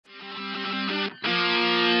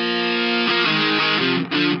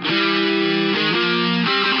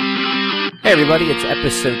Hey everybody, it's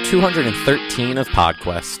episode 213 of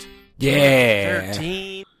PodQuest. Yeah.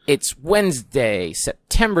 13. It's Wednesday,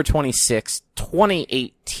 September 26th,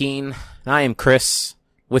 2018. And I am Chris.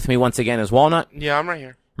 With me once again is Walnut. Yeah, I'm right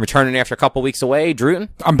here. Returning after a couple weeks away, Druten.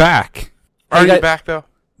 I'm back. Are you you guys- back, though?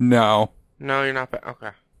 No. No, you're not back. Okay.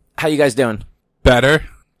 How you guys doing? Better?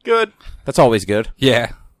 Good. That's always good.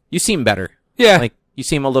 Yeah. You seem better. Yeah. Like, you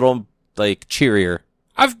seem a little, cheerier.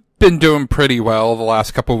 I've been doing pretty well the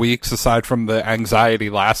last couple weeks, aside from the anxiety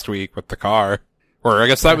last week with the car. Or I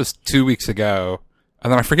guess that was 2 weeks ago.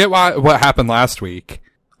 And then I forget what happened last week.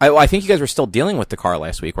 I think you guys were still dealing with the car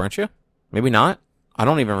last week, weren't you? Maybe not? I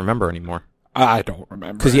don't even remember anymore. I don't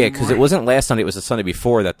remember. Because it wasn't last Sunday, it was the Sunday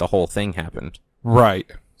before that the whole thing happened.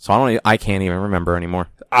 Right. So I can't even remember anymore.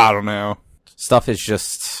 I don't know. Stuff is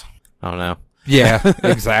just, I don't know. Yeah,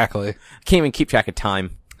 exactly. Can't even keep track of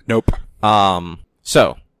time. Nope.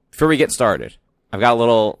 So, before we get started, I've got a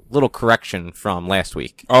little correction from last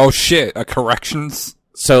week. Oh shit, corrections?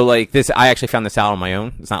 So, I actually found this out on my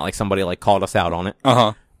own. It's not like somebody, called us out on it.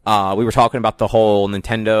 Uh-huh. We were talking about the whole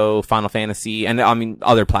Nintendo, Final Fantasy, and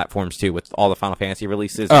other platforms too, with all the Final Fantasy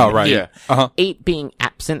releases. Oh, and right. Yeah. Uh-huh. 8 being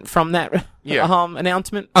absent from that,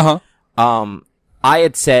 announcement. Uh-huh. I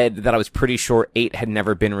had said that I was pretty sure 8 had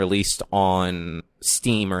never been released on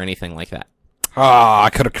Steam or anything like that. I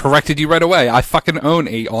could have corrected you right away. I fucking own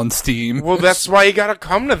 8 on Steam. Well, that's why you gotta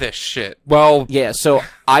come to this shit. Well, Yeah, so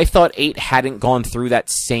I thought 8 hadn't gone through that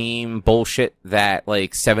same bullshit that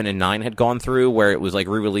 7 and 9 had gone through, where it was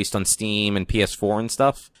re-released on Steam and PS4 and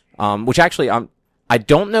stuff. Which actually, I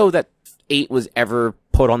don't know that 8 was ever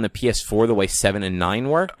put on the PS4 the way 7 and 9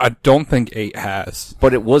 were, I don't think 8 has.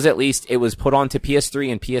 but it was put onto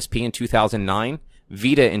PS3 and PSP in 2009,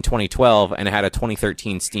 Vita in 2012, and it had a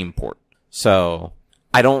 2013 Steam port. So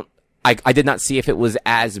I did not see if it was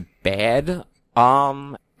as bad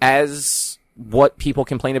as what people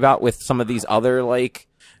complain about with some of these other 90s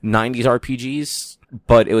RPGs,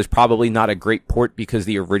 but it was probably not a great port because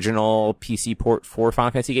the original PC port for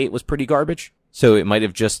Final Fantasy VIII was pretty garbage. So it might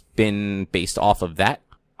have just been based off of that.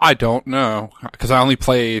 I don't know, because I only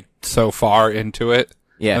played so far into it.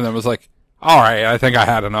 Yeah. And then was like, alright, I think I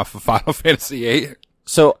had enough of Final Fantasy VIII.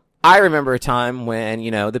 So I remember a time when,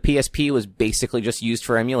 the PSP was basically just used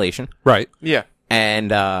for emulation. Right. Yeah. And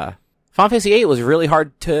Final Fantasy VIII was really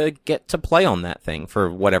hard to get to play on that thing for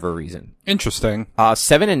whatever reason. Interesting.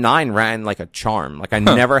 7 and 9 ran like a charm. I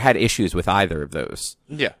never had issues with either of those.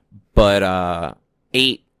 Yeah. But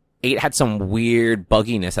 8 had some weird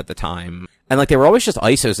bugginess at the time. And they were always just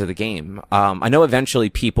ISOs of the game. I know eventually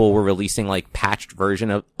people were releasing patched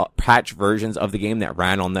versions of the game that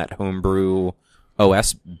ran on that homebrew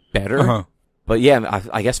OS better. Uh-huh. But yeah,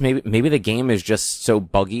 I guess maybe the game is just so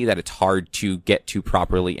buggy that it's hard to get to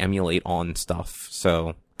properly emulate on stuff.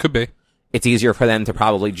 So Could be. it's easier for them to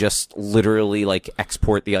probably just literally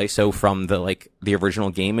export the ISO from the original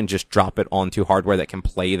game and just drop it onto hardware that can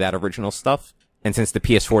play that original stuff. And since the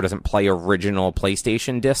PS4 doesn't play original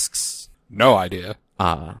PlayStation discs, No idea.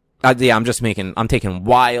 yeah, I'm taking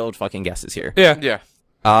wild fucking guesses here. Yeah. Yeah.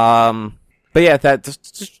 But yeah, that's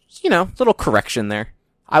just, little correction there.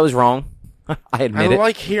 I was wrong. I admit I it.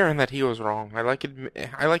 like hearing that he was wrong. I like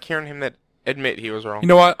hearing him admit he was wrong. You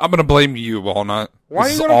know what? I'm gonna blame you, Walnut. Why This are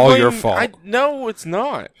you is gonna all blame- your fault. No, it's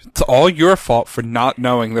not. It's all your fault for not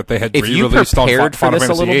knowing that they had If you re-released on prepared for Final this a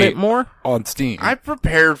Fantasy little VIII bit more, on Steam. I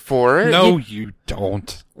prepared for it. No, you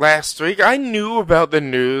don't. Last week, I knew about the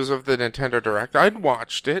news of the Nintendo Direct. I'd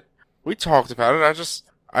watched it. We talked about it.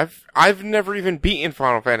 I've never even beaten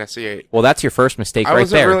Final Fantasy VIII. well, that's your first mistake I right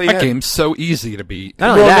wasn't there. really- That Yeah. game's so easy to beat.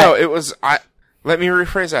 Not only Well, that, no, it was. Let me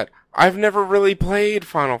rephrase that. I've never really played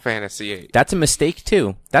Final Fantasy VIII. that's a mistake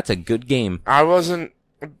too. That's a good game. I wasn't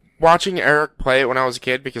watching Eric play it when I was a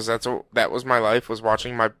kid because that was my life, was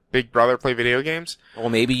watching my big brother play video games. Well,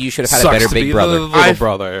 maybe you should have had Sucks a better to big be brother. the little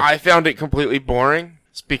brother. I found it completely boring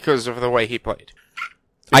because of the way he played.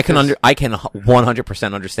 I can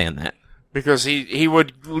 100% understand that. Because he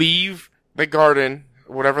would leave the garden,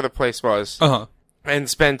 whatever the place was, Uh-huh. and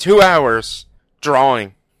spend 2 hours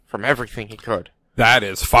drawing from everything he could. That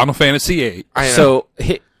is Final Fantasy VIII. I know. So,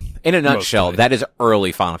 in a nutshell, Mostly. that is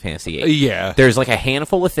early Final Fantasy VIII. Yeah. There's a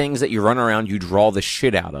handful of things that you run around, you draw the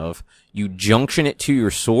shit out of, you junction it to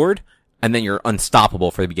your sword, and then you're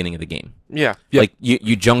unstoppable for the beginning of the game. Yeah. Yep.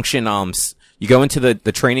 You junction, you go into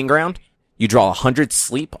the training ground, you draw 100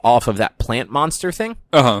 sleep off of that plant monster thing,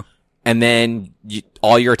 Uh-huh. and then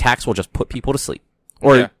all your attacks will just put people to sleep.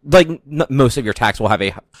 Or, Yeah. most of your attacks will have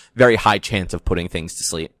a very high chance of putting things to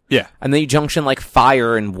sleep. Yeah. And then you junction,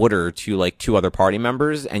 fire and water to, 2 other party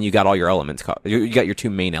members, and you got all your elements you got your 2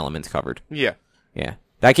 main elements covered. Yeah. Yeah.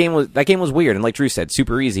 That game was weird, and like Drew said,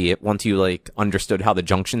 super easy. Once you like understood how the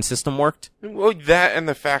junction system worked. Well, that and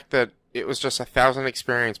the fact that it was just 1,000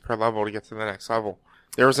 experience per level to get to the next level.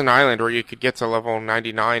 There was an island where you could get to level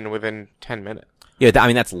 99 within 10 minutes. Yeah, I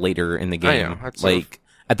mean that's later in the game. Like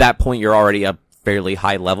at that point, you're already a fairly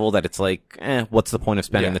high level that it's like, what's the point of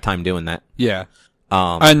spending the time doing that? Yeah.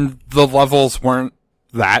 And the levels weren't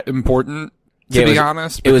that important. To be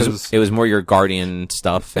honest, it was more your guardian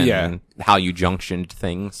stuff and how you junctioned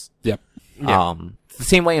things. Yep. The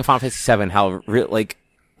same way in Final Fantasy VII, how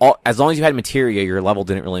as long as you had materia, your level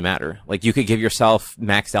didn't really matter. Like you could give yourself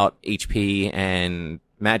maxed out HP and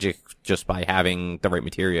magic just by having the right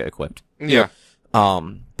materia equipped. Yeah.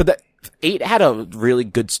 But 8 had a really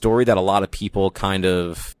good story that a lot of people kind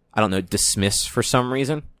of, I don't know, dismiss for some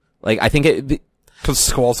reason. Like I think because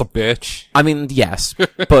Squall's a bitch. I mean, yes,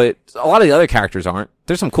 but a lot of the other characters aren't.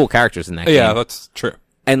 There's some cool characters in that game. Yeah, that's true.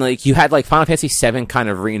 And like you had like Final Fantasy VII kind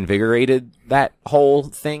of reinvigorated that whole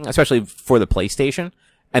thing, especially for the PlayStation.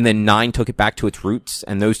 And then 9 took it back to its roots,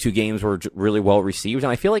 and those two games were really well received.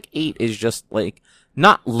 And I feel like 8 is just like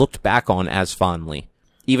not looked back on as fondly,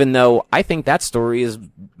 even though I think that story is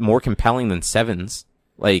more compelling than 7's.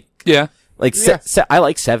 Like yeah. Like, I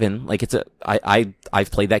like 7. Like,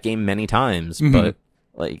 I've played that game many times, but,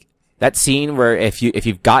 like, that scene where if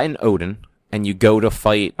you've gotten Odin and you go to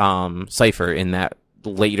fight, Cypher in that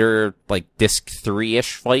later, like, disc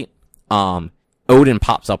 3-ish fight, Odin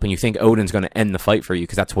pops up and you think Odin's gonna end the fight for you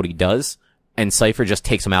because that's what he does, and Cypher just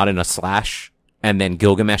takes him out in a slash, and then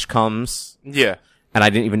Gilgamesh comes. Yeah. And I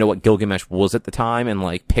didn't even know what Gilgamesh was at the time, and,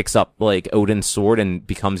 like, picks up, like, Odin's sword and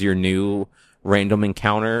becomes your new random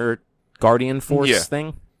encounter Guardian Force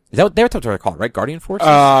thing? Is that what they're called, right? Guardian Force?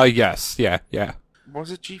 Yes. Yeah.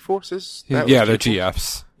 Was it G-Forces? Yeah, they're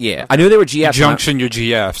GFs. Yeah. I knew they were GFs. You junction your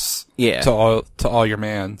GFs. Yeah. To all your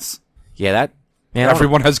mans. Yeah,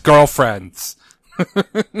 everyone has girlfriends. I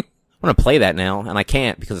want to play that now, and I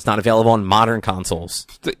can't because it's not available on modern consoles.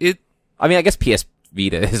 I mean, I guess PS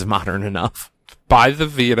Vita is modern enough. Buy the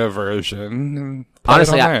Vita version.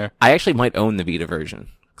 Honestly, I actually might own the Vita version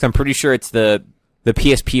because I'm pretty sure it's the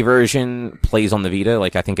PSP version plays on the Vita.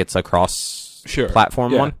 Like, I think it's a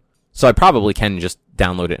cross-platform one. So I probably can just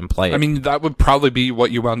download it and play it. I mean, that would probably be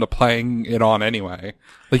what you wound up playing it on anyway.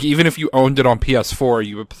 Like, even if you owned it on PS4,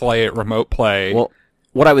 you would play it remote play. Well,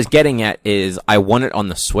 what I was getting at is I want it on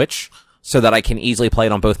the Switch so that I can easily play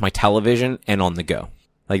it on both my television and on the go.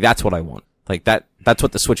 Like, that's what I want. Like, that's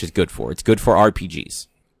what the Switch is good for. It's good for RPGs.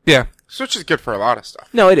 Yeah. Switch is good for a lot of stuff.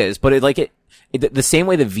 No, it is, but the same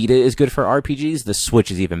way the Vita is good for RPGs, the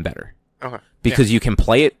Switch is even better. Okay. Because you can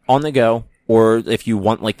play it on the go, or if you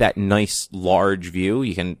want like that nice large view,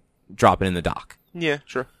 you can drop it in the dock. Yeah,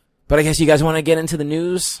 sure. But I guess you guys want to get into the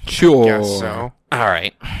news? Sure. I guess so.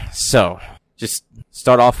 Alright. So, just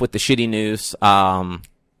start off with the shitty news.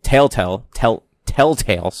 Telltale,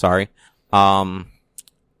 sorry.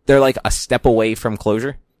 They're like a step away from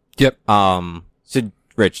closure. Yep. So,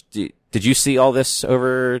 Rich, did you see all this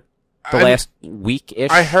over the last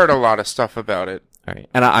week-ish? I heard a lot of stuff about it. All right.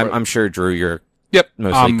 And I'm sure, Drew, you're Yep.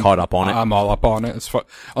 mostly caught up on it. I'm all up on it.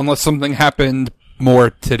 Unless something happened more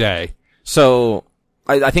today. So,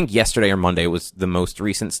 I think yesterday or Monday was the most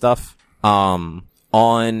recent stuff. On,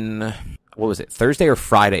 what was it, Thursday or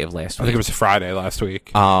Friday of last week? I think it was Friday last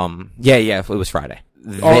week. Yeah, it was Friday.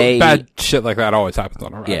 Bad shit like that always happens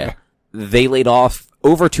on a Friday. Yeah. They laid off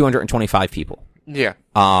over 225 people. Yeah.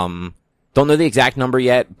 Don't know the exact number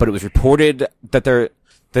yet, but it was reported that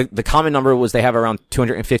the common number was they have around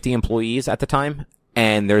 250 employees at the time,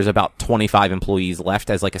 and there's about 25 employees left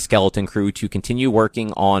as like a skeleton crew to continue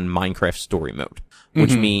working on Minecraft story mode,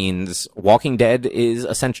 which means Walking Dead is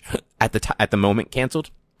essentially at the moment canceled.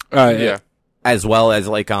 Yeah. As well as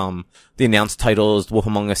like the announced titles Wolf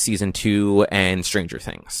Among Us Season 2 and Stranger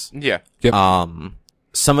Things. Yeah. Yep.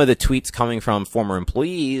 Some of the tweets coming from former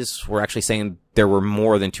employees were actually saying there were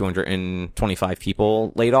more than 225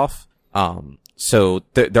 people laid off. So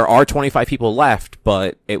there are 25 people left,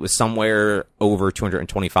 but it was somewhere over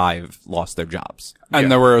 225 lost their jobs.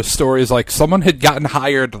 And there were stories like someone had gotten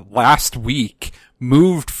hired last week,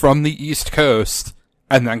 moved from the East Coast,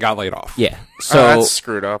 and then got laid off. Yeah. So that's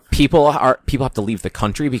screwed up. People have to leave the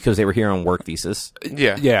country because they were here on work visas.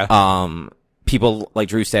 Yeah. Yeah. People, like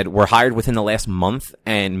Drew said, were hired within the last month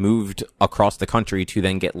and moved across the country to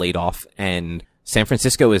then get laid off. And San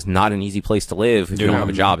Francisco is not an easy place to live if you don't have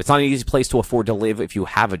a job. It's not an easy place to afford to live if you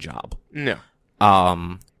have a job. No.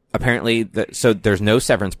 Apparently, so there's no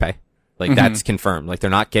severance pay. Like, that's confirmed. Like, they're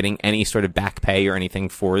not getting any sort of back pay or anything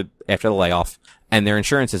after the layoff. And their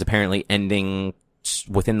insurance is apparently ending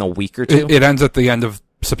within the week or two. It ends at the end of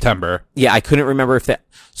September. Yeah, I couldn't remember if that.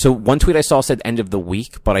 So one tweet I saw said end of the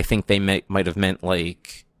week, but I think they might have meant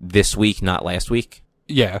like this week, not last week.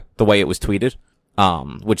 Yeah. The way it was tweeted.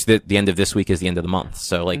 Which the end of this week is the end of the month.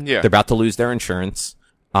 So like they're about to lose their insurance.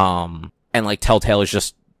 And like Telltale is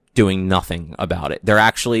just doing nothing about it.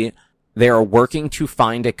 They are working to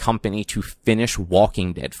find a company to finish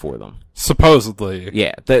Walking Dead for them. Supposedly.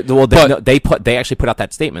 Yeah. They actually put out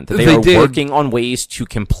that statement that they are working on ways to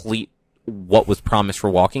complete what was promised for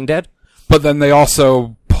Walking Dead. But then they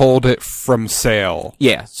also pulled it from sale.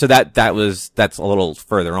 Yeah. So that's a little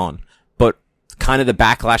further on. But kind of the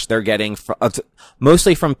backlash they're getting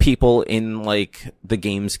mostly from people in like the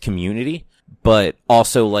games community, but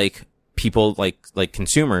also like people like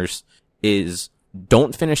consumers is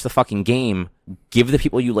don't finish the fucking game. Give the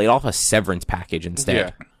people you laid off a severance package instead.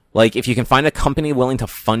 Yeah. Like, if you can find a company willing to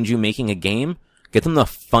fund you making a game, get them to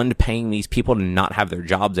fund paying these people to not have their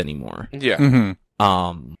jobs anymore. Yeah.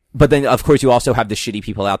 Mm-hmm. But then, of course, you also have the shitty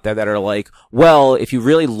people out there that are like, well, if you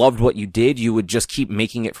really loved what you did, you would just keep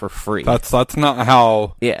making it for free. That's not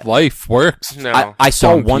how life works. No. I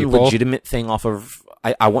saw one legitimate thing off of,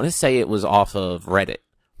 I want to say it was off of Reddit,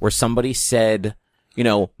 where somebody said, you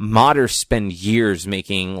know, modders spend years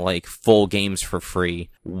making like full games for free.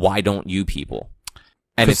 Why don't you people?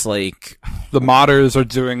 And it's like the modders are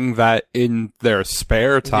doing that in their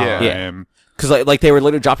spare time. Yeah. Cause like they were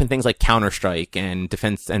literally dropping things like Counter-Strike and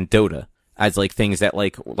Defense and Dota as like things that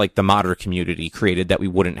like the modder community created that we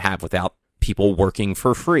wouldn't have without people working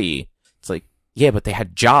for free. It's like, yeah, but they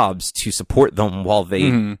had jobs to support them while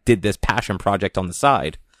they did this passion project on the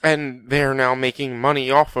side. And they're now making money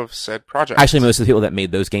off of said project. Actually, most of the people that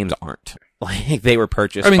made those games aren't. Like, they were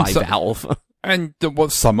purchased by Valve. And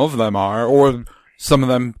some of them are, or some of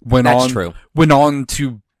them went on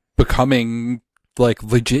to becoming, like,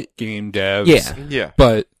 legit game devs. Yeah.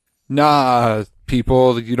 But,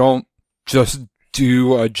 people, you don't just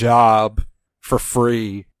do a job for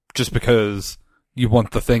free just because you want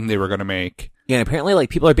the thing they were going to make. Yeah, and apparently, like,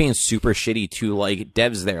 people are being super shitty to, like,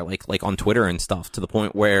 devs there, like on Twitter and stuff, to the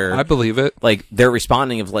point where... I believe it. Like, they're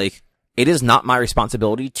responding of, like, it is not my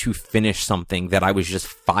responsibility to finish something that I was just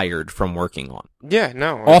fired from working on. Yeah,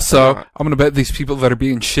 no. Also, I'm going to bet these people that are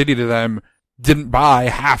being shitty to them didn't buy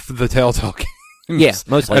half the Telltale games. Yeah,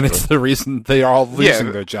 most likely. And it's the reason they are all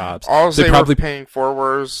losing their jobs. All they probably were paying for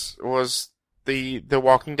was the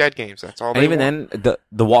Walking Dead games. That's all they even then,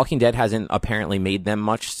 the Walking Dead hasn't apparently made them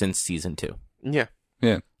much since season 2. Yeah.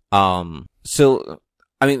 Yeah. So,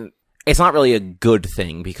 I mean, it's not really a good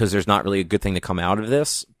thing because there's not really a good thing to come out of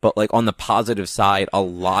this. But, like, on the positive side, a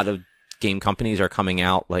lot of game companies are coming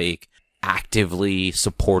out, like, actively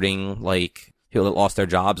supporting, like, people that lost their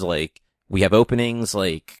jobs. Like, we have openings,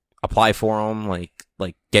 like, apply for them, like,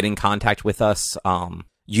 get in contact with us.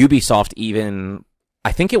 Ubisoft even,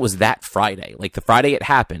 I think it was that Friday, like, the Friday it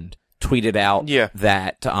happened, tweeted out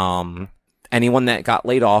that, anyone that got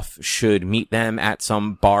laid off should meet them at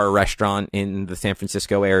some bar or restaurant in the San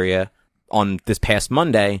Francisco area on this past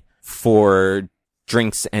Monday for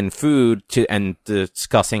drinks and food and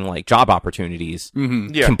discussing like job opportunities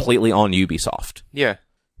completely on Ubisoft. Yeah.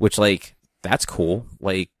 Which like, that's cool.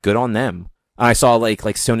 Like, good on them. And I saw like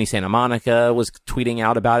Sony Santa Monica was tweeting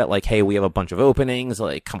out about it, like, hey, we have a bunch of openings,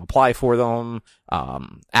 like, come apply for them.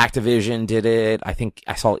 Activision did it. I think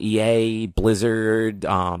I saw EA, Blizzard,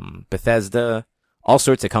 Bethesda, all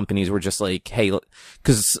sorts of companies were just like, hey,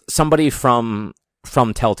 cause somebody from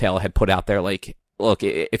Telltale had put out there, like, look,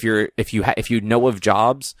 if you know of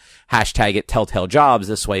jobs, hashtag it Telltale jobs.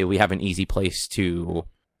 This way we have an easy place to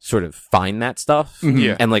sort of find that stuff.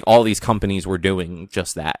 Yeah. And like all these companies were doing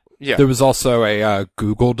just that. Yeah. There was also a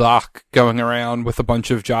Google Doc going around with a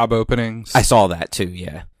bunch of job openings. I saw that too,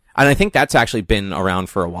 yeah. And I think that's actually been around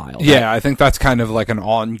for a while. Yeah, I think that's kind of like an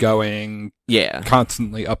ongoing,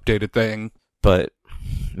 constantly updated thing. But,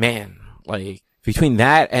 man, like, between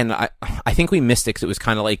that and I think we missed it because it was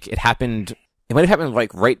kind of like, it might have happened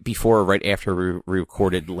like right before or right after we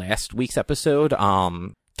recorded last week's episode.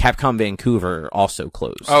 Capcom Vancouver also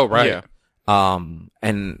closed. Oh, right. Yeah.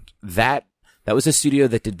 And that was a studio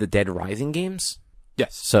that did the Dead Rising games.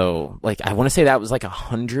 Yes. So, like, I want to say that was like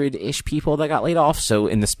 100-ish people that got laid off. So,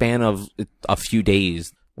 in the span of a few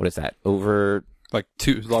days, what is that? Over like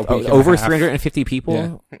over 350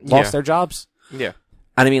 people lost their jobs. Yeah.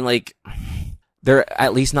 And I mean, like, they're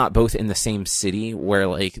at least not both in the same city where,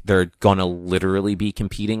 like, they're gonna literally be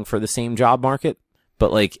competing for the same job market.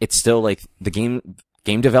 But, like, it's still, like, the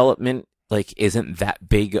game development, like, isn't that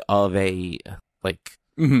big of a, like,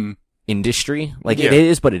 industry. Like, it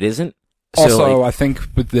is, but it isn't. Also, so, like, I think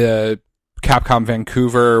with the Capcom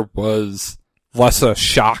Vancouver was less a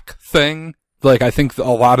shock thing like, I think a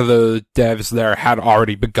lot of the devs there had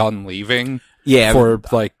already begun leaving. Yeah. For,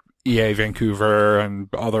 like, EA Vancouver and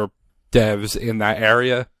other devs in that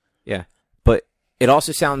area. Yeah. But it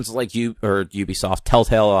also sounds like Ubisoft,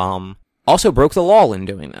 Telltale, also broke the law in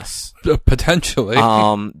doing this. Potentially.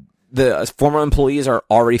 The former employees are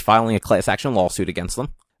already filing a class action lawsuit against them.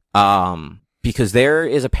 Because there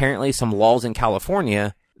is apparently some laws in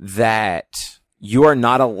California that you are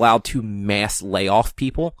not allowed to mass lay off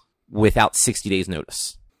people without 60 days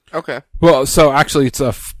notice. Okay. Well, so actually it's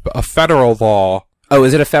a federal law. Oh,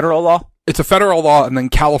 is it a federal law? It's a federal law, and then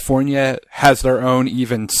California has their own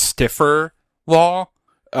even stiffer law.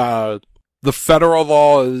 The federal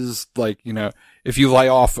law is like, if you lay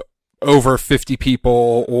off over 50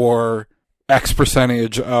 people or X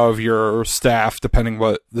percentage of your staff, depending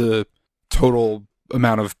what the total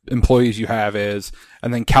amount of employees you have is,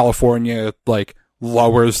 and then California, like,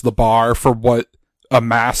 lowers the bar for what a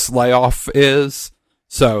mass layoff is.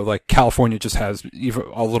 So, like, California just has even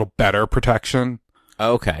a little better protection.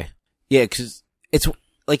 Okay. Yeah, because it's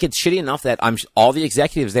shitty enough that all the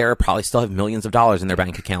executives there probably still have millions of dollars in their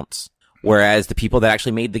bank accounts. Whereas the people that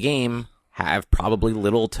actually made the game have probably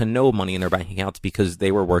little to no money in their bank accounts because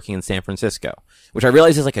they were working in San Francisco. Which I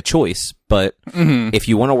realize is like a choice, but if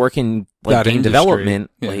you want to work in like game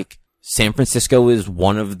development, like San Francisco is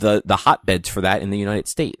one of the hotbeds for that in the United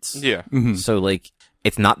States. Yeah. So like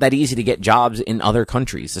it's not that easy to get jobs in other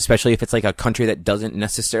countries, especially if it's like a country that doesn't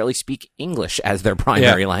necessarily speak English as their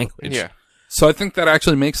primary language. Yeah. So I think that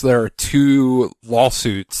actually makes there 2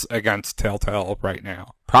 lawsuits against Telltale right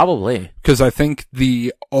now. Probably. Because I think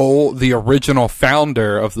the original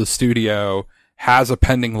founder of the studio has a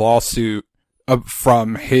pending lawsuit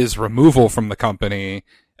from his removal from the company,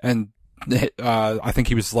 and I think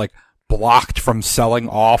he was like blocked from selling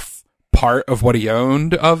off part of what he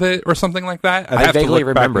owned of it or something like that. I'd have vaguely to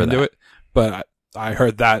look remember back into that. it, but I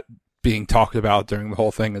heard that being talked about during the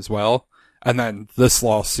whole thing as well. And then this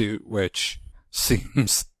lawsuit, which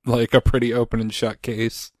seems like a pretty open and shut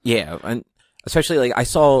case. Yeah, and especially like I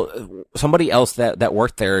saw somebody else that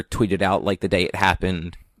worked there tweeted out like the day it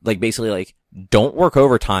happened, like basically like don't work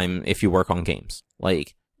overtime if you work on games.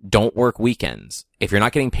 Like don't work weekends. If you're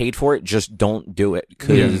not getting paid for it, just don't do it.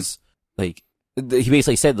 Cause like he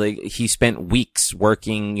basically said like he spent weeks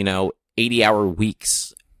working, 80-hour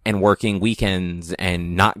weeks and working weekends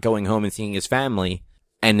and not going home and seeing his family.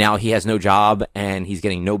 And now he has no job and he's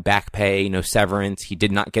getting no back pay, no severance. He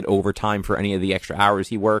did not get overtime for any of the extra hours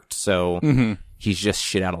he worked. So he's just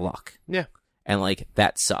shit out of luck. Yeah. And like,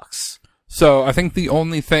 that sucks. So I think the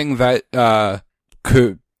only thing that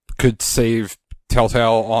could save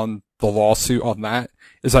Telltale on the lawsuit on that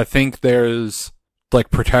is I think there's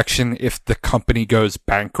like protection if the company goes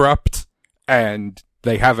bankrupt, and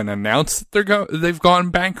they haven't announced that they've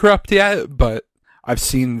gone bankrupt yet, but I've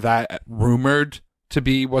seen that rumored to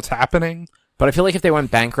be what's happening. But I feel like if they went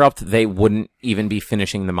bankrupt, they wouldn't even be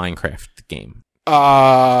finishing the Minecraft game.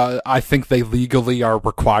 I think they legally are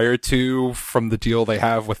required to from the deal they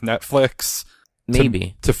have with Netflix.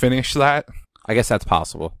 Maybe. To finish that. I guess that's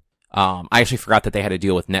possible. I actually forgot that they had a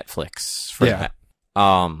deal with Netflix for that.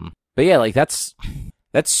 But yeah, like that's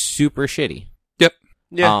super shitty. Yep.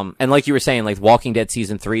 Yeah. And like you were saying, like Walking Dead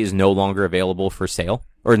season 3 is no longer available for sale,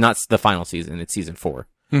 or not the final season. It's season 4.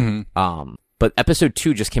 But episode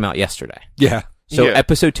 2 just came out yesterday. Yeah. So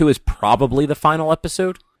episode 2 is probably the final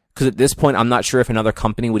episode. Because at this point, I'm not sure if another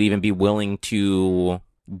company would even be willing to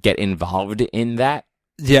get involved in that.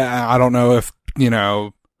 Yeah, I don't know if,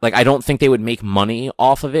 Like, I don't think they would make money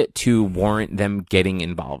off of it to warrant them getting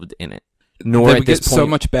involved in it. Nor they at would this get point. so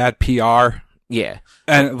much bad PR. Yeah.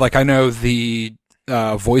 And, like, I know the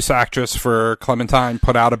voice actress for Clementine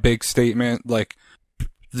put out a big statement. Like,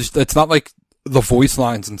 it's not like the voice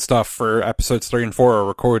lines and stuff for episodes 3 and 4 are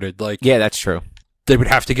recorded. Like, Yeah, that's true. they would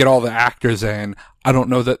have to get all the actors in. I don't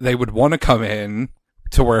know that they would want to come in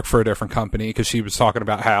to work for a different company, because she was talking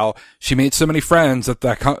about how she made so many friends at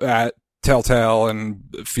at Telltale and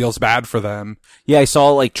feels bad for them. Yeah, I saw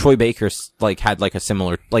like Troy Baker like had like a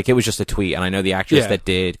similar, like it was just a tweet, and I know the actress that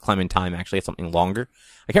did Clementine actually had something longer.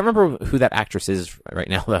 I can't remember who that actress is right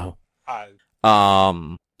now though.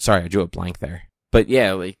 Sorry, I drew a blank there. But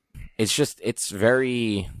yeah, like it's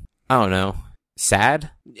very, I don't know,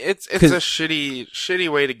 sad. It's a shitty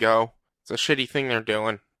way to go. It's a shitty thing they're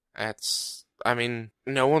doing.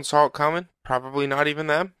 No one saw it coming. Probably not even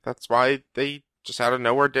them. That's why they just out of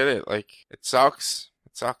nowhere did it. Like, it sucks.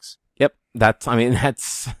 It sucks. Yep,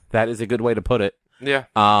 that is a good way to put it. Yeah.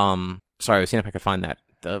 Sorry, I was seeing if I could find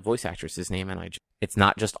the voice actress's name, and it's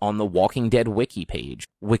not just on the Walking Dead wiki page.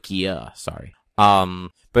 Wikia, sorry.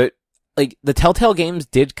 But like the Telltale games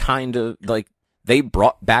did kind of like they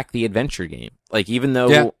brought back the adventure game. Like even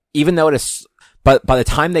though it is, but by the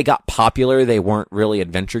time they got popular, they weren't really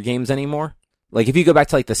adventure games anymore. Like if you go back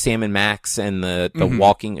to like the Sam and Max and the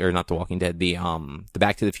Walking, or not the Walking Dead, the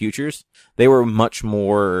Back to the Futures, they were much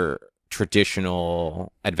more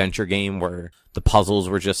traditional adventure game where the puzzles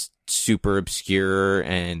were just super obscure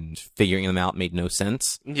and figuring them out made no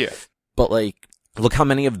sense. Yeah. But like, look how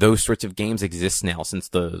many of those sorts of games exist now since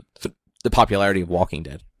the popularity of Walking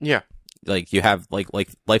Dead. Yeah. Like you have like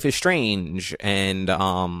Life is Strange and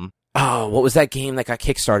what was that game that got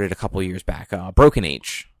kickstarted a couple years back? Broken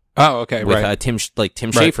Age. Oh, okay, with, right. Tim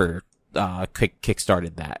Schafer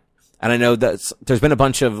kickstarted that. And I know that there's been a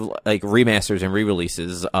bunch of like remasters and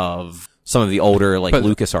re-releases of some of the older like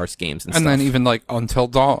LucasArts games and stuff. And then even like Until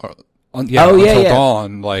Dawn.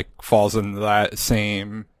 Dawn like falls into that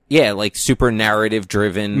same. Yeah, like super narrative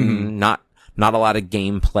driven, not a lot of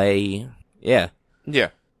gameplay. Yeah. Yeah.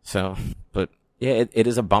 So, but yeah, it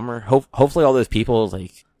is a bummer. Hopefully all those people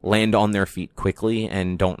like land on their feet quickly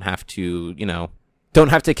and don't have to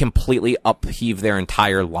completely upheave their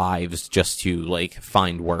entire lives just to like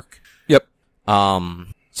find work. Yep. So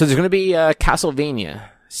there's going to be Castlevania,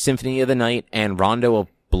 Symphony of the Night, and Rondo of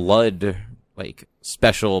Blood like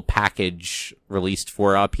special package released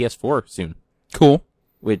for PS4 soon. Cool.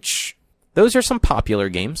 Which those are some popular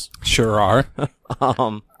games. Sure are.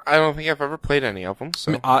 I don't think I've ever played any of them.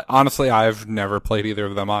 So honestly, I've never played either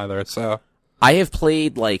of them either. So I have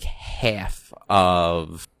played like half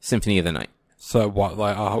of Symphony of the Night. So what,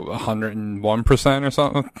 like 101% or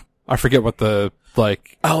something? I forget what the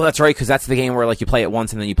like. Oh, that's right, because that's the game where like you play it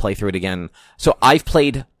once and then you play through it again. So I've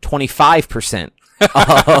played 25%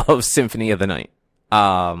 of Symphony of the Night.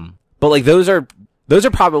 But like those are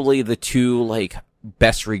probably the two like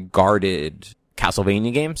best regarded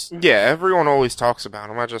Castlevania games. Yeah, everyone always talks about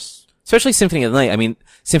them. Especially Symphony of the Night. I mean,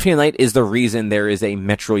 Symphony of the Night is the reason there is a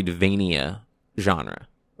Metroidvania genre.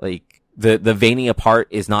 Like, the Vania part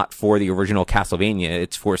is not for the original Castlevania,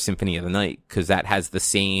 it's for Symphony of the Night, because that has the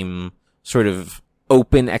same sort of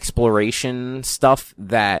open exploration stuff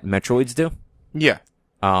that Metroids do. Yeah.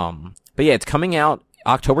 But yeah, it's coming out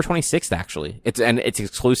October 26th, actually. It's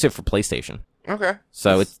exclusive for PlayStation. Okay.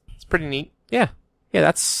 So it's pretty neat. Yeah. Yeah,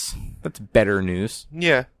 that's better news.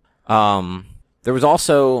 Yeah. There was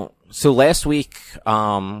also, so last week,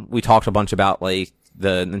 we talked a bunch about like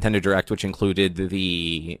the Nintendo Direct, which included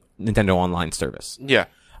the Nintendo Online service. Yeah.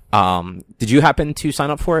 Did you happen to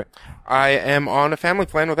sign up for it? I am on a family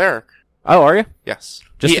plan with Eric. Oh, are you? Yes.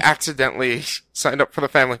 He accidentally signed up for the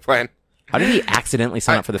family plan. How did he accidentally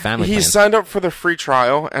sign up for the family plan? He signed up for the free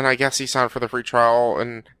trial, and I guess he signed up for the free trial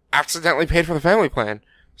and accidentally paid for the family plan.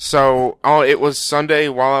 So, it was Sunday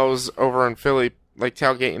while I was over in Philly, like,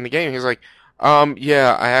 tailgating the game. He's like,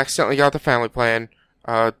 yeah, I accidentally got the family plan.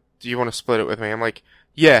 Do you want to split it with me? I'm like,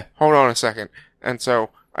 yeah, hold on a second. And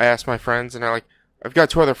so, I asked my friends, and they're like, I've got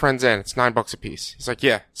 2 other friends in. It's $9 a piece. He's like,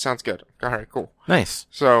 yeah, sounds good. Alright, cool. Nice.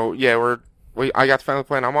 So, yeah, I got the family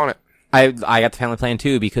plan. I'm on it. I got the family plan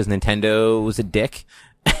too because Nintendo was a dick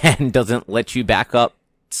and doesn't let you back up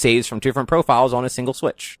saves from different profiles on a single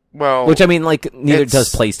Switch. Well, which I mean, like neither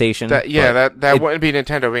does PlayStation. That wouldn't be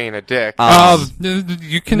Nintendo being a dick.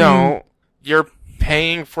 You can you're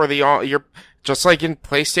paying for you're just like in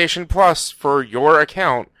PlayStation Plus for your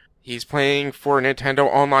account. He's paying for Nintendo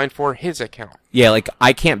Online for his account. Yeah, like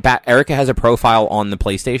I can't Erica has a profile on the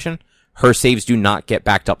PlayStation. Her saves do not get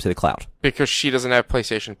backed up to the cloud. Because she doesn't have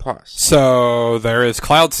PlayStation Plus. So there is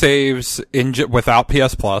cloud saves without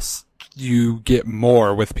PS Plus. You get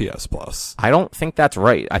more with PS Plus. I don't think that's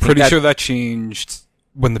right. I think pretty sure that changed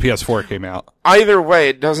when the PS4 came out. Either way,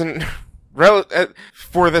 it doesn't...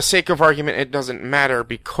 for the sake of argument, it doesn't matter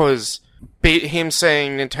because him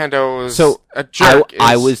saying Nintendo is a jerk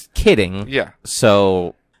I was kidding. Yeah.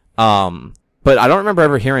 So, but I don't remember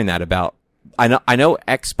ever hearing that about... I know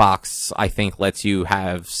Xbox, I think, lets you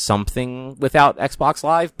have something without Xbox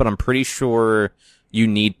Live, but I'm pretty sure you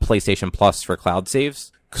need PlayStation Plus for cloud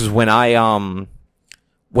saves. Because when I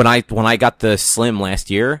got the Slim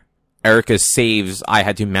last year, Erica's saves I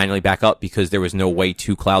had to manually back up because there was no way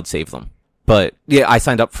to cloud save them. But yeah, I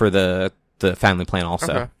signed up for the family plan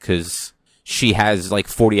also because she has like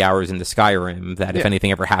 40 hours into Skyrim that if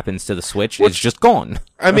anything ever happens to the Switch, it's just gone.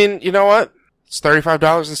 I mean, you know what? It's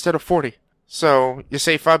 $35 instead of $40. So you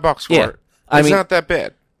save $5 for it. It's not that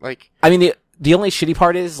bad. Like, I mean, the only shitty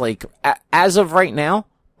part is like, as of right now,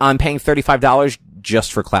 I'm paying $35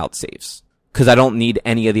 just for cloud saves because I don't need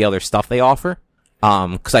any of the other stuff they offer.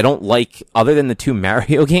 Because I don't like, other than the 2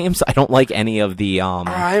 Mario games, I don't like any of the,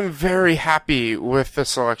 I'm very happy with the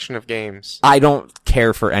selection of games. I don't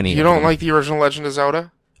care for any of them. You don't like the original Legend of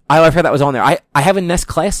Zelda? I heard that was on there. I have a NES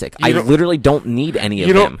Classic. I literally don't need any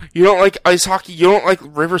of them. You don't like Ice Hockey? You don't like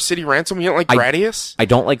River City Ransom? You don't like Gradius? I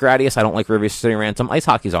don't like Gradius. I don't like River City Ransom. Ice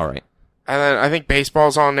Hockey's alright. And then I think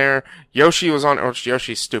Baseball's on there. Yoshi was on. Oh,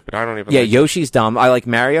 Yoshi's stupid. I don't even. Yeah, like Yoshi's dumb. I like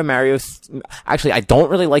Mario. Actually, I don't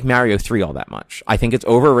really like Mario 3 all that much. I think it's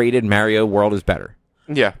overrated. Mario World is better.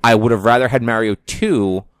 Yeah. I would have rather had Mario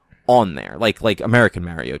 2 on there, like American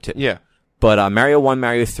Mario 2. Yeah. But Mario 1,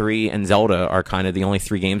 Mario 3, and Zelda are kind of the only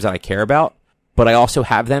 3 games that I care about. But I also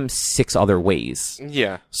have them 6 other ways.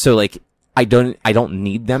 Yeah. So like I don't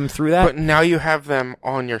need them through that. But now you have them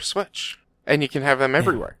on your Switch, and you can have them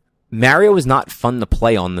everywhere. Mario is not fun to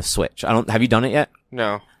play on the Switch. Have you done it yet?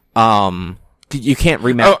 No. You can't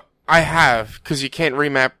remap. Oh, I have, because you can't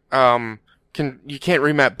remap. You can't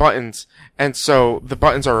remap buttons, and so the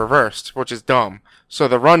buttons are reversed, which is dumb. So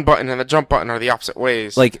the run button and the jump button are the opposite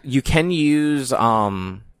ways. Like you can use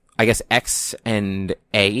I guess X and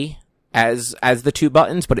A as the 2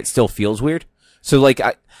 buttons, but it still feels weird. So like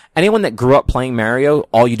anyone that grew up playing Mario,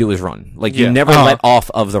 all you do is run. Like you never let off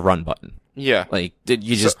of the run button. Yeah. Like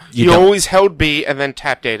you just you always held B and then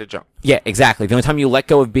tap A to jump. Yeah, exactly. The only time you let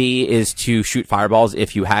go of B is to shoot fireballs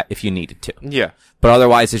if you needed to. Yeah. But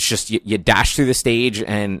otherwise it's just you dash through the stage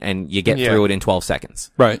and you get through it in 12 seconds.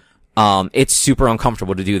 Right. It's super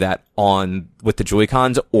uncomfortable to do that with the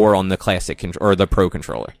Joy-Cons or on the classic or the Pro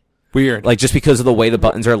controller. Weird. Like just because of the way the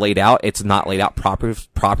buttons are laid out, it's not laid out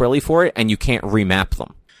properly for it, and you can't remap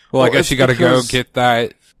them. Well, I guess you got to go get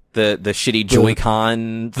that the shitty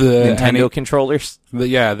Joy-Con Nintendo controllers. The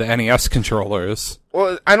NES controllers.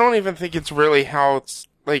 Well, I don't even think it's really how it's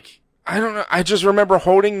like. I don't know. I just remember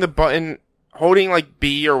holding the button, holding like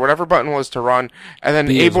B or whatever button was to run, and then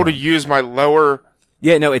able to use my lower.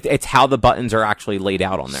 Yeah, no, it's how the buttons are actually laid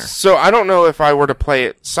out on there. So I don't know if I were to play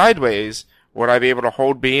it sideways, would I be able to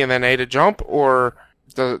hold B and then A to jump, or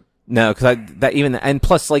No, because and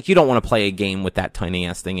plus, like, you don't want to play a game with that tiny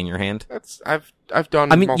ass thing in your hand. I've done.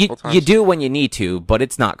 Multiple times. You do when you need to, but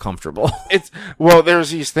it's not comfortable. There's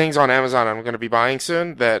these things on Amazon I'm going to be buying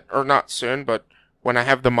soon or not soon, but when I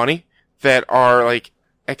have the money, that are like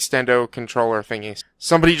extendo controller thingies.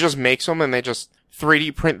 Somebody just makes them and they just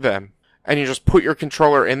 3D print them. And you just put your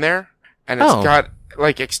controller in there, and it's got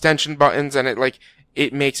like extension buttons, and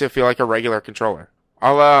it makes it feel like a regular controller.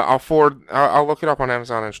 I'll look it up on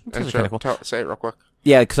Amazon and say it real quick.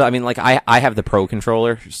 Yeah, because I mean, like I have the Pro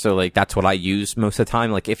controller, so like that's what I use most of the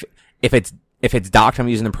time. Like if it's docked, I'm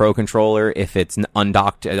using the Pro controller. If it's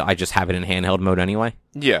undocked, I just have it in handheld mode anyway.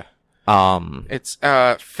 Yeah. It's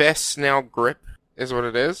Fast Snail Grip is what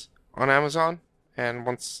it is on Amazon, and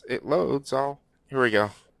once it loads, here we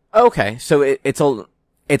go. Okay, so it's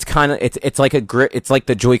like a grip. It's like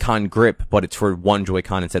the Joy-Con grip, but it's for one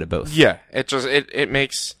Joy-Con instead of both. Yeah, it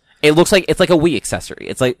makes. It looks like it's like a Wii accessory.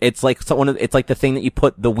 It's like it's like the thing that you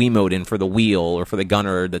put the Wiimote in for the wheel or for the gun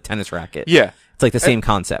or the tennis racket. Yeah, it's like the same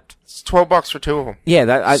concept. It's $12 for 2 of them. Yeah,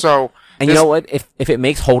 you know what? If it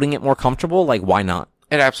makes holding it more comfortable, like why not?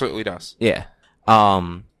 It absolutely does. Yeah.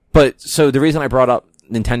 But so the reason I brought up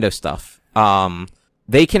Nintendo stuff,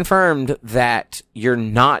 they confirmed that you're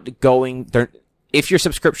not going there. If your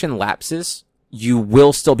subscription lapses, you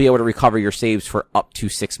will still be able to recover your saves for up to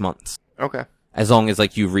 6 months. Okay. As long as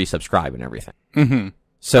like you resubscribe and everything. Mm-hmm.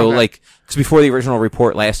 So like, cause before the original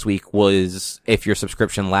report last week was if your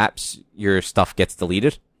subscription lapses, your stuff gets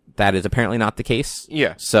deleted. That is apparently not the case.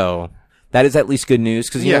 Yeah. So that is at least good news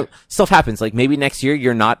because, you know, stuff happens. Like maybe next year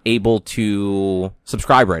you're not able to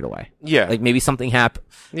subscribe right away. Yeah. Like maybe something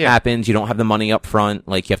happens. You don't have the money up front.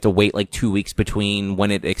 Like you have to wait like 2 weeks between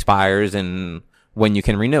when it expires and when you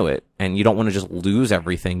can renew it. And you don't want to just lose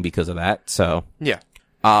everything because of that. So yeah.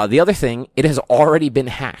 The other thing, it has already been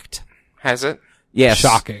hacked. Has it? Yes.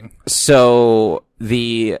 Shocking. So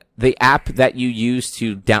the app that you use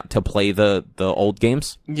to play the old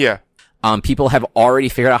games. Yeah. People have already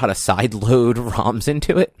figured out how to sideload ROMs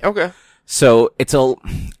into it. Okay. So it's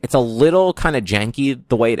a little kind of janky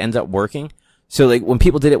the way it ends up working. So like when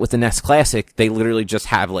people did it with the NES Classic, they literally just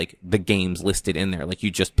have like the games listed in there. Like you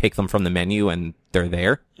just pick them from the menu and they're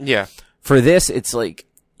there. Yeah. For this, it's like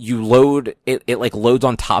you load it like loads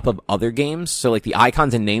on top of other games. So like the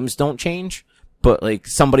icons and names don't change, but like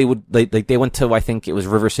somebody would like they went to, I think it was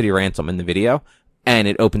River City Ransom in the video, and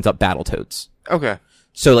it opens up Battletoads. Okay.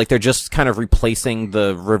 So, like, they're just kind of replacing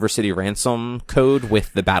the River City Ransom code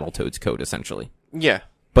with the Battletoads code, essentially. Yeah.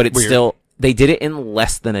 But it's still, they did it in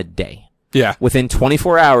less than a day. Yeah. Within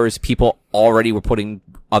 24 hours, people already were putting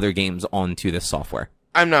other games onto this software.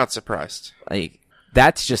 I'm not surprised. Like,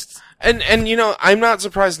 that's just... And I'm not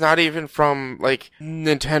surprised not even from, like,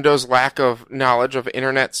 Nintendo's lack of knowledge of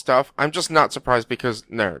internet stuff. I'm just not surprised because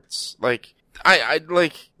nerds. Like,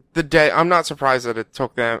 I'm not surprised that it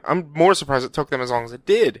took them, I'm more surprised it took them as long as it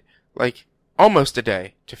did. Like, almost a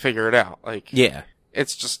day to figure it out. Like, yeah.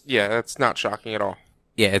 It's just, that's not shocking at all.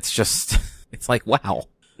 Yeah, it's just, it's like, wow.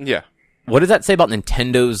 Yeah. What does that say about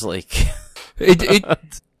Nintendo's, like... It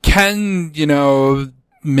can,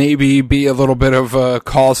 maybe be a little bit of a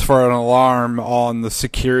cause for an alarm on the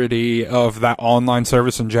security of that online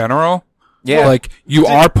service in general. Yeah. Like, you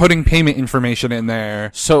are putting payment information in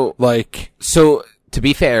there. So, to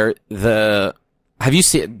be fair, have you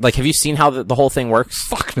seen how the whole thing works?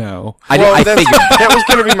 Fuck no. I figured. That was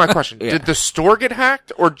going to be my question. Yeah. Did the store get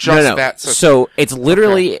hacked or just that system? So, it's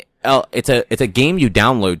literally, it's a game you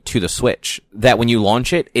download to the Switch that when you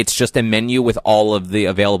launch it, it's just a menu with all of the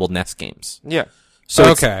available NES games. Yeah.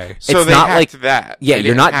 So okay. So they not hacked like that. Yeah, They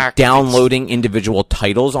you're didn't not hack downloading individual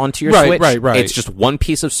titles onto your Switch. Right. It's just one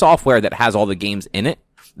piece of software that has all the games in it.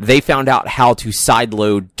 They found out how to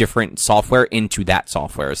sideload different software into that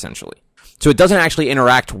software, essentially. So it doesn't actually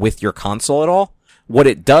interact with your console at all. What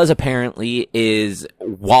it does, apparently, is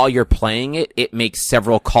while you're playing it, it makes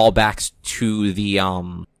several callbacks to the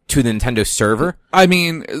Nintendo server. I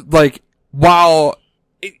mean, like, while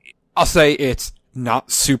I'll say it's not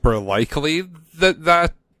super likely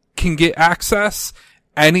that can get access,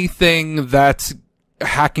 anything that's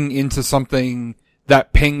hacking into something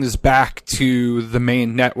that pings back to the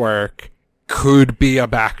main network could be a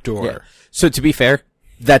backdoor. Yeah. So to be fair,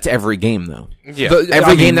 that's every game though. Yeah.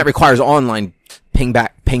 Every game that requires online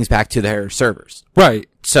pings back to their servers. Right.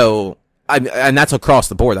 So, and that's across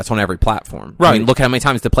the board. That's on every platform. Right. I mean, look at how many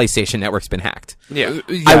times the PlayStation Network's been hacked. Yeah.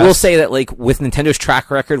 Yes. I will say that, like, with Nintendo's track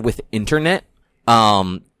record with internet,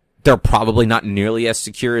 they're probably not nearly as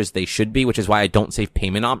secure as they should be, which is why I don't save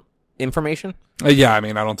payment information. Yeah, I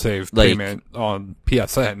mean, I don't save Like, payment on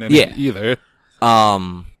PSN either.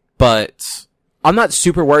 But I'm not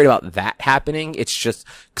super worried about that happening. It's just,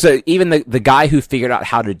 cause even the guy who figured out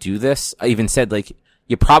how to do this even said, like,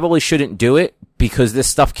 you probably shouldn't do it because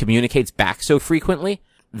this stuff communicates back so frequently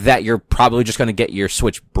that you're probably just going to get your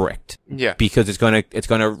Switch bricked. Yeah. Because it's going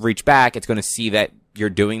to reach back. It's going to see that you're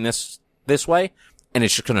doing this way, and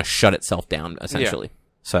it's just going to shut itself down, essentially. Yeah.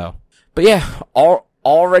 So, but yeah,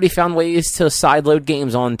 already found ways to sideload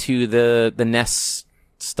games onto the NES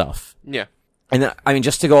stuff. Yeah. And I mean,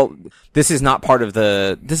 just to go, this is not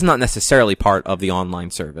necessarily part of the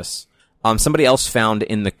online service. Somebody else found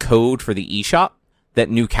in the code for the eShop that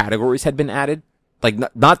new categories had been added. Like,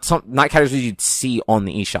 not categories you'd see on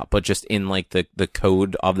the eShop, but just in, like, the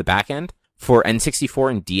code of the backend for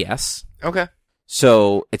N64 and DS. Okay.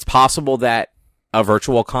 So, it's possible that a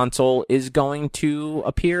virtual console is going to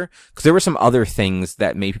appear. Because there were some other things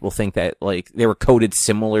that made people think that, like, they were coded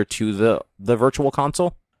similar to the virtual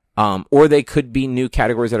console. Or they could be new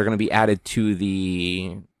categories that are going to be added to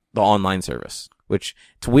the online service. Which,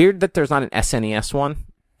 it's weird that there's not an SNES one,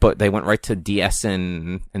 but they went right to DS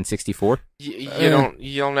and 64.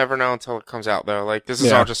 You'll never know until it comes out, though. Like, this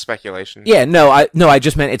is all just speculation. Yeah, I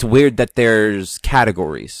just meant it's weird that there's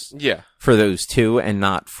categories. Yeah. For those two and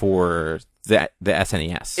not for the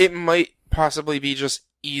SNES. It might possibly be just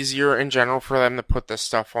easier in general for them to put this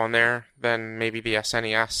stuff on there than maybe the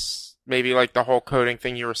SNES. Maybe like the whole coding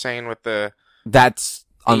thing you were saying with the... That's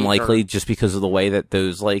unlikely just because of the way that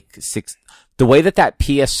those the way that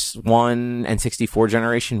PS1 and 64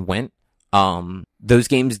 generation went. Those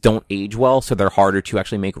games don't age well, so they're harder to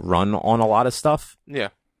actually make run on a lot of stuff. Yeah.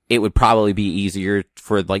 It would probably be easier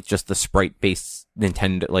for like just the sprite-based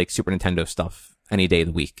Nintendo, like Super Nintendo stuff any day of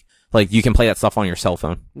the week. Like you can play that stuff on your cell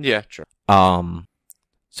phone. Yeah, true. Well,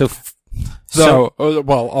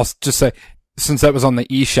 I'll just say, since that was on the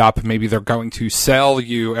eShop, maybe they're going to sell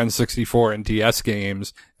you N64 and DS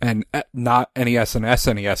games and not NES and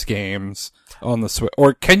SNES games on the Switch.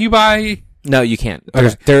 Or can you buy... No, you can't.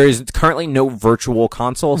 Okay. There is currently no virtual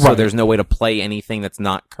console, so Right. there's no way to play anything that's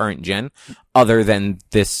not current gen other than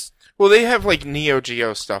this. Well, they have like Neo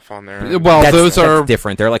Geo stuff on there. Well, That's are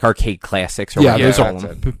different. They're like arcade classics or yeah, whatever. those you are call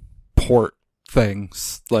them. port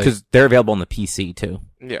things, like, Because they're available on the PC too,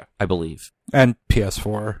 Yeah. I believe. and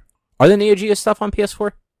PS4. Are the Neo Geo stuff on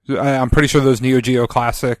PS4? I'm pretty sure those Neo Geo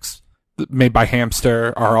classics made by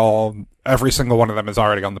Hamster are every single one of them is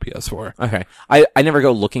already on the PS4. Okay. I never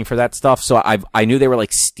go looking for that stuff, so I knew they were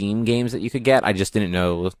like Steam games that you could get. I just didn't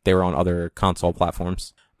know they were on other console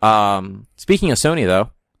platforms. Speaking of Sony though,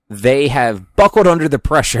 they have buckled under the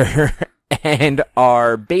pressure and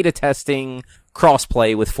are beta testing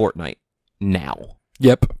crossplay with Fortnite now.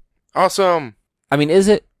 Yep. Awesome. I mean, is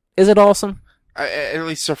it awesome? At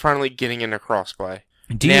least they're finally getting into crossplay.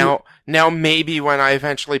 Do Now maybe when I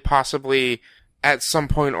eventually possibly at some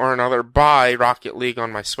point or another buy Rocket League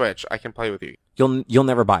on my Switch, I can play with you. you'll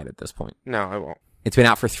never buy it at this point? No, I won't. It's been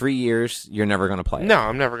out for 3 years. You're never going to play it. No,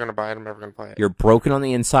 I'm never going to buy it. I'm never going to play it. You're broken on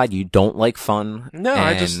the inside. You don't like fun. No,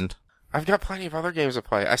 and... I've got plenty of other games to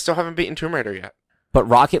play. I still haven't beaten Tomb Raider yet. But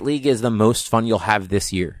Rocket League is the most fun you'll have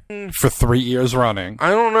this year. For 3 years running. I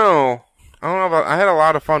don't know. I had a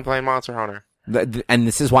lot of fun playing Monster Hunter. And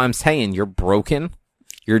this is why I'm saying you're broken.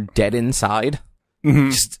 You're dead inside.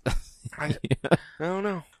 Mhm. Just, I don't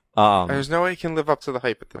know. um, There's no way it can live up to the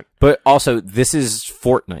hype of the... but also, this is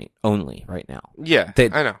Fortnite only right now. Yeah,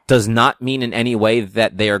 That I know. does not mean in any way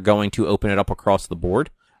that they are going to open it up across the board.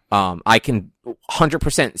 I can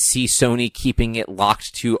 100% see Sony keeping it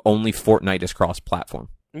locked to only Fortnite as cross-platform.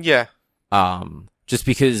 Yeah. Just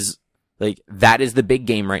because, like, that is the big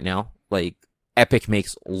game right now. Like, Epic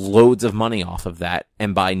makes loads of money off of that,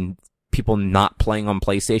 and by people not playing on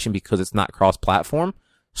PlayStation because it's not cross-platform,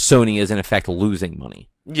 Sony is in effect losing money.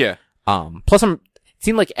 Yeah. Plus, it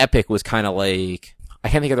seemed like Epic was kind of like, I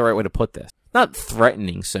can't think of the right way to put this. Not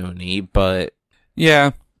threatening Sony, but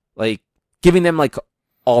Yeah. like giving them like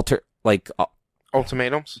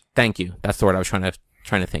Ultimatums? thank you. That's the word I was trying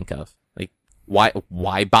to think of. Like,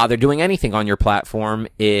 why bother doing anything on your platform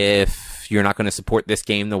if you're not going to support this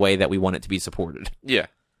game the way that we want it to be supported? Yeah.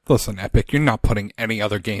 Listen, Epic, you're not putting any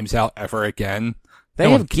other games out ever again. They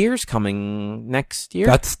No have one- Gears coming next year.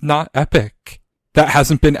 That's not Epic. That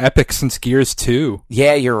hasn't been Epic since Gears 2.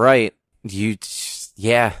 Yeah, you're right.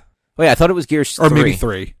 Yeah. Wait, I thought it was Gears Or 3. maybe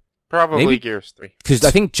 3. Probably Maybe? Gears 3. Because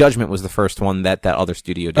I think Judgment was the first one that other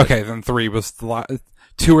studio did. Okay, then 3 was the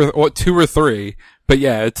 2 or 3. But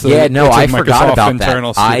yeah, it's a Yeah, no, it's a I forgot Microsoft about that.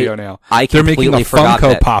 internal studio now. I They're making a completely forgot Funko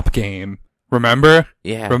that. Pop game. Remember?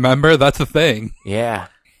 Yeah. Remember? That's a thing. Yeah.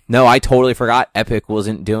 No, I totally forgot Epic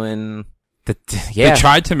wasn't doing the. Yeah. They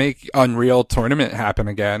tried to make Unreal Tournament happen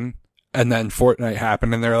again, and then Fortnite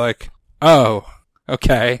happened, and they're like, "Oh,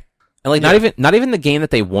 okay." And like not even the game that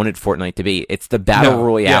they wanted Fortnite to be. It's the Battle No,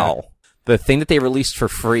 Royale. The thing that they released for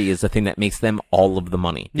free is the thing that makes them all of the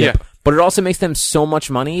money. Yeah. But it also makes them so much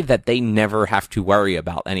money that they never have to worry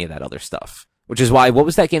about any of that other stuff. Which is why, what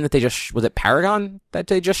was that game that they just, was it Paragon that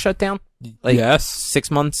they just shut down? Like Yes. 6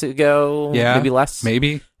 months ago? Yeah. Maybe less?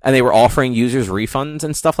 Maybe. And they were offering users refunds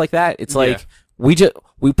and stuff like that. It's like, Yeah.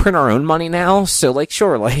 we print our own money now, so like,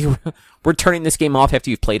 sure, like, we're turning this game off after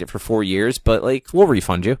you've played it for 4 years, but like, we'll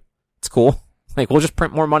refund you. It's cool. Like, we'll just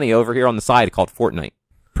print more money over here on the side called Fortnite.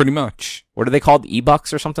 Pretty much. What are they called?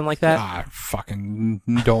 E-bucks or something like that? I fucking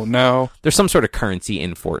don't know. There's some sort of currency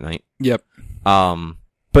in Fortnite. Yep.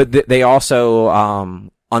 But they also,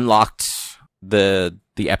 unlocked the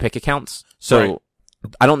Epic accounts. So, Right.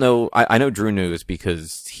 I don't know, I know Drew knows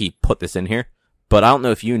because he put this in here, but I don't know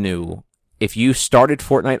if you knew, if you started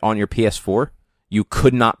Fortnite on your PS4, you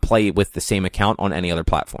could not play with the same account on any other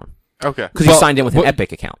platform. Okay. Because you Well, signed in with an what-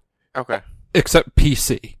 Epic account. Okay. Except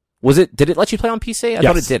PC. Did it let you play on PC? I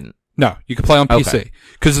thought it didn't. No, you can play on PC. Okay.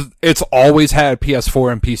 Because it's always had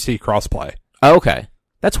PS4 and PC crossplay. Oh, okay.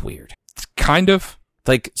 That's weird. It's kind of.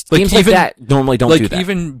 Like, Like, games like even- that normally don't do that.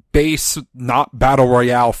 Even base, not Battle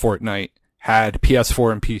Royale Fortnite had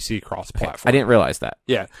PS4 and PC cross-platform. I didn't realize that.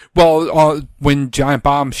 Yeah. Well, when Giant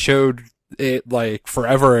Bomb showed it, like,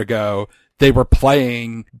 forever ago, they were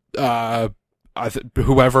playing,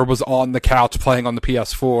 whoever was on the couch playing on the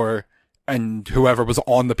PS4 and whoever was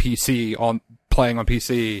on the PC playing on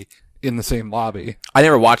PC in the same lobby. I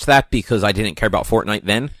never watched that because I didn't care about Fortnite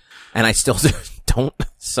then, and I still don't,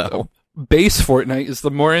 so. Base Fortnite is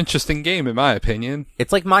the more interesting game, in my opinion.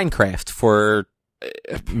 It's like Minecraft for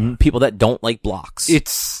people that don't like blocks.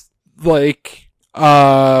 It's like,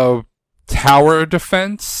 tower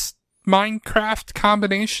defense Minecraft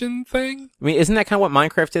combination thing. I mean, isn't that kind of what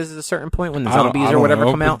Minecraft is at a certain point when the I don't- zombies I or don't whatever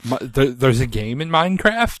know, come out? but there's a game in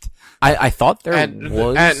Minecraft. I thought there At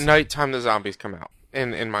was. nighttime, the zombies come out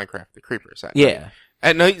in Minecraft. The creepers. At night. Yeah.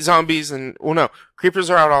 At night, zombies creepers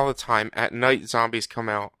are out all the time. At night, zombies come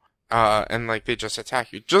out, and like they just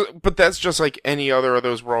attack you. But that's just like any other of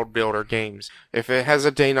those world builder games. If it has a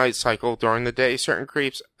day-night cycle, during the day, certain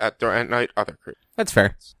creeps. At night, other creeps. That's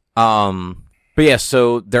fair. But yeah,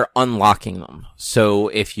 so they're unlocking them. So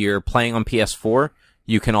if you're playing on PS4,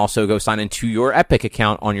 you can also go sign into your Epic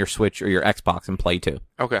account on your Switch or your Xbox and play too.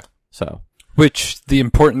 Okay. So. Which the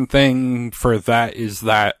important thing for that is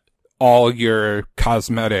that all your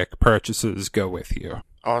cosmetic purchases go with you.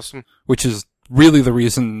 Awesome. Which is really the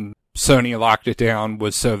reason Sony locked it down,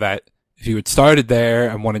 was so that if you had started there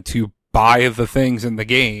and wanted to buy the things in the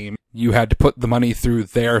game, you had to put the money through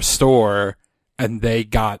their store, and they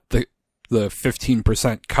got the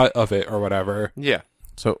 15% cut of it or whatever. Yeah.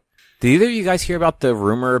 So, did either of you guys hear about the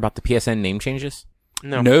rumor about the PSN name changes?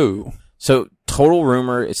 No. So, total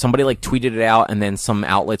rumor, somebody like tweeted it out and then some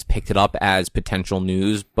outlets picked it up as potential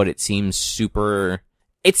news, but it seems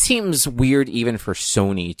weird even for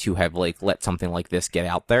Sony to have like let something like this get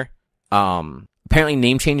out there. Apparently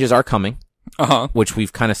name changes are coming, which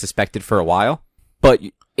we've kind of suspected for a while, but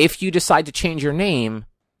if you decide to change your name,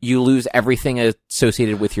 you lose everything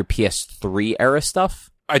associated with your PS3 era stuff.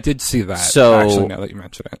 I did see that. So, actually, now that you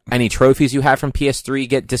mention it, any trophies you have from PS3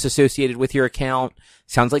 get disassociated with your account.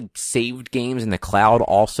 Sounds like saved games in the cloud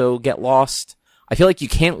also get lost. I feel like you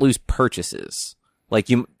can't lose purchases. Like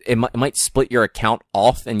it might split your account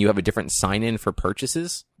off and you have a different sign-in for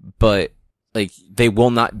purchases, but like they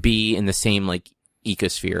will not be in the same like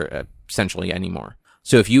ecosphere essentially anymore.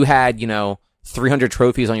 So if you had, 300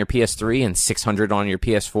 trophies on your PS3 and 600 on your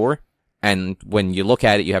PS4, and when you look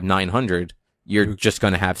at it, you have 900, you're just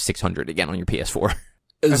going to have 600 again on your PS4.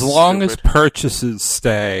 As long as purchases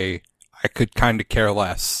stay, I could kind of care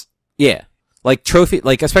less. Yeah.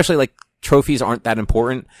 Especially like trophies aren't that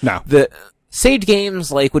important. No. The saved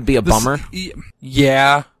games would be a bummer.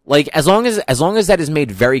 Yeah. Like as long as that is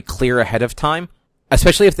made very clear ahead of time,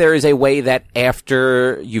 especially if there is a way that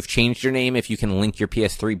after you've changed your name, if you can link your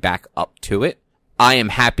PS3 back up to it, I am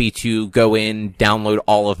happy to go in, download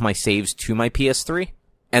all of my saves to my PS3,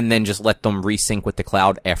 and then just let them resync with the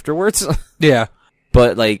cloud afterwards. Yeah.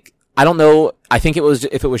 But I don't know. I think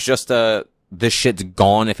if it was just this shit's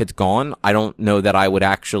gone if it's gone, I don't know that I would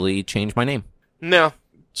actually change my name. No.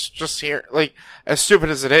 It's just as stupid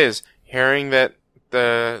as it is, hearing that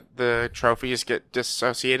the trophies get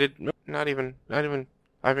disassociated, not even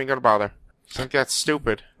gonna bother. I think that's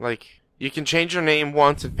stupid. You can change your name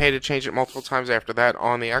once and pay to change it multiple times after that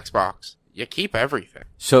on the Xbox. You keep everything.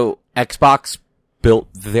 So Xbox built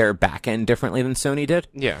their backend differently than Sony did?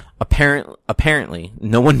 Yeah. Apparently,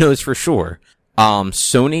 no one knows for sure.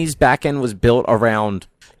 Sony's backend was built around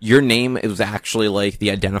your name. It was actually the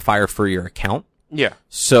identifier for your account. Yeah.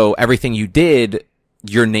 So everything you did,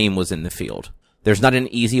 your name was in the field. There's not an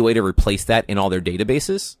easy way to replace that in all their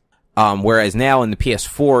databases. Whereas now in the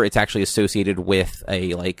PS4, it's actually associated with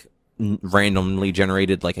a randomly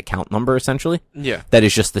generated account number essentially. Yeah. That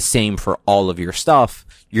is just the same for all of your stuff.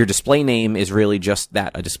 Your display name is really just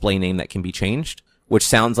a display name that can be changed, which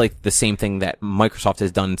sounds like the same thing that Microsoft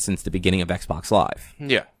has done since the beginning of Xbox Live.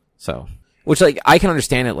 Yeah. So, which I can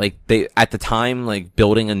understand it. They at the time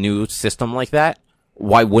building a new system like that,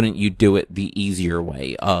 why wouldn't you do it the easier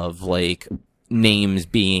way of names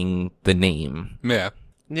being the name? Yeah.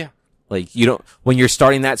 Yeah. You don't, when you're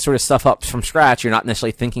starting that sort of stuff up from scratch, you're not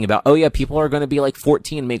necessarily thinking about, oh yeah, people are going to be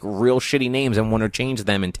 14 and make real shitty names and want to change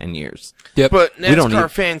them in 10 years. Yep. But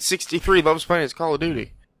NASCAR fan 63 loves playing his Call of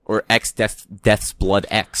Duty. Or Death's Blood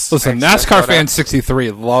X. Listen, NASCAR fan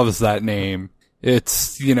 63 loves that name.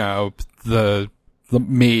 It's, the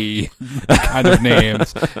me kind of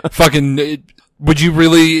names. Would you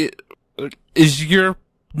really,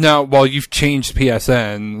 well, you've changed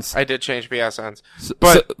PSNs. I did change PSNs.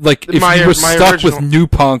 But, if you were stuck with New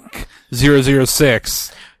Punk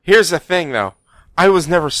 006. Here's the thing, though. I was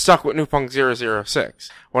never stuck with New Punk 006.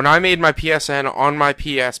 When I made my PSN on my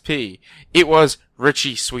PSP, it was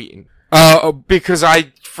Richie Sweeten. Because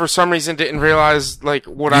I, for some reason, didn't realize, what I was setting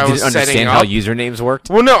up. You didn't understand how usernames worked?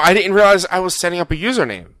 Well, no, I didn't realize I was setting up a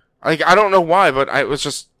username. I don't know why, but it was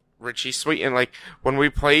just Richie Sweeten. When we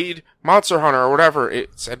played Monster Hunter or whatever,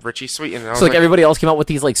 it said Richie Sweeten. So everybody else came out with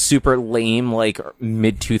these super lame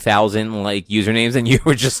mid-2000 usernames, and you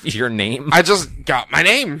were just your name. I just got my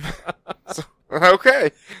name.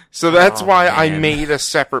 Okay, so that's why I made a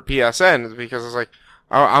separate PSN, because I was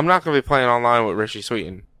I'm not gonna be playing online with Richie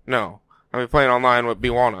Sweeten. No, I'm gonna be playing online with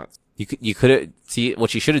B Walnuts. You could have see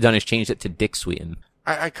what you should have done is changed it to Dick Sweeten.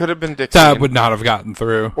 I could have been Dick. That would not have gotten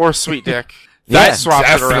through. Or Sweet Dick. That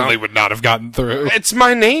definitely would not have gotten through. It's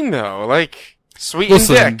my name, though. Sweeten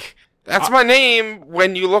Dick. That's my name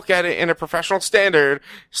when you look at it in a professional standard.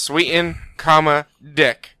 Sweeten,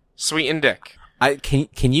 Dick. Sweeten Dick.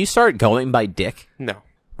 Can you start going by Dick? No.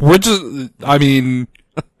 We're just, we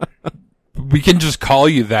can just call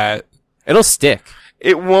you that. It'll stick.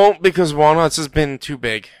 It won't, because Walnuts has been too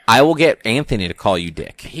big. I will get Anthony to call you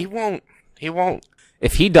Dick. He won't.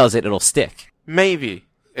 If he does it, it'll stick. Maybe.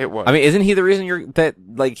 It would. Isn't he the reason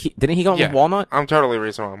didn't he go with Walnut? I'm totally the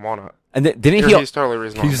reason why I'm Walnut. And he's totally the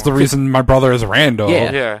reason He's the reason my brother is Randall.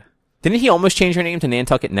 Yeah. Didn't he almost change your name to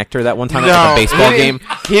Nantucket Nectar that one time at the baseball game?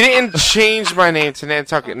 He didn't change my name to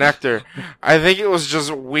Nantucket Nectar. I think it was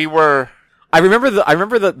just we were I remember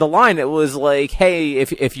the line. It was like, "Hey,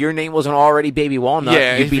 if your name wasn't already Baby Walnut,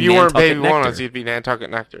 Yeah, you'd if be you weren't Nantucket Baby Nectar." Walnuts, you'd be Nantucket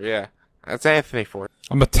Nectar. Yeah, that's Anthony Ford.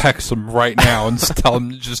 I'm gonna text him right now and tell him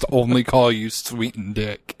to just only call you Sweet and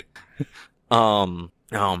Dick. Oh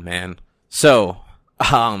man. So,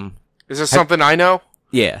 Is this something I know?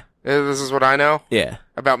 yeah, This is what I know yeah,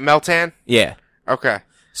 about Meltan? yeah. Okay.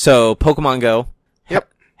 So Pokemon Go. Yep.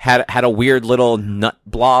 Had a weird little nut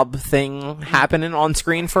blob thing happening on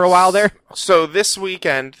screen for a while there. So this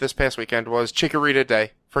past weekend, was Chikorita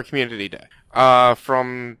Day for Community Day.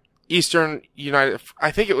 From Eastern United,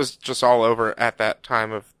 I think it was just all over at that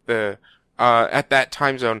time of at that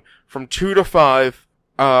time zone. From 2 to 5,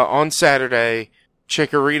 on Saturday,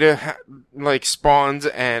 Chikorita, spawns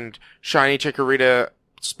and shiny Chikorita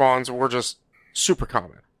spawns were just super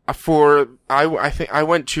common. I think I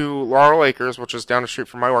went to Laurel Acres, which is down the street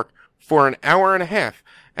from my work, for an hour and a half,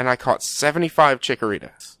 and I caught 75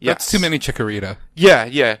 Chikorita. Yes. That's too many Chikorita.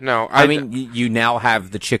 Yeah, no. I mean, you now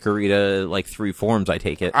have the Chikorita 3 forms. I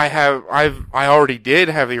take it. I already did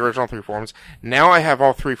have the original 3 forms. Now I have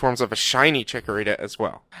all 3 forms of a shiny Chikorita as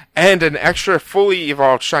well, and an extra fully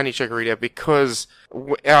evolved shiny Chikorita because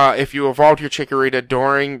if you evolved your Chikorita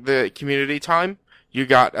during the community time, you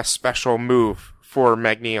got a special move for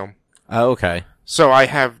Magneum. Oh, okay. So I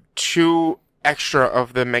have 2 extra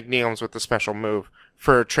of the Magneums with the special move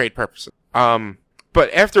for trade purposes.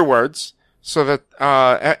 But afterwards, so that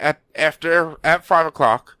at 5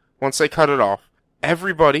 o'clock, once they cut it off,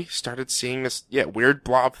 everybody started seeing this weird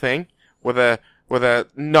blob thing with a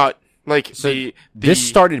nut This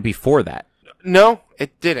started before that. No,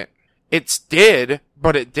 it didn't. It did,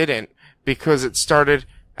 but it didn't because it started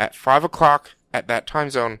at 5 o'clock at that time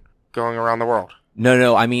zone going around the world.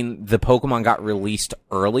 No, I mean, the Pokemon got released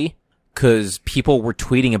early because people were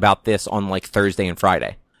tweeting about this on Thursday and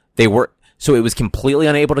Friday. So it was completely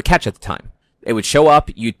unable to catch at the time. It would show up,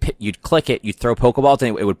 you'd click it, you'd throw Pokeballs,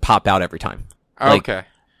 and it would pop out every time. Okay.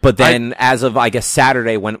 But then, as of, I guess,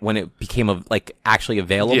 Saturday, when it became, actually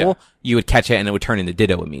available, you would catch it and it would turn into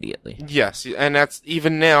Ditto immediately. Yes, and that's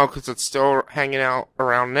even now, because it's still hanging out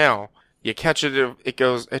around now. You catch it,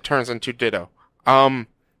 it turns into Ditto.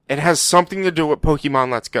 It has something to do with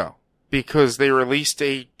Pokemon Let's Go, because they released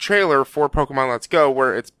a trailer for Pokemon Let's Go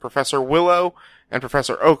where it's Professor Willow and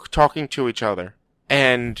Professor Oak talking to each other.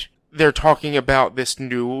 And they're talking about this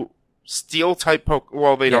new Steel-type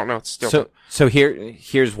Well, they don't know it's Steel-type. So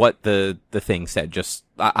here's what the thing said.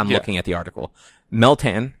 I'm looking at the article.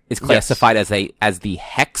 Meltan is classified as the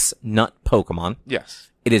Hex Nut Pokemon. Yes.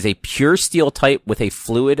 It is a pure Steel type with a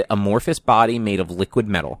fluid amorphous body made of liquid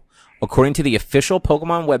metal. According to the official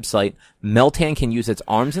Pokemon website, Meltan can use its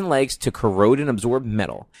arms and legs to corrode and absorb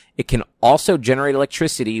metal. It can also generate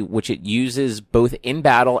electricity, which it uses both in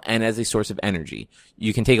battle and as a source of energy.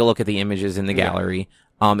 You can take a look at the images in the gallery.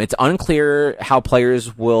 It's unclear how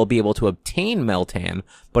players will be able to obtain Meltan,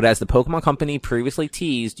 but as the Pokemon Company previously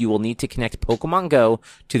teased, you will need to connect Pokemon Go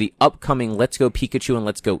to the upcoming Let's Go Pikachu and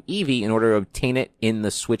Let's Go Eevee in order to obtain it in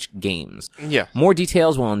the Switch games. Yeah. More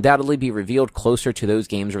details will undoubtedly be revealed closer to those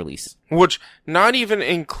games' release. Which, not even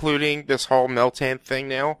including this whole Meltan thing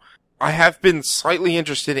now, I have been slightly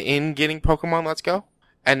interested in getting Pokemon Let's Go.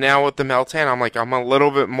 And now with the Meltan, I'm a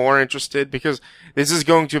little bit more interested because this is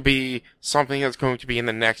going to be something that's going to be in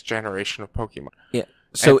the next generation of Pokemon. Yeah.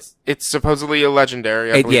 So it's supposedly a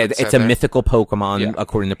legendary. It's a mythical Pokemon,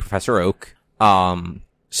 according to Professor Oak.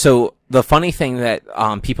 So the funny thing that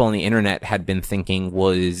people on the internet had been thinking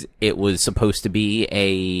was it was supposed to be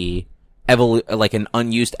an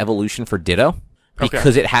unused evolution for Ditto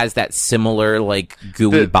because it has that similar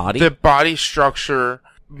gooey body. The body structure.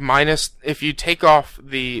 Minus, if you take off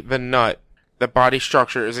the nut, the body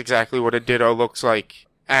structure is exactly what a Ditto looks like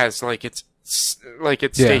as its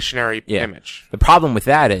stationary image. The problem with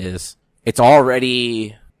that is it's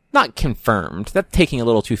already not confirmed. That's taking a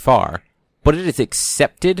little too far, but it is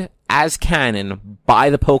accepted as canon by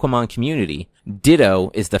the Pokemon community.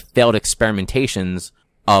 Ditto is the failed experimentations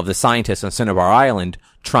of the scientists on Cinnabar Island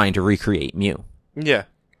trying to recreate Mew. Yeah.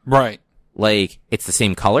 Right. It's the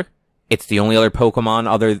same color. It's the only other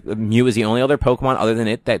Pokemon Mew is the only other Pokemon other than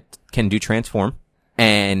it that can do transform.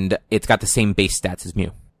 And it's got the same base stats as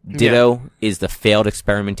Mew. Ditto is the failed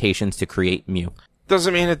experimentations to create Mew.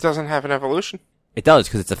 Doesn't mean it doesn't have an evolution. It does,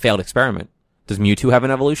 because it's a failed experiment. Does Mewtwo have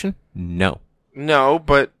an evolution? No. No,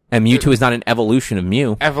 but... And Mewtwo is not an evolution of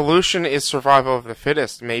Mew. Evolution is survival of the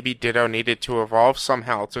fittest. Maybe Ditto needed to evolve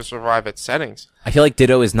somehow to survive its settings. I feel like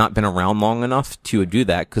Ditto has not been around long enough to do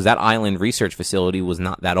that, because that island research facility was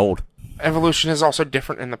not that old. Evolution is also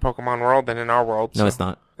different in the Pokemon world than in our world. No, it's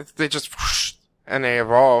not. They just whoosh, and they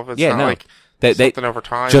evolve. It's not something over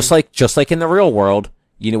time. Just like in the real world,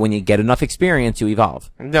 you know, when you get enough experience, you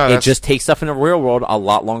evolve. No, it just takes stuff in the real world a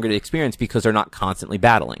lot longer to experience because they're not constantly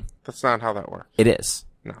battling. That's not how that works. It is.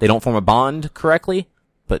 No. They don't form a bond correctly,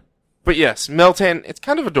 but yes, Meltan, it's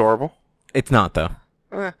kind of adorable. it's not though.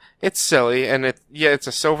 It's silly, and it's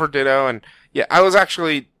a silver Ditto, and yeah, I was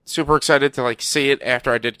actually super excited to like see it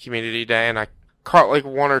after I did Community Day, and I caught like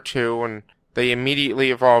one or two, and they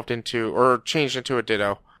immediately evolved into or changed into a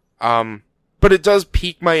Ditto. But it does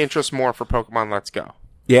pique my interest more for Pokemon Let's Go.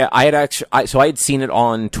 Yeah, I had seen it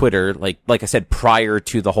on Twitter, like I said, prior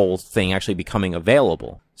to the whole thing actually becoming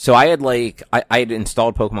available. So I had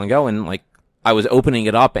installed Pokemon Go, and like I was opening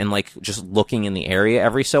it up and like just looking in the area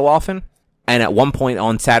every so often. And at one point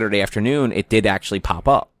on Saturday afternoon, it did actually pop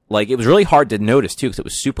up. Like, it was really hard to notice, too, because it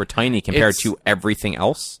was super tiny compared to everything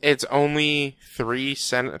else. It's only 3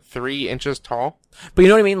 inches tall. But you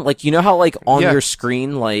know what I mean? Like, you know how, like, on your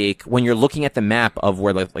screen, like, when you're looking at the map of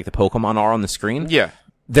where, like the Pokemon are on the screen? Yeah.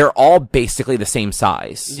 They're all basically the same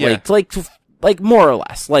size. Yeah. Like, more or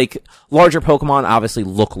less. Like, larger Pokemon obviously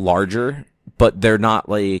look larger, but they're not,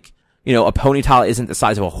 like... You know, a Ponyta isn't the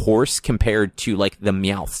size of a horse compared to, like, the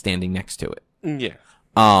Meowth standing next to it. Yeah.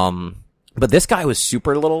 But this guy was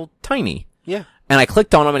super little tiny. Yeah. And I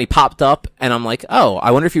clicked on him and he popped up and I'm like, oh, I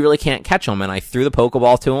wonder if you really can't catch him. And I threw the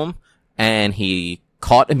Pokeball to him and he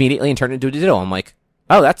caught immediately and turned into a Ditto. I'm like,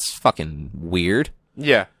 oh, that's fucking weird.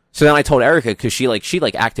 Yeah. So then I told Erica, cause she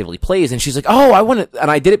actively plays and she's like, oh, I want to, and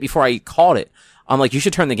I did it before I caught it. I'm like, you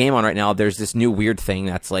should turn the game on right now. There's this new weird thing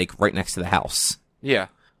that's like right next to the house. Yeah.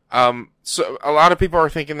 So a lot of people are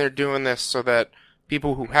thinking they're doing this so that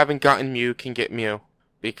people who haven't gotten Mew can get Mew,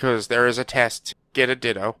 because there is a test to get a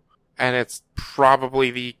Ditto, and it's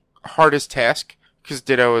probably the hardest task, because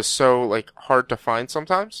Ditto is so, like, hard to find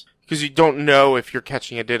sometimes, because you don't know if you're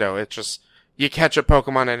catching a Ditto. It's just, you catch a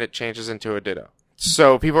Pokemon and it changes into a Ditto.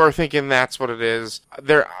 So people are thinking that's what it is.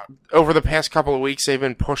 Over the past couple of weeks, they've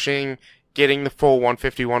been pushing getting the full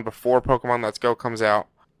 151 before Pokemon Let's Go comes out.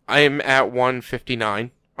 I am at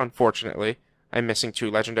 159. Unfortunately, I'm missing 2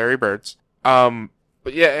 legendary birds. But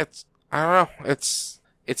yeah, I don't know.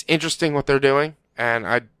 It's interesting what they're doing, and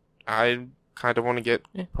I kind of want to get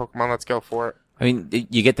Pokemon Let's Go for it. I mean,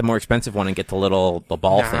 you get the more expensive one and get the ball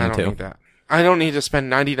thing I don't too. need that. I don't need to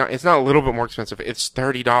spend $99. It's not a little bit more expensive. It's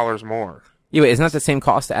 $30 more. Yeah, wait, isn't that the same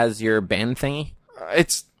cost as your band thingy?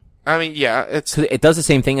 It does the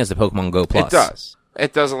same thing as the Pokemon Go Plus. It does.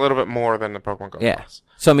 It does a little bit more than the Pokemon Go Plus.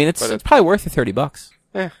 So I mean, it's probably worth the $30.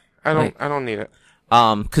 I don't need it.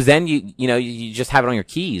 Cause then you just have it on your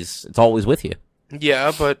keys. It's always with you.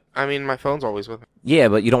 Yeah, but I mean, my phone's always with me. Yeah,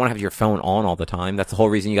 but you don't want to have your phone on all the time. That's the whole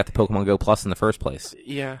reason you got the Pokemon Go Plus in the first place.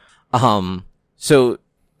 Yeah. So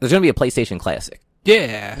there's gonna be a PlayStation Classic.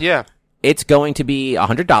 Yeah. Yeah. It's going to be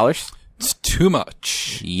 $100. It's too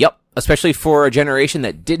much. Yep. Especially for a generation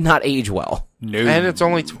that did not age well. No. And it's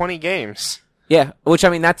only 20 games. Yeah, which I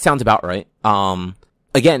mean, that sounds about right.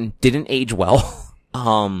 Again, didn't age well.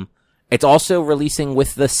 It's also releasing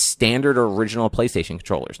with the standard original PlayStation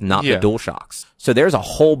controllers, not the DualShocks. So there's a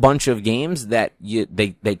whole bunch of games that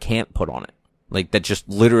they can't put on it. Like, that just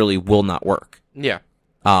literally will not work. Yeah.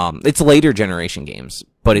 It's later generation games,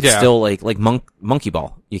 but it's still like Monkey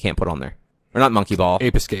Ball you can't put on there. Or not Monkey Ball.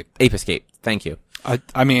 Ape Escape. Ape Escape. Thank you.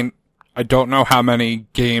 I mean, I don't know how many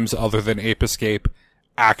games other than Ape Escape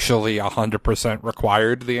actually 100%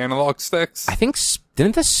 required the analog sticks. I think,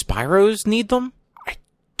 didn't the Spyros need them?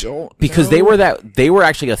 Don't because know. they were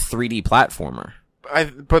actually a 3D platformer.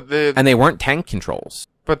 And they weren't tank controls.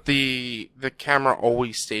 But the camera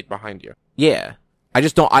always stayed behind you. Yeah. I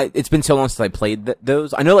just don't, it's been so long since I played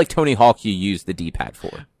those. I know like Tony Hawk you use the D-pad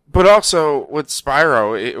for. But also with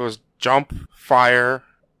Spyro, it was jump, fire,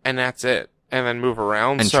 and that's it. And then move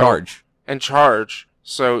around. And charge. And charge.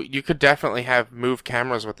 So you could definitely have move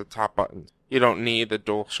cameras with the top button. You don't need the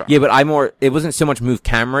DualShock. Yeah, but it wasn't so much move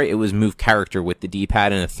camera, it was move character with the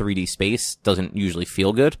D-pad in a 3D space. Doesn't usually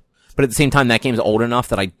feel good. But at the same time, that game's old enough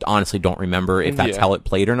that I honestly don't remember if that's how it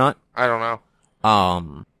played or not. I don't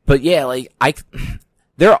know. But yeah, like,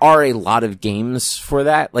 there are a lot of games for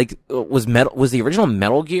that. Like, was the original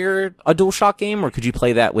Metal Gear a DualShock game, or could you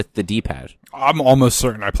play that with the D-pad? I'm almost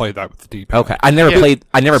certain I played that with the D-pad. Okay. I never played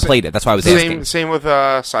it. That's why I was asking. Same with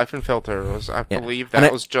Siphon Filter. I believe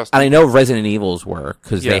that was just... And I know Resident Evils were,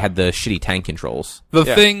 because they had the shitty tank controls. The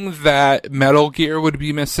thing that Metal Gear would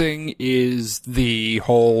be missing is the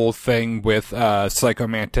whole thing with Psycho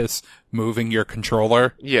Mantis moving your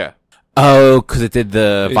controller. Yeah. Oh, because it did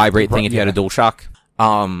the vibrate thing if you had a DualShock.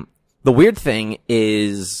 The weird thing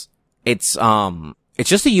is, it's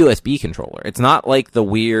just a USB controller. It's not like the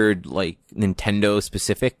weird, like, Nintendo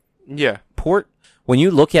specific port, when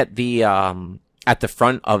you look at the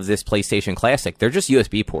front of this PlayStation Classic, they're just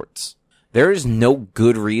USB ports. There is no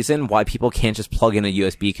good reason why people can't just plug in a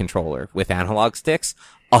USB controller with analog sticks,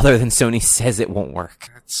 other than Sony says it won't work.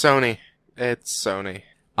 It's Sony. It's Sony.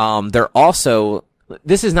 They're also,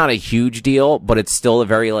 this is not a huge deal, but it's still a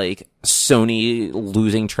very, like, Sony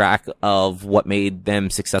losing track of what made them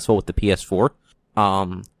successful with the PS4.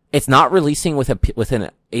 It's not releasing with an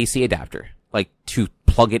AC adapter, like, to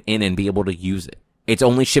plug it in and be able to use it. It's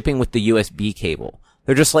only shipping with the USB cable.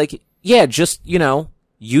 They're just like, yeah, just,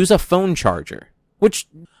 use a phone charger, which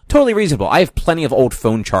totally reasonable. I have plenty of old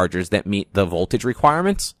phone chargers that meet the voltage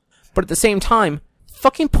requirements, but at the same time,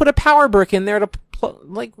 fucking put a power brick in there to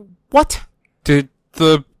like, what? Did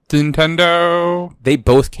the Nintendo? They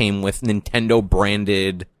both came with Nintendo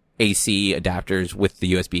branded AC adapters with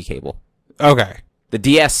the USB cable. Okay. The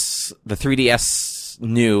DS, the 3DS the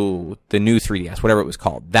new 3DS, whatever it was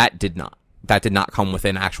called, that did not. That did not come with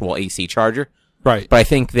an actual AC charger. Right. But I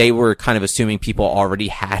think they were kind of assuming people already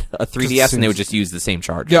had a 3DS and they would just use the same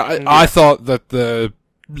charger. Yeah, I thought that the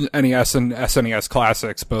NES and SNES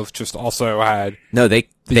Classics both just also had the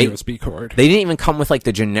USB cord. They didn't even come with like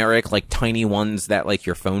the generic like tiny ones that like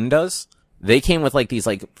your phone does. They came with like these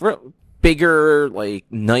like bigger, like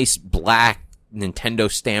nice black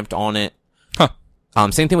Nintendo stamped on it. Huh.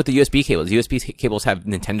 Same thing with the USB cables. USB cables have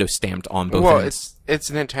Nintendo stamped on both ends. It's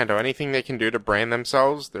Nintendo. Anything they can do to brand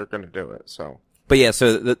themselves, they're going to do it. So. But yeah,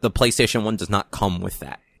 so the PlayStation 1 does not come with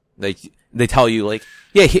that. They tell you, like,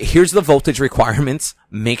 yeah, here's the voltage requirements.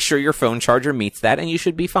 Make sure your phone charger meets that, and you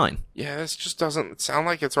should be fine. Yeah, this just doesn't sound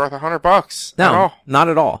like it's worth $100. No, not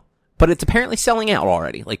at all. But it's apparently selling out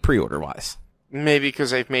already, like pre-order wise. Maybe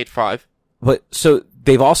because they've made 5. But so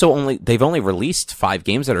they've only released 5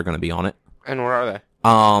 games that are going to be on it. And what are they?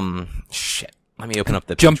 Shit. Let me open up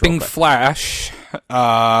the Jumping Flash.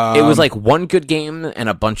 It was like one good game and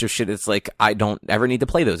a bunch of shit. It's like, I don't ever need to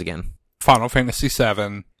play those again. Final Fantasy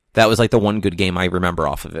VII. That was like the one good game I remember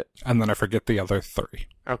off of it. And then I forget the other 3.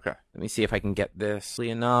 Okay. Let me see if I can get this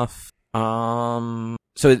enough.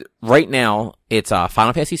 So right now, it's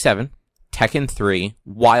Final Fantasy VII, Tekken 3,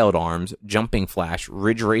 Wild Arms, Jumping Flash,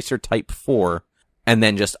 Ridge Racer Type 4, and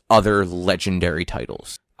then just other legendary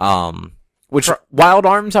titles. Which Wild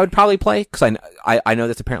Arms I would probably play, because I know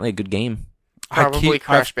that's apparently a good game. Probably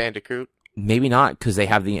Crash Bandicoot. Maybe not, because they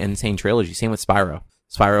have the Insane Trilogy. Same with Spyro.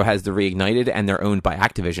 Spyro has the Reignited, and they're owned by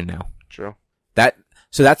Activision now. True.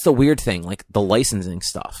 So that's the weird thing, like the licensing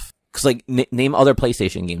stuff. Because like name other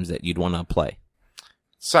PlayStation games that you'd want to play.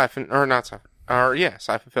 Siphon Filter.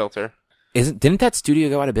 Didn't that studio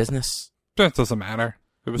go out of business? That doesn't matter.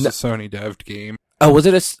 It was a Sony devved game. Oh, was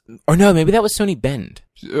it or no, maybe that was Sony Bend.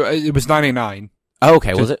 It was 99. Oh,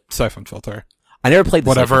 okay, was it? Siphon Filter. I never played the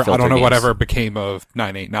whatever. Siphon Filter I don't know games. whatever became of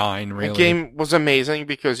 989. Really, the game was amazing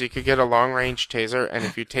because you could get a long range taser, and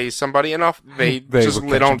if you tase somebody enough, they just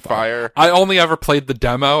lit on fire. I only ever played the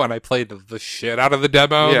demo, and I played the shit out of the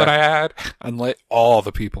demo that I had, and lit all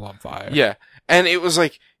the people on fire. Yeah, and it was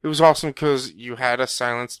awesome because you had a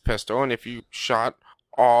silenced pistol, and if you shot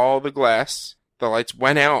all the glass, the lights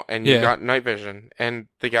went out, and you got night vision, and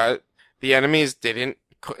the enemies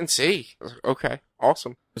couldn't see. I was like, okay,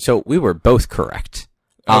 awesome. So we were both correct.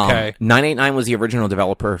 Okay. 989 was the original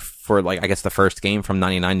developer for, like, I guess the first game from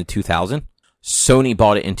 99 to 2000. Sony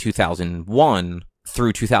bought it in 2001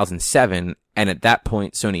 through 2007, and at that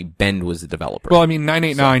point, Sony Bend was the developer. Well, I mean,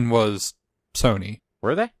 989 was Sony.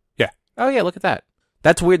 Were they? Yeah. Oh, yeah, look at that.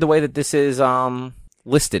 That's weird the way that this is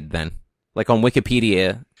listed then. Like on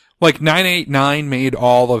Wikipedia. Like, 989 made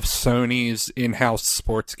all of Sony's in-house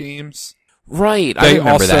sports games. Right, I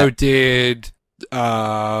remember that. They also did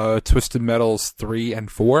Twisted Metals 3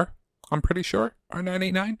 and 4, I'm pretty sure, are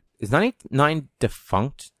 989. Is 989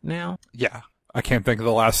 defunct now? Yeah. I can't think of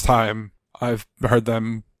the last time I've heard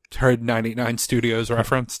 989 Studios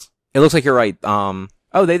referenced. It looks like you're right.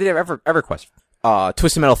 They did EverQuest.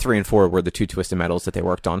 Twisted Metal 3 and 4 were the 2 Twisted Metals that they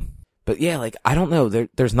worked on. But yeah, like, I don't know.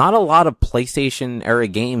 There's not a lot of PlayStation era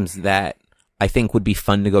games that I think would be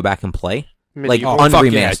fun to go back and play. Medieval. Like,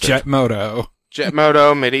 unremastered. Yeah, Jetmoto.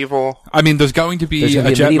 Jetmoto, Medieval. I mean, there's going to be a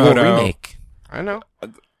Medieval Jetmoto remake. I know.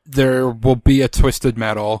 There will be a Twisted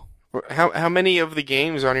Metal. How many of the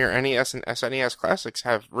games on your NES and SNES classics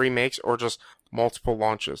have remakes or just multiple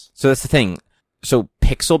launches? So that's the thing. So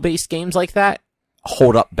pixel-based games like that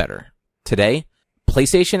hold up better today.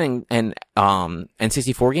 PlayStation and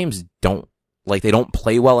N64 games don't. Like, they don't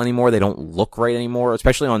play well anymore. They don't look right anymore,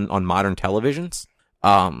 especially on modern televisions.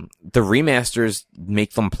 The remasters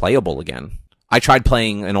make them playable again. I tried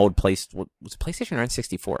playing an old was it PlayStation or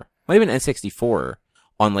N64? Might have been N64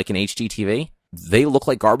 on like an HD TV. they look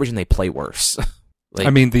like garbage and they play worse. Like, I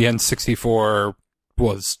mean, the N64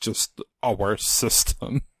 was just a worse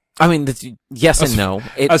system. I mean, yes and no.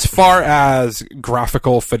 As far as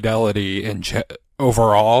graphical fidelity and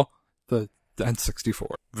overall, the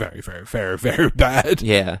N64 very, very, very, very bad.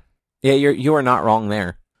 Yeah, you are not wrong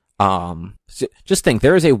there. Just think,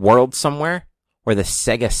 there is a world somewhere where the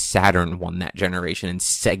Sega Saturn won that generation, and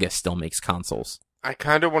Sega still makes consoles. I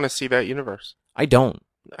kind of want to see that universe. I don't.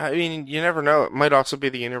 I mean, you never know. It might also be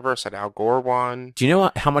the universe that Al Gore won. Do you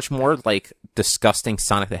know how much more like disgusting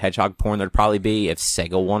Sonic the Hedgehog porn there'd probably be if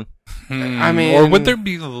Sega won? I mean, or would there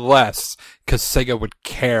be less because Sega would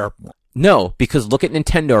care more? No, because look at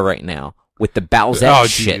Nintendo right now with the Bowsette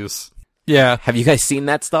shit. Yeah. Have you guys seen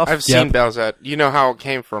that stuff? I've seen Bowsette. You know how it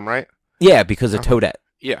came from, right? Yeah, because of Toadette.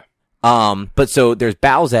 Yeah. But so there's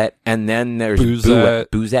Bowsette, and then there's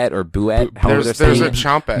Boozette or Bouette. There's a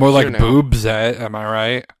Chompette. More like Boobsette, am I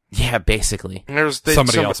right? Yeah, basically. And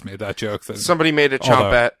somebody else made that joke. Somebody made a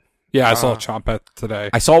Chompette. Yeah, I saw a Chompette today.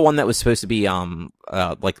 I saw one that was supposed to be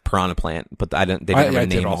like Piranha Plant, but they didn't have a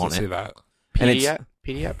name on it. See that.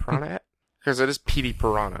 Pediat Piranha? Because it is Petey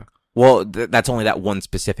Piranha. Well, that's only that one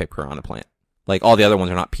specific Piranha Plant. Like, all the other ones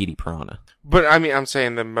are not Petey Piranha. But, I mean, I'm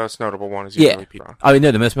saying the most notable one is usually Piranha. I mean,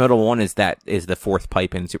 no, the most notable one is the fourth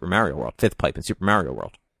pipe in Super Mario World. Fifth pipe in Super Mario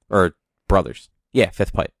World. Or Brothers. Yeah,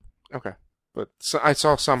 fifth pipe. Okay. But I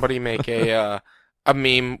saw somebody make a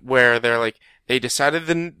meme where they're like, they decided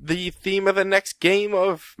the theme of the next game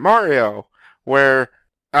of Mario, where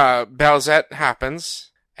Bowsette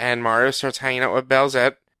happens, and Mario starts hanging out with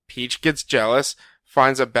Bowsette. Peach gets jealous,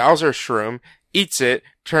 finds a Bowser shroom, eats it,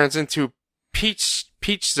 turns into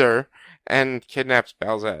Peachzer, and kidnaps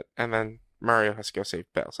Bowsette. And then Mario has to go save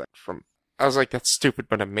Bowsette from... I was like, that's stupid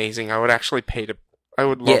but amazing. I would actually I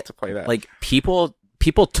would love to play that. Like, people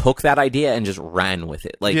took that idea and just ran with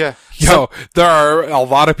it. Like, there are a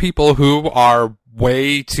lot of people who are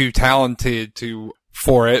way too talented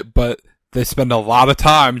for it, but they spend a lot of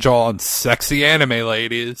time drawing sexy anime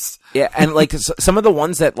ladies. Yeah, and like some of the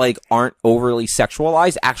ones that like aren't overly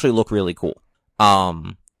sexualized actually look really cool.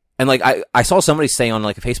 And like I saw somebody say on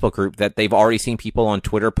like a Facebook group that they've already seen people on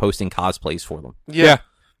Twitter posting cosplays for them. Yeah.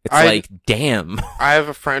 It's like, damn. I have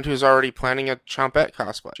a friend who's already planning a Chompette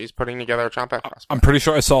cosplay. She's putting together a Chompette cosplay. I'm pretty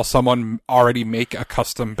sure I saw someone already make a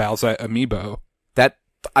custom Bowsette amiibo. That,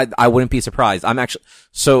 I wouldn't be surprised.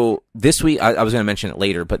 So this week, I was going to mention it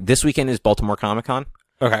later, but this weekend is Baltimore Comic Con.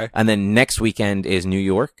 Okay. And then next weekend is New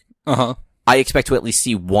York. Uh-huh. I expect to at least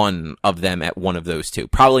see one of them at one of those two.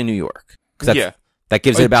 Probably New York. That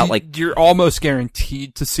gives it about like... You're almost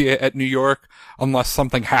guaranteed to see it at New York unless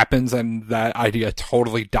something happens and that idea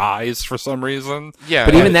totally dies for some reason. Yeah.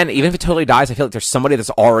 But even then, even if it totally dies, I feel like there's somebody that's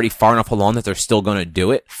already far enough along that they're still going to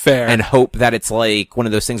do it. Fair. And hope that it's like one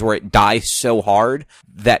of those things where it dies so hard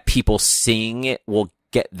that people seeing it will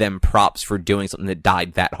get them props for doing something that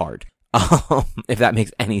died that hard. If that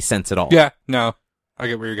makes any sense at all. Yeah, no. I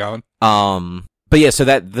get where you're going. But yeah, so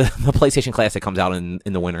that the PlayStation Classic comes out in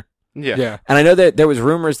the winter. Yeah. And I know that there was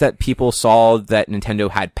rumors that people saw that Nintendo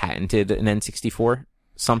had patented an N64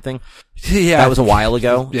 something. Yeah. That was a while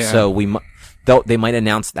ago. Yeah. So they might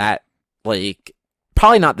announce that, like,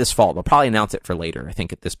 probably not this fall. They'll probably announce it for later, I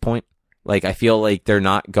think, at this point. Like, I feel like they're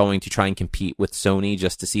not going to try and compete with Sony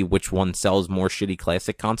just to see which one sells more shitty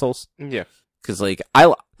classic consoles. Yeah. Cause like,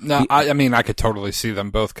 I mean, I could totally see them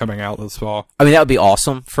both coming out this fall. I mean, that would be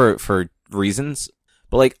awesome for reasons.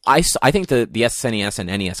 But like, I think the SNES and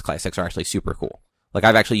NES classics are actually super cool. Like,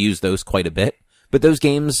 I've actually used those quite a bit. But those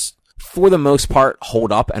games, for the most part,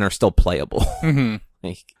 hold up and are still playable. Mm-hmm.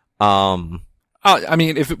 Like, I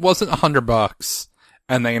mean, if it wasn't $100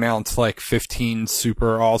 and they announced like 15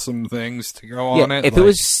 super awesome things to go on it. If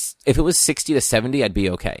it was 60 to 70, I'd be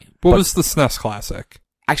okay. What was the SNES Classic?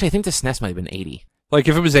 Actually, I think the SNES might have been 80. Like,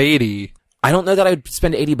 if it was 80... I don't know that I'd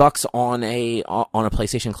spend $80 on a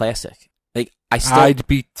PlayStation Classic. Like, I'd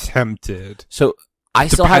be tempted. So, I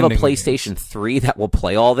still have a Depending on PlayStation 3 that will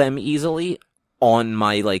play all them easily on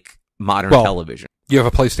my, like, modern television. You have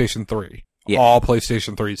a PlayStation 3. Yeah. All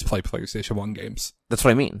PlayStation 3s play PlayStation 1 games. That's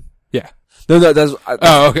what I mean. Yeah. No, that's...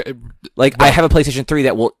 okay. Like, I have a PlayStation 3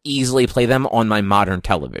 that will easily play them on my modern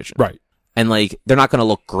television. Right. And, like, they're not going to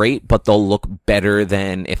look great, but they'll look better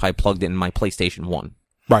than if I plugged in my PlayStation 1.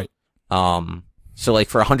 Right. So, like,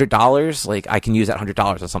 for $100, like, I can use that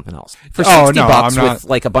 $100 on something else. For $60 with,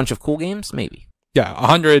 like, a bunch of cool games, maybe. Yeah,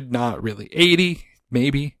 100, not really. 80,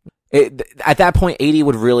 maybe. At that point, 80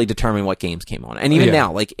 would really determine what games came on. And even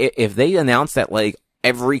now, like, if they announced that, like,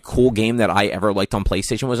 every cool game that I ever liked on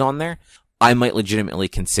PlayStation was on there, I might legitimately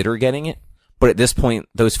consider getting it. But at this point,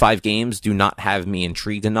 those 5 games do not have me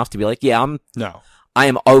intrigued enough to be like, yeah, No. I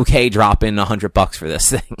am okay dropping $100 for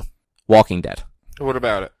this thing. Walking Dead. What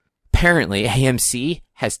about it? Apparently, AMC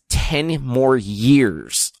has 10 more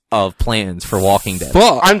years of plans for Walking Dead.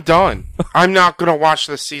 Fuck. I'm done. I'm not gonna watch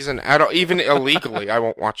this season at all. Even illegally, I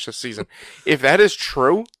won't watch this season. If that is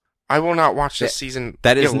true, I will not watch this season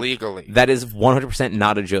illegally. That is 100%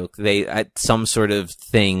 not a joke. They, at some sort of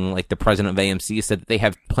thing, like the president of AMC said that they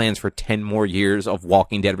have plans for 10 more years of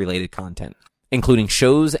Walking Dead related content, including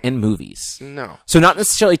shows and movies. No. So not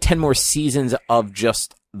necessarily 10 more seasons of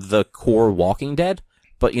just the core Walking Dead,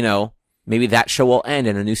 but, you know, maybe that show will end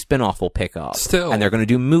and a new spinoff will pick up. Still. And they're going to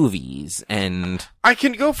do movies and... I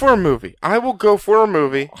can go for a movie. I will go for a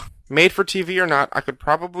movie. Made for TV or not, I could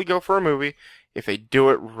probably go for a movie if they do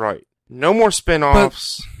it right. No more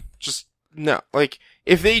spin-offs. Just, no. Like,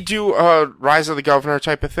 if they do a Rise of the Governor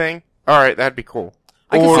type of thing, alright, that'd be cool.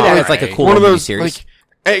 I can see that as like a cool one of movie those, series.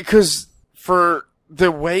 like, because for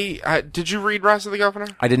the way, did you read Rise of the Governor?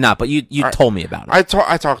 I did not, but you told me about it. I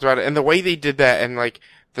talked about it, and the way they did that, and like,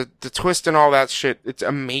 the twist and all that shit, it's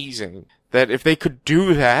amazing. That if they could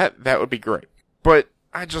do that, that would be great. But,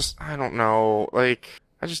 I don't know. Like,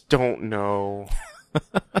 I just don't know.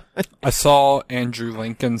 I saw Andrew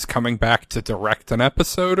Lincoln's coming back to direct an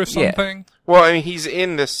episode or something. Yeah. Well, I mean, he's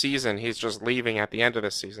in this season. He's just leaving at the end of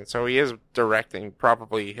this season. So he is directing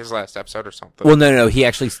probably his last episode or something. Well, no. He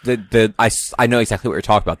actually, I know exactly what you're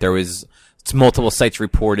talking about. There was, multiple sites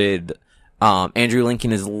reported, Andrew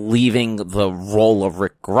Lincoln is leaving the role of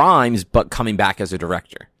Rick Grimes, but coming back as a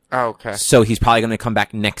director. Oh, okay. So he's probably going to come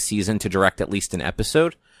back next season to direct at least an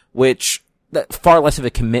episode, which, far less of a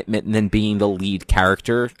commitment than being the lead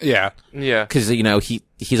character. Yeah. Yeah. Cause, you know,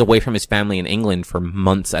 he's away from his family in England for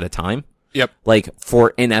months at a time. Yep. Like,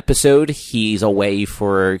 for an episode, he's away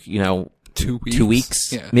for, you know, 2 weeks. 2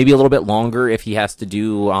 weeks. Yeah. Maybe a little bit longer if he has to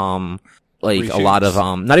do, like, reshoots. a lot of,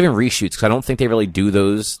 not even reshoots, cause I don't think they really do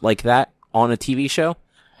those like that on a TV show.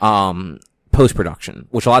 Post-production,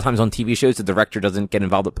 which a lot of times on TV shows, the director doesn't get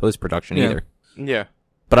involved with post-production either. Yeah.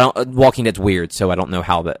 But Walking Dead's weird, so I don't know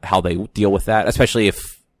how they deal with that, especially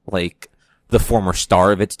if, like, the former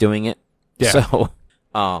star of it's doing it. Yeah. So,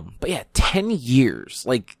 but yeah, 10 years.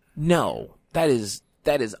 Like, no, that is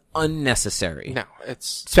unnecessary. No,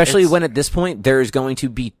 especially when at this point there's going to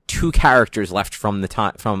be 2 characters left from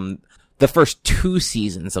the first 2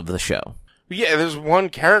 seasons of the show. Yeah, there's 1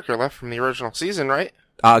 character left from the original season, right?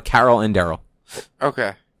 Carol and Daryl.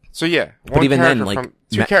 Okay. So yeah, But even then, like,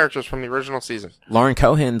 2 characters from the original season Lauren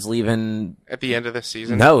Cohan's leaving at the end of this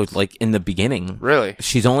season. No, like in the beginning. Really?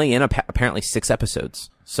 She's only in apparently 6 episodes.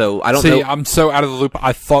 So I don't See, know. I'm so out of the loop.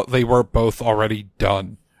 I thought they were both already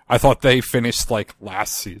done. I thought they finished like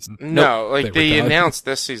last season. No, like They they were done. announced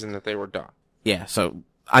this season that they were done. Yeah, so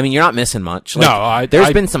I mean, you're not missing much. Like, No,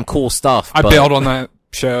 there's been some cool stuff. I but, bailed on that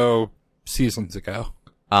show seasons ago.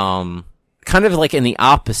 kind of like in the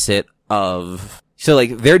opposite of, so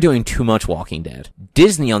like they're doing too much Walking Dead.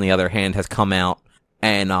 Disney, on the other hand, has come out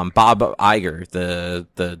and Bob Iger,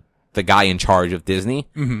 the guy in charge of Disney,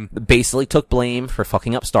 basically took blame for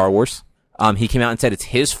fucking up Star Wars. He came out and said it's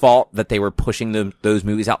his fault that they were pushing those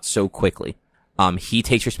movies out so quickly. He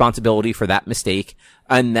takes responsibility for that mistake,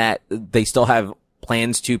 and that they still have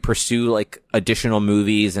plans to pursue like additional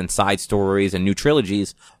movies and side stories and new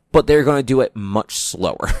trilogies, but they're going to do it much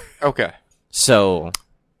slower. Okay. So,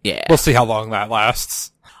 yeah. We'll see how long that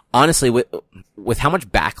lasts. Honestly, with how much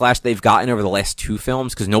backlash they've gotten over the last 2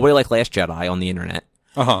 films, because nobody liked Last Jedi on the internet.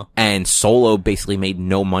 And Solo basically made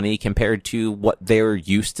no money compared to what they're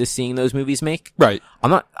used to seeing those movies make. Right.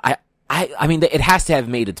 I mean, it has to have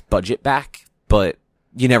made its budget back, but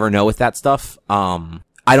you never know with that stuff.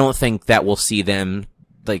 I don't think that we'll see them,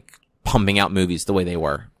 like, pumping out movies the way they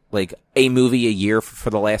were. Like, a movie a year for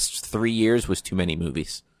the last 3 years was too many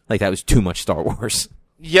movies. Like, that was too much Star Wars.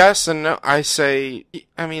 Yes and no. I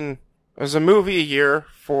mean, it was a movie a year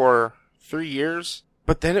for 3 years,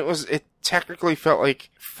 but then it technically felt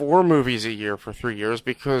like 4 movies a year for 3 years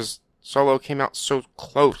because Solo came out so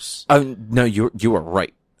close. No, you were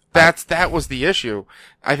right. That was the issue.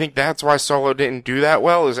 I think that's why Solo didn't do that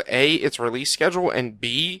well, is A, its release schedule, and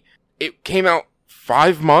B, it came out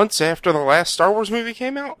 5 months after the last Star Wars movie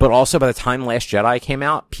came out. But also by the time Last Jedi came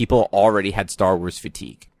out, people already had Star Wars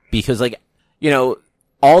fatigue. Because, like, you know,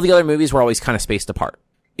 all the other movies were always kind of spaced apart.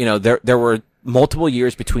 You know, there were multiple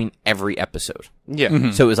years between every episode.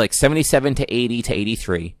 Yeah. So it was like 77 to 80 to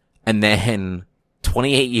 83. And then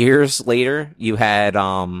 28 years later, you had,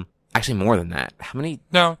 actually more than that. How many?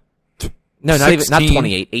 No. No, not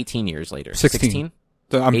 28, 18 years later. 16.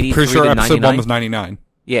 I'm 83 pretty sure to episode 99? 1 was 99.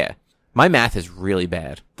 Yeah. My math is really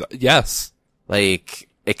bad. Yes. Like,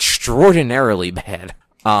 extraordinarily bad.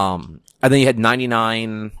 And then you had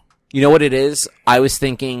 99. You know what it is? I was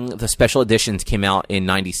thinking the special editions came out in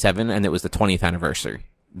 97 and it was the 20th anniversary.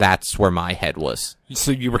 That's where my head was.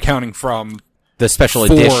 So you were counting from The special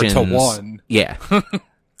 4 editions. to 1. Yeah.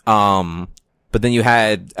 But then you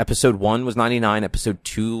had episode 1 was 99, episode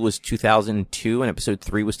 2 was 2002, and episode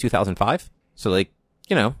 3 was 2005. So, like,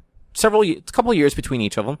 you know, a couple of years between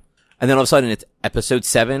each of them. And then all of a sudden it's episode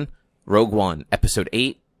 7, Rogue One, episode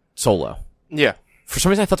 8, Solo. Yeah. For some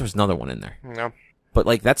reason I thought there was another one in there. No. But,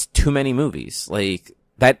 like, that's too many movies. Like,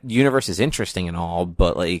 that universe is interesting and all,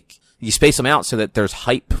 but, like, you space them out so that there's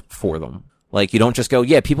hype for them. Like, you don't just go,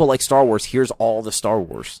 yeah, people like Star Wars, here's all the Star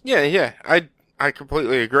Wars. Yeah. I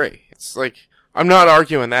completely agree. It's like, I'm not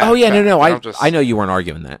arguing that. Oh, yeah, no. I I know you weren't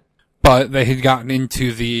arguing that. But they had gotten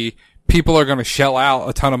into the people are going to shell out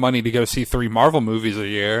a ton of money to go see 3 Marvel movies a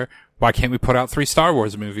year. Why can't we put out 3 Star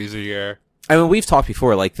Wars movies a year? I mean, we've talked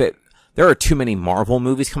before, like, that there are too many Marvel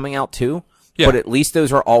movies coming out, too. Yeah. But at least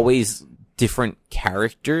those are always different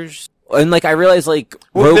characters. And, like, I realize, like,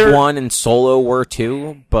 Well, Rogue One and Solo were,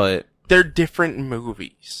 too, but... They're different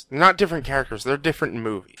movies. Not different characters. They're different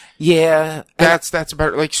movies. Yeah. That's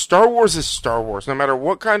better. Like, Star Wars is Star Wars. No matter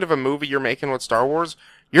what kind of a movie you're making with Star Wars,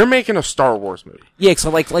 you're making a Star Wars movie. Yeah, so,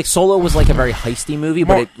 like Solo was, like, a very heisty movie,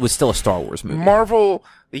 but it was still a Star Wars movie. Marvel,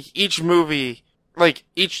 each movie, like,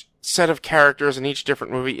 each set of characters in each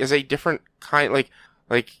different movie is a different kind,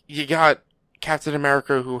 like, you got Captain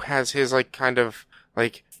America who has his, like, kind of,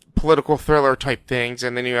 like, political thriller type things,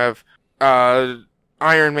 and then you have,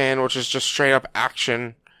 Iron Man, which is just straight up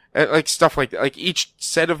action, like stuff like that. Like each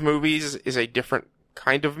set of movies is a different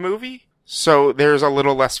kind of movie, so there's a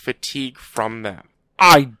little less fatigue from them.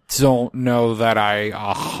 I don't know that I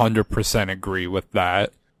 100% agree with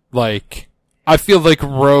that. Like, I feel like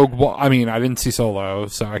Rogue One, I mean, I didn't see Solo,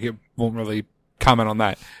 so won't really comment on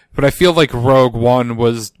that. But I feel like Rogue One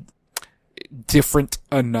was different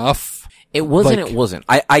enough. It wasn't, like, it wasn't.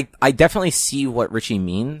 I definitely see what Richie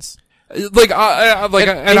means. Like,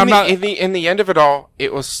 I'm not. In the end of it all,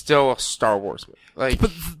 it was still a Star Wars movie. Like,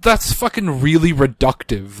 But that's fucking really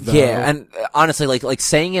reductive, though. Yeah, and honestly, like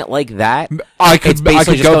saying it like that, I it's could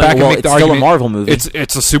basically just go going, back and well, make it's the still argument. a Marvel movie. It's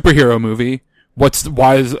a superhero movie.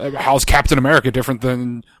 How's Captain America different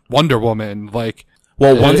than Wonder Woman? Like,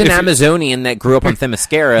 well, one's an if- Amazonian that grew up on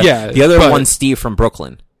Themyscira. Yeah, the other but- one's Steve from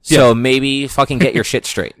Brooklyn. So maybe fucking get your shit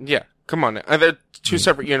straight. yeah, come on. They're two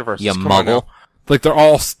separate universes. You Come on muggle. now. Like, they're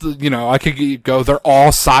all, I could go, they're all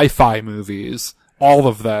sci-fi movies. All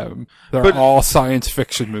of them. They're all science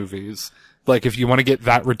fiction movies. Like, if you want to get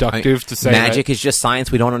that reductive to say Magic is just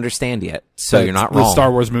science we don't understand yet. So you're not wrong. The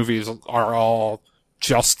Star Wars movies are all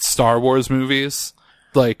just Star Wars movies.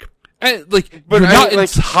 Like, but you're not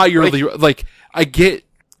entirely, I get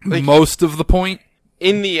most of the point.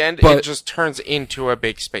 In the end, But- it just turns into a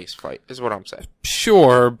big space fight, is what I'm saying.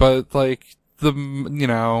 Sure, but, like, you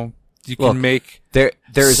can Look, make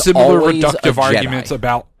there's similar always reductive a Jedi. arguments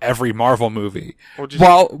about every Marvel movie. What'd you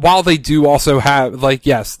While they do also have, like,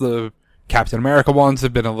 yes, the Captain America ones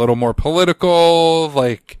have been a little more political,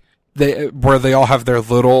 like, where they all have their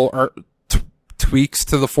little tweaks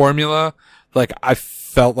to the formula. Like, I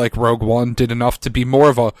felt like Rogue One did enough to be more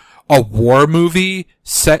of a war movie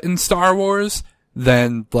set in Star Wars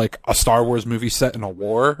than, like, a Star Wars movie set in a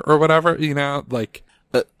war or whatever, like.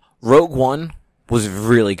 Rogue One was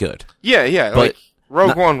really good. Yeah, But like,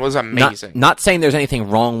 Rogue One was amazing. Not saying there's anything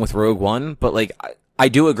wrong with Rogue One, but like I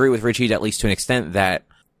do agree with Richie at least to an extent that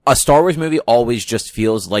a Star Wars movie always just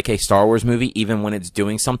feels like a Star Wars movie even when it's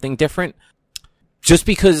doing something different. Just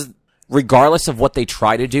because regardless of what they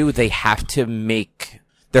try to do, there has to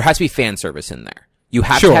be fan service in there. You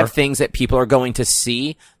have to have things that people are going to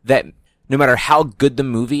see that no matter how good the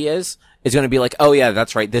movie is going to be like, oh yeah,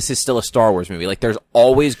 that's right, this is still a Star Wars movie. Like there's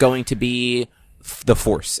always going to be the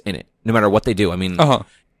Force in it, no matter what they do. I mean,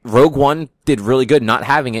 Rogue One did really good not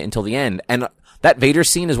having it until the end. And that Vader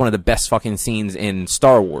scene is one of the best fucking scenes in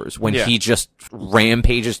Star Wars when he just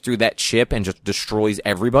rampages through that ship and just destroys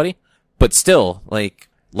everybody. But still, like,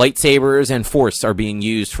 lightsabers and Force are being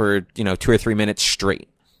used for, 2 or 3 minutes straight.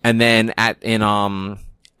 And then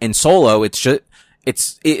in Solo,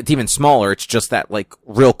 it's even smaller. It's just that, like,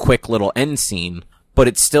 real quick little end scene. But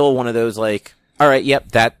it's still one of those, like, all right,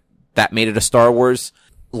 yep, that made it a Star Wars,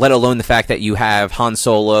 let alone the fact that you have Han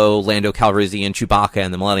Solo, Lando Calrissian, Chewbacca,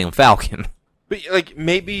 and the Millennium Falcon. But, like,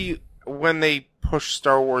 maybe when they push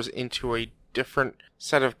Star Wars into a different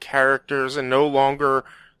set of characters and no longer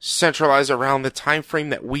centralize around the time frame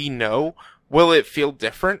that we know, will it feel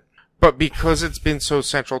different? But because it's been so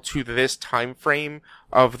central to this time frame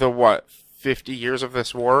of the, 50 years of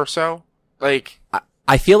this war or so? Like,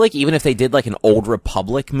 I feel like even if they did like an Old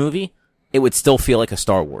Republic movie, it would still feel like a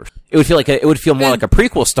Star Wars. It would feel more like a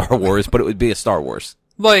prequel Star Wars, but it would be a Star Wars.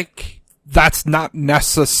 Like, that's not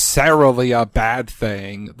necessarily a bad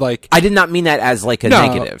thing. Like, I did not mean that as like a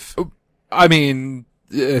negative. I mean,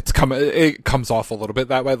 it comes off a little bit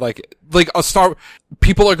that way. Like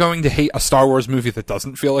people are going to hate a Star Wars movie that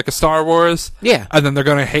doesn't feel like a Star Wars. Yeah. And then they're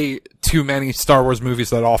going to hate too many Star Wars movies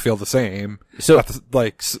that all feel the same. So,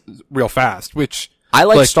 real fast, which I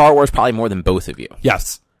like Star Wars probably more than both of you.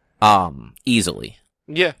 Yes. Easily.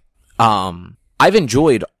 Yeah. I've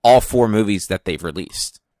enjoyed all 4 movies that they've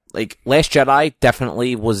released. Like, Last Jedi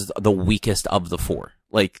definitely was the weakest of the 4.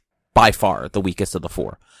 Like, by far, the weakest of the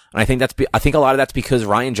 4. And I think I think a lot of that's because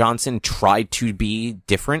Rian Johnson tried to be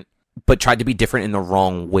different, but tried to be different in the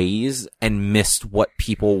wrong ways and missed what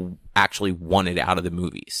people actually wanted out of the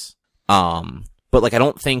movies. But like, I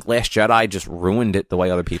don't think Last Jedi just ruined it the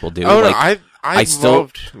way other people do. Oh, like, no, I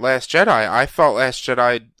loved Last Jedi. I thought Last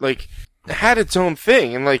Jedi, like, had its own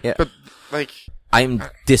thing, and like, but like, I'm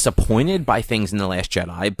disappointed by things in The Last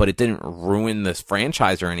Jedi, but it didn't ruin this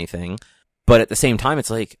franchise or anything. But at the same time, it's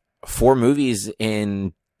like 4 movies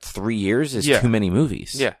in 3 years is too many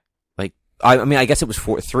movies. Yeah. Like, I mean, I guess it was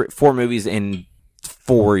 4 movies in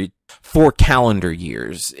 4 calendar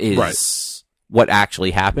years is what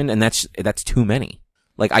actually happened, and that's too many.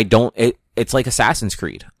 Like, it's like Assassin's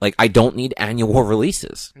Creed. Like, I don't need annual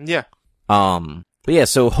releases. Yeah. But yeah,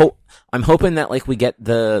 so I'm hoping that like we get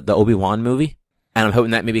the Obi-Wan movie, and I'm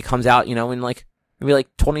hoping that maybe comes out, in like maybe like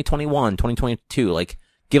 2021, 2022. Like,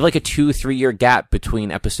 give like a 2-3 year gap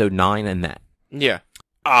between episode 9 and that. Yeah.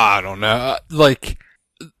 I don't know. Like,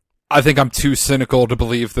 I think I'm too cynical to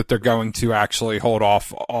believe that they're going to actually hold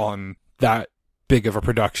off on that big of a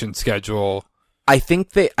production schedule. I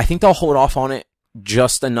think they'll hold off on it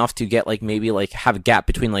just enough to get like maybe like have a gap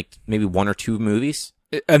between like maybe 1 or 2 movies.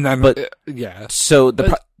 And then, yeah. So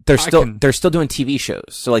they're still doing TV shows.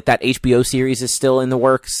 So like that HBO series is still in the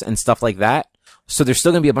works and stuff like that. So there's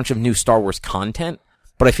still gonna be a bunch of new Star Wars content.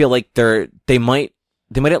 But I feel like they might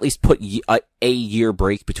at least put a year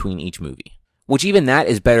break between each movie, which even that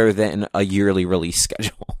is better than a yearly release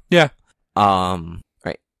schedule. Yeah.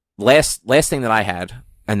 Right. Last thing that I had,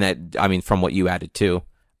 and that, I mean, from what you added too,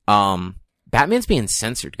 Batman's being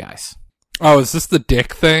censored, guys. Oh, is this the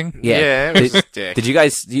dick thing? Yeah, it was dick. Did you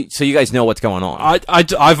guys? So you guys know what's going on?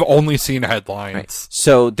 I've only seen headlines. Right.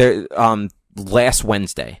 So there, last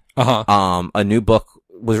Wednesday, a new book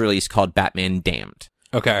was released called Batman Damned.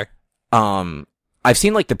 Okay. I've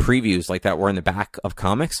seen like the previews like that were in the back of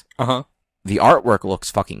comics. The artwork looks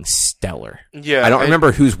fucking stellar. Yeah. I don't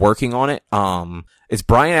remember who's working on it. It's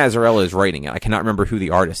Brian Azzarello is writing it. I cannot remember who the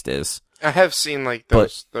artist is. I have seen like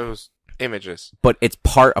those images. But it's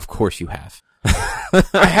part, of course you have.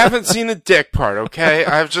 I haven't seen the dick part, okay?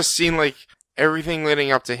 I've just seen like everything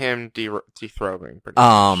leading up to him dethroning.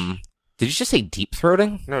 Did you just say deep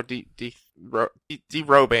throating? No,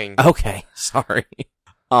 derobing. Okay, sorry.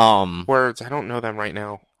 Words, I don't know them right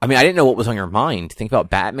now. I mean, I didn't know what was on your mind. Think about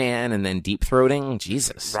Batman and then deep throating.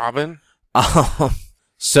 Jesus. Robin?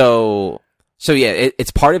 So yeah,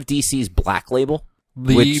 it's part of DC's Black Label.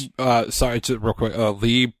 Sorry, just real quick.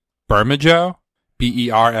 Lee Bermejo,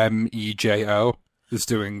 Bermejo, is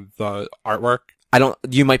doing the artwork.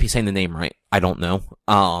 You might be saying the name right. I don't know.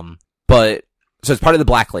 But, so it's part of the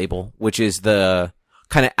Black Label, which is the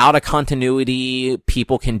kind of out of continuity,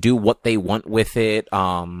 people can do what they want with it.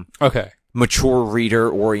 Okay. Mature reader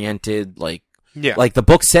oriented, like, yeah. Like the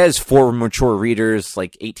book says for mature readers,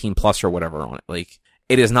 like 18 plus or whatever on it. Like,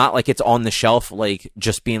 it is not like it's on the shelf, like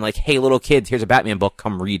just being like, hey, little kids, here's a Batman book,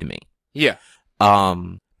 come read me. Yeah.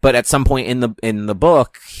 But at some point in the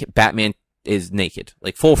book, Batman is naked,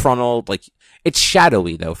 like full frontal, like it's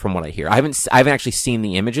shadowy though, from what I hear. I haven't actually seen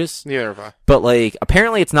the images. Neither have I. But like,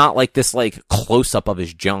 apparently it's not like this like close up of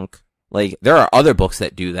his junk. Like, there are other books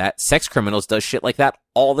that do that. Sex Criminals does shit like that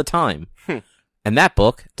all the time. And that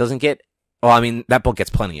book doesn't get, well, I mean, that book gets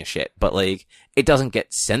plenty of shit, but like, it doesn't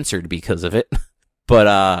get censored because of it.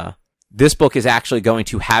 But, this book is actually going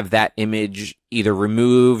to have that image either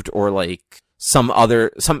removed or like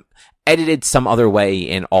edited some other way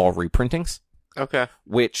in all reprintings. Okay.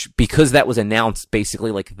 Which, because that was announced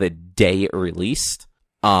basically like the day it released,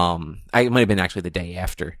 it might have been actually the day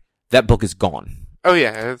after, that book is gone. Oh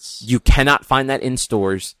yeah, you cannot find that in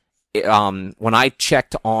stores. When I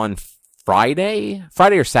checked on Friday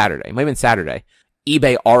or Saturday, it might have been Saturday,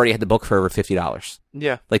 eBay already had the book for over $50.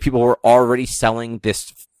 Yeah. Like, people were already selling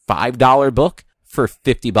this $5 book for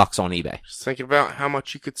 $50 on eBay. Just thinking about how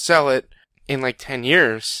much you could sell it in like 10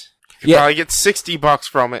 years. You could probably get $60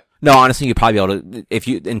 from it. No, honestly, you'd probably be able to, if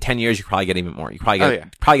you, in 10 years, you probably get even more. You probably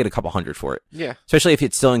get a couple hundred for it. Yeah. Especially if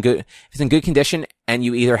it's still in if it's in good condition and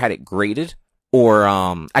you either had it graded or,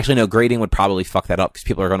 actually no, grading would probably fuck that up because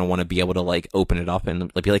people are going to want to be able to like open it up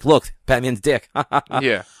and be like, look, Batman's dick.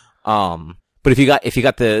 Yeah. But if you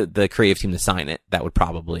got the creative team to sign it, that would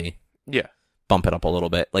probably bump it up a little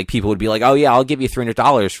bit. Like people would be like, oh yeah, I'll give you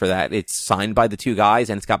 $300 for that. It's signed by the two guys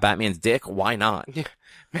and it's got Batman's dick. Why not? Yeah.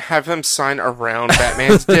 Have them sign around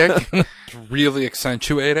Batman's dick. Really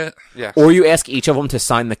accentuate it. Yeah. Or you ask each of them to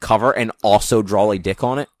sign the cover and also draw a dick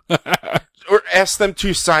on it. Or ask them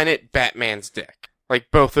to sign it Batman's dick. Like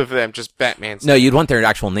both of them, just Batman's No, dick. you'd want their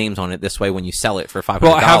actual names on it. This way, when you sell it for $500.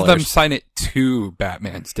 Well, have them sign it to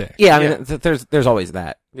Batman's dick. Yeah, I mean, there's always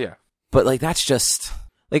that. Yeah. But like that's just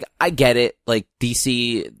like I get it. Like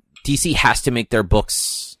DC has to make their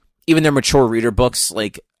books, even their mature reader books,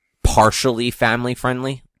 like partially family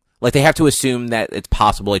friendly. Like they have to assume that it's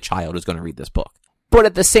possible a child is going to read this book. But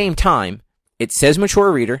at the same time, it says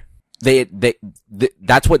mature reader.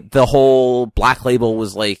 That's what the whole Black Label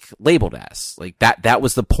was like labeled as. Like that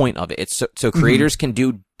was the point of it. It's so creators can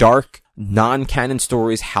do dark, non-canon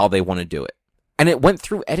stories how they want to do it. And it went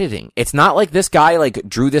through editing. It's not like this guy like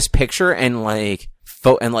drew this picture and like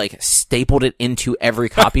stapled it into every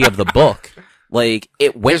copy of the book. Like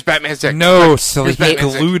it went. Here's Batman's dick. No, so he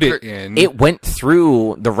Batman's glued dick. it in. It went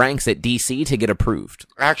through the ranks at DC to get approved.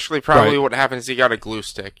 Actually, probably Right. what happened is he got a glue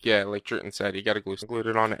stick. Yeah, like Jerton said, he got a glue stick. Glued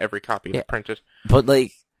it on every copy Yeah. printed. But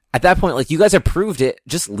like at that point, like you guys approved it,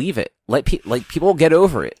 just leave it. Let people will get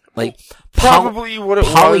over it. Like Probably what it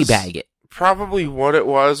was. polybag it. Probably what it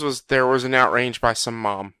was there was an outrage by some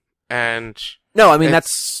mom. And No, I mean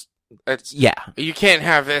it's- that's yeah. you can't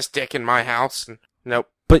have this dick in my house. Nope.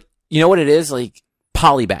 But you know what it is? Like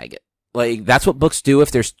polybag it. Like that's what books do if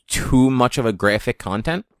there's too much of a graphic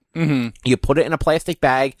content. Mm-hmm. You put it in a plastic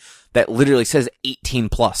bag that literally says 18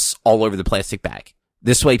 plus all over the plastic bag.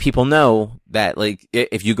 This way people know that like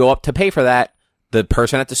if you go up to pay for that, the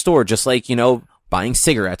person at the store, just like, you know, buying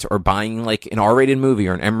cigarettes or buying like an R-rated movie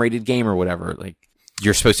or an M-rated game or whatever, like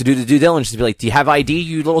you're supposed to do the due diligence to be like, do you have ID,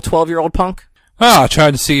 you little 12-year-old punk? Ah,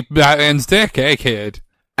 trying to see Batman's dick, eh, kid?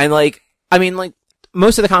 And like, I mean, like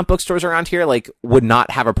most of the comic book stores around here, like would not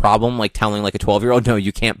have a problem like telling like a 12-year-old, no,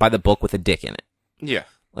 you can't buy the book with a dick in it. Yeah.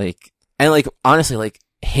 Like, and like, honestly, like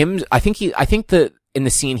him, I think that in the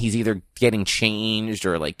scene, he's either getting changed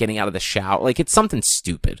or like getting out of the shower. Like it's something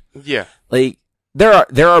stupid. Yeah. Like there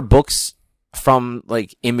are books from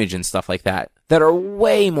like Image and stuff like that are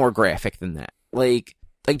way more graphic than that. Like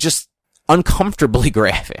just uncomfortably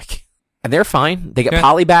graphic. And they're fine. They get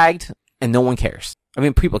polybagged and no one cares. I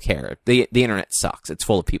mean, people care. The internet sucks. It's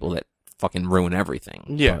full of people that fucking ruin everything.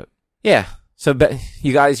 Yeah. But, yeah. So,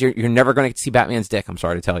 you guys, you're never going to see Batman's dick. I'm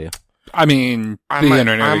sorry to tell you. I mean, the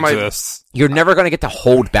internet exists. You're never going to get to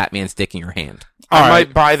hold Batman's dick in your hand. I All might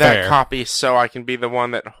right, buy that fair. copy so I can be the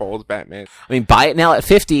one that holds Batman. I mean, buy it now at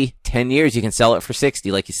 50, 10 years, you can sell it for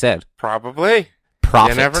 60, like you said. Probably.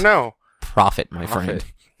 Profit. You never know. Profit, my friend.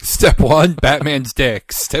 Step 1, Batman's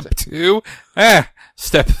dick. Step 2,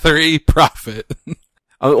 Step 3, profit.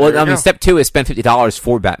 Oh, well, There I you mean, go. step 2 is spend $50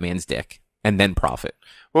 for Batman's dick, and then profit.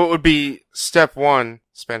 What would be step 1,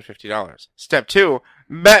 spend $50. Step 2,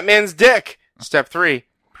 Batman's dick. Step 3,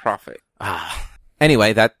 profit.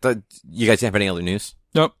 Anyway, you guys have any other news?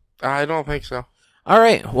 Nope. I don't think so. All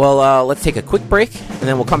right, well, let's take a quick break, and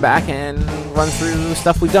then we'll come back and run through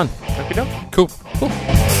stuff we've done. Okey doke. Cool.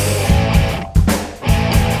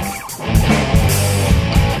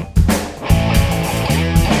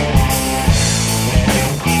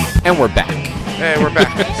 And we're back. Hey, we're back.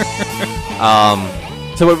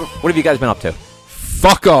 So what have you guys been up to?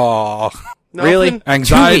 Fuck off. Really? Nothing?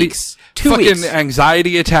 Anxiety. 2 weeks. 2 fucking weeks.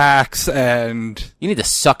 anxiety attacks and You need to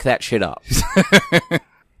suck that shit up.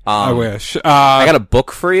 I wish. I got a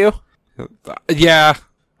book for you. Yeah,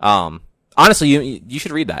 Honestly, you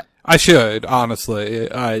should read that. I should, honestly.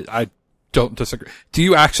 I don't disagree. Do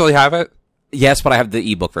you actually have it? Yes, but I have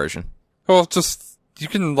the ebook version. Well, just, you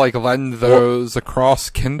can, like, lend those across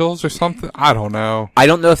Kindles or something? I don't know. I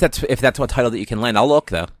don't know if that's what title that you can lend. I'll look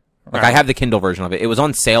though. Like I have the Kindle version of it. It was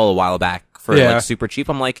on sale a while back for like super cheap.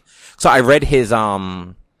 I'm like, so I read his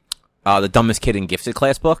The Dumbest Kid in Gifted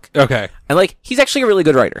class book. Okay. And like he's actually a really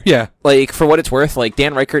good writer. Yeah. Like for what it's worth, like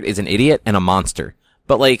Dan Reichert is an idiot and a monster.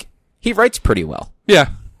 But like he writes pretty well. Yeah.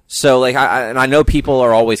 So like I know people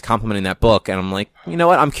are always complimenting that book and I'm like, you know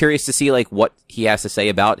what? I'm curious to see like what he has to say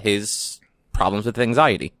about his problems with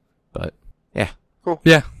anxiety. But yeah.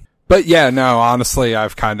 Yeah. But yeah, no, honestly,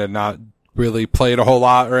 I've kind of not really played a whole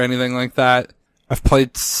lot or anything like that. I've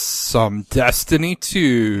played some Destiny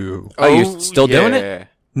 2. Oh, you still doing it? yeah.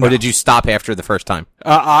 No. Or did you stop after the first time?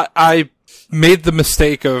 I made the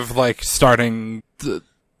mistake of like starting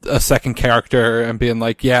a second character and being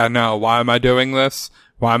like, yeah, no, why am I doing this?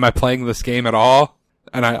 Why am I playing this game at all?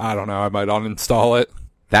 And I don't know, I might uninstall it.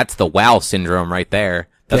 That's the WoW syndrome right there.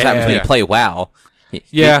 That's what happens when you play WoW.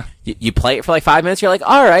 Yeah. You play it for like 5 minutes, you're like,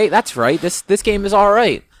 alright, that's right, this game is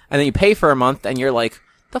alright. And then you pay for a month and you're like,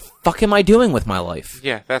 the fuck am I doing with my life?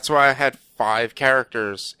 Yeah, that's why I had 5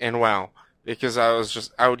 characters in WoW. Because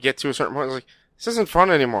I would get to a certain point, I was like, this isn't fun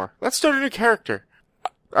anymore. Let's start a new character.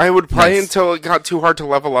 I would play until it got too hard to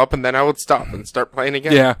level up, and then I would stop and start playing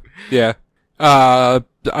again. Yeah.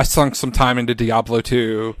 I sunk some time into Diablo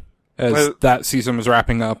 2 as that season was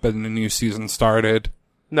wrapping up and the new season started.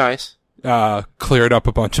 Nice. Cleared up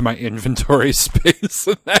a bunch of my inventory space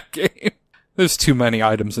in that game. There's too many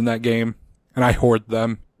items in that game, and I hoard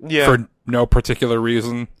them for no particular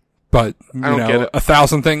reason. But, you know,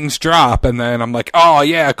 1,000 things drop, and then I'm like, oh,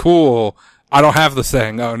 yeah, cool. I don't have this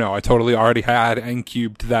thing. Oh, no, I totally already had and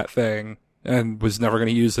cubed that thing and was never going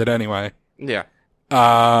to use it anyway. Yeah.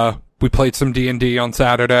 We played some D&D on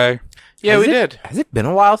Saturday. Yeah, we did. Has it been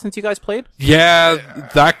a while since you guys played? Yeah,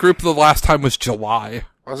 that group the last time was July.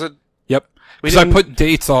 Was it? Yep. Because I put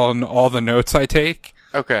dates on all the notes I take.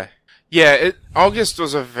 Okay. Yeah, August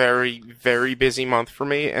was a very, very busy month for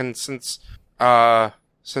me, and since we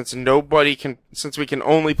can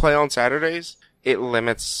only play on Saturdays, it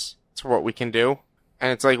limits to what we can do.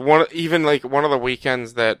 And it's like one of the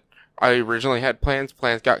weekends that I originally had plans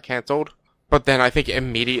got canceled. But then I think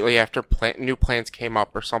immediately after new plans came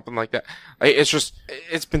up or something like that.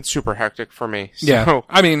 It's been super hectic for me. So, yeah.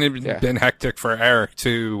 I mean, it's been hectic for Eric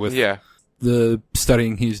too with the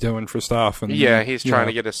studying he's doing for stuff. And he's trying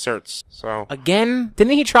to get his certs. So again,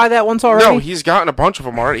 didn't he try that once already? No, he's gotten a bunch of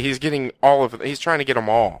them already. He's getting all of it. He's trying to get them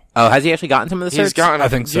all. Oh, has he actually gotten some of the certs? He's gotten. I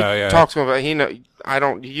think so. Yeah. Talk to him about. He know. I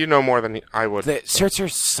don't. You know more than I would. The certs are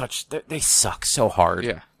they suck so hard.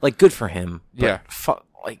 Yeah. Like good for him. But yeah.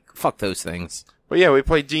 Fuck those things. But yeah, we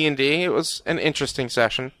played D&D. It was an interesting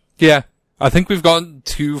session. Yeah. I think we've gone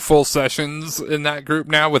 2 full sessions in that group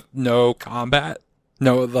now with no combat.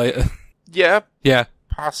 No, like... Yeah. Yeah.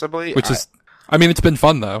 Possibly. Which is... I mean, it's been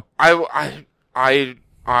fun, though. I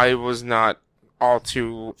was not all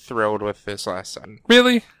too thrilled with this last session.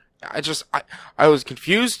 Really? I was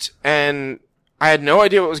confused, and I had no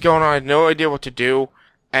idea what was going on. I had no idea what to do,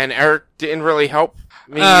 and Eric didn't really help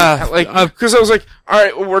me. Because I was like,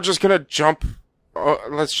 alright, well, we're just gonna jump...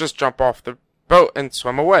 let's just jump off the boat and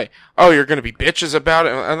swim away. Oh, you're gonna be bitches about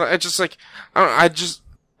it. And I just like,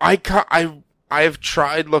 I've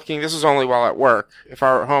tried looking. This was only while at work. If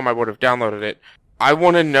I were at home, I would have downloaded it. I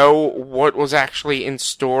want to know what was actually in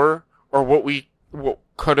store or what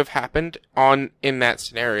could have happened in that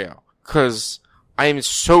scenario. Cause I am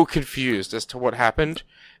so confused as to what happened.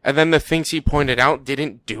 And then the things he pointed out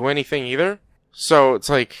didn't do anything either. So it's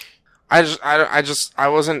like, I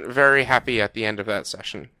wasn't very happy at the end of that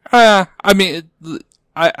session. I mean,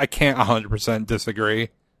 I can't 100%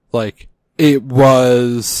 disagree. Like, it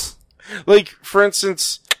was... Like, for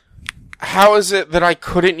instance, how is it that I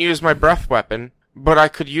couldn't use my breath weapon, but I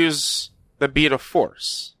could use the beat of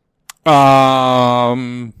force?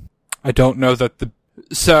 I don't know that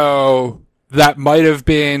so, that might have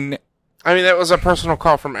been... I mean, that was a personal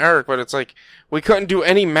call from Eric, but it's like, we couldn't do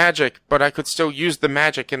any magic, but I could still use the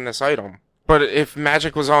magic in this item. But if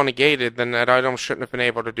magic was all negated, then that item shouldn't have been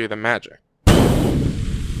able to do the magic.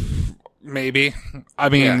 Maybe. I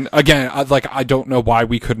mean, again, I don't know why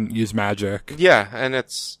we couldn't use magic. Yeah, and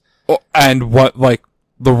it's... And what, like,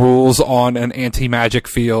 the rules on an anti-magic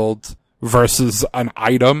field versus an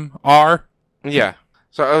item are. Yeah.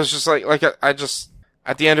 So I was just like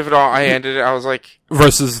at the end of it all, I ended it, I was like...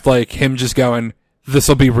 Versus, like, him just going,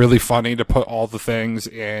 this'll be really funny to put all the things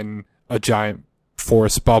in a giant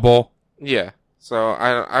force bubble. Yeah. So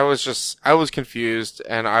I was confused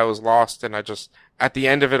and I was lost and at the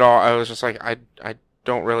end of it all, I was just like, I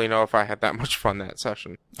don't really know if I had that much fun that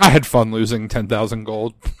session. I had fun losing 10,000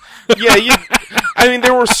 gold. Yeah, I mean,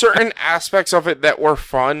 there were certain aspects of it that were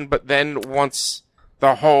fun, but then once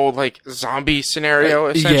the whole, like, zombie scenario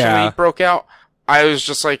essentially broke out, I was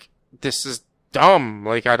just like, this is dumb.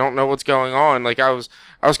 Like, I don't know what's going on. Like, I was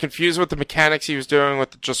confused with the mechanics he was doing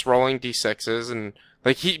with just rolling D6s, and,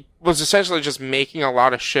 like, he was essentially just making a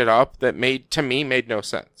lot of shit up that made no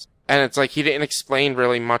sense. And it's like, he didn't explain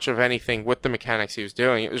really much of anything with the mechanics he was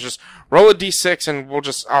doing. It was just, roll a D6 and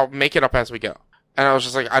I'll make it up as we go. And I was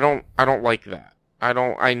just like, I don't like that.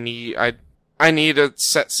 I need a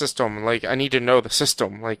set system. Like, I need to know the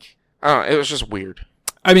system. Like, I don't know, it was just weird.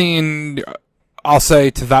 I mean, I'll say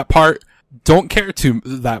to that part, don't care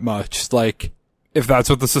that much. Like, if that's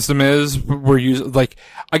what the system is, we're using, like,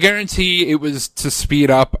 I guarantee it was to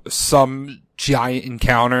speed up some giant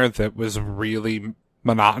encounter that was really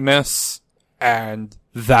monotonous, and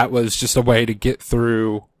that was just a way to get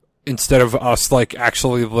through, instead of us, like,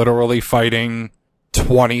 actually literally fighting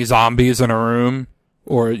 20 zombies in a room,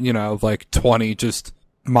 or, you know, like, 20 just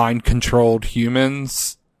mind-controlled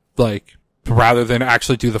humans, like, rather than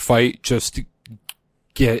actually do the fight, just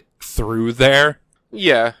get through there.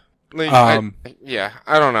 Yeah. Like, I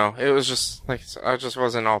don't know. It was just, like, I just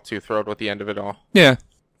wasn't all too thrilled with the end of it all. Yeah.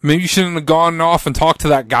 Maybe you shouldn't have gone off and talked to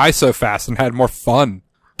that guy so fast and had more fun,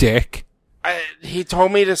 dick. He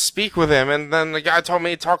told me to speak with him, and then the guy told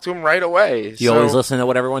me to talk to him right away. You always listen to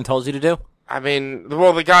what everyone tells you to do? I mean,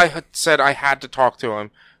 well, the guy had said I had to talk to him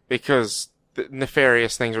because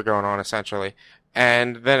nefarious things were going on, essentially.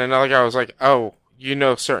 And then another guy was like, oh, you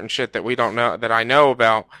know certain shit that we don't know, that I know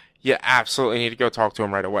about. You absolutely need to go talk to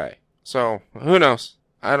him right away. So, who knows?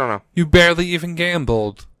 I don't know. You barely even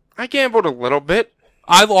gambled. I gambled a little bit.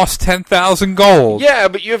 I lost 10,000 gold. Yeah,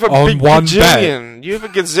 but you have a big gazillion. Bet. You have a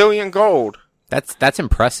gazillion gold. That's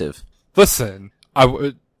impressive. Listen,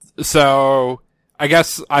 so I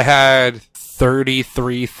guess I had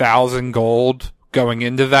 33,000 gold going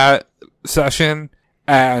into that session,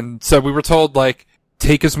 and so we were told, like,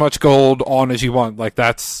 take as much gold on as you want. Like,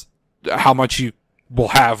 that's how much you will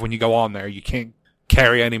have when you go on there. You can't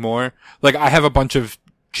carry any more. Like, I have a bunch of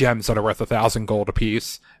gems that are worth 1,000 gold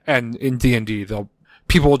apiece, and in D&D,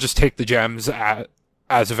 people will just take the gems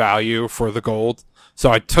as value for the gold. So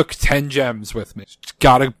I took 10 gems with me.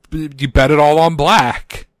 You bet it all on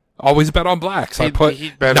black. Always bet on black. So I put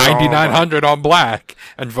 9,900 on black,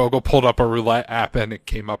 and Vogel pulled up a roulette app and it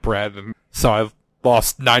came up red, and so I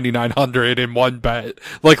lost 9,900 in one bet,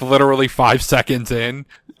 like literally 5 seconds in.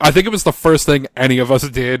 I think it was the first thing any of us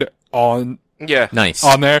did on nice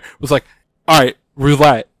on there. Was like, all right,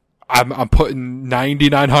 roulette. I'm putting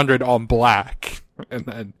 9,900 on black, and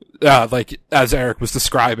then like as Eric was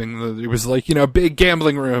describing, it was like, you know, big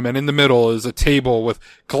gambling room, and in the middle is a table with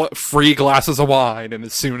free glasses of wine. And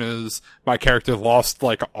as soon as my character lost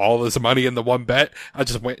like all his money in the one bet, I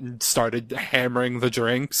just went and started hammering the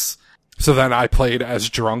drinks. So then I played as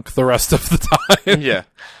drunk the rest of the time. Yeah,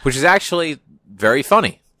 which is actually very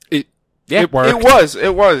funny. It worked.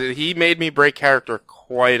 It was. He made me break character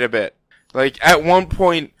quite a bit. Like, at one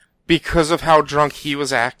point, because of how drunk he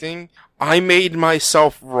was acting, I made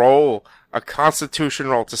myself roll a constitution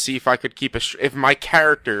roll to see if I could keep if my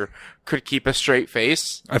character could keep a straight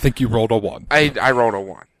face. I think you rolled a 1. I rolled a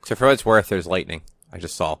 1. So for what it's worth, there's lightning. I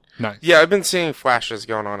just saw. Nice. Yeah, I've been seeing flashes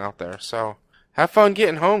going on out there, so have fun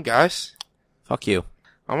getting home, guys. Fuck you.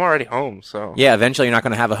 I'm already home, so. Yeah, eventually you're not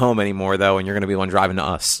going to have a home anymore, though, and you're going to be the one driving to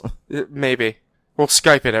us. Maybe. We'll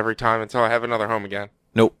Skype it every time until I have another home again.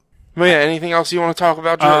 Nope. But yeah, anything else you want to talk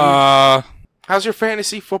about, Jordan? How's your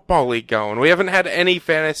fantasy football league going? We haven't had any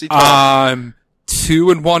fantasy talk. I'm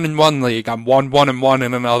 2-1 in one league. I'm 1-1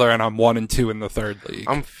 in another, and I'm 1-2 in the third league.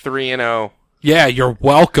 I'm 3-0. Yeah, you're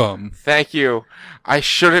welcome. Thank you. I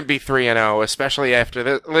shouldn't be 3-0, especially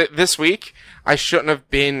after this week. I shouldn't have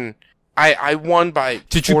been. I won by.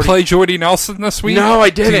 Did you play Jordy Nelson this week? No,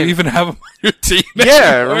 I didn't. Do you even have him on your team?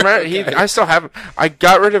 Yeah, remember? I still have him. I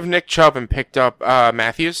got rid of Nick Chubb and picked up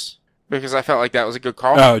Matthews because I felt like that was a good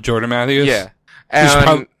call. Oh, Jordan Matthews? Yeah.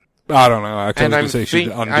 I don't know. I was going to say you should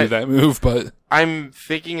undo that move, but. I'm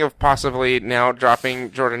thinking of possibly now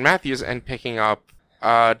dropping Jordan Matthews and picking up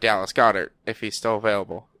Dallas Goedert if he's still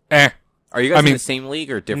available. Are you guys in the same league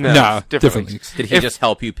or different? No, different leagues. Did he just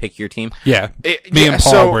help you pick your team? Yeah. Me and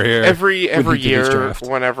Paul were here. Every year,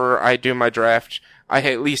 whenever I do my draft, I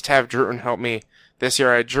at least have Druten help me. This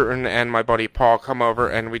year I had Druten and my buddy Paul come over,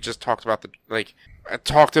 and we just talked about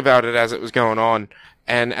talked about it as it was going on.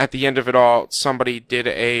 And at the end of it all, somebody did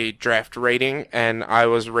a draft rating, and I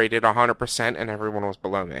was rated 100%, and everyone was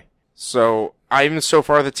below me. So I'm so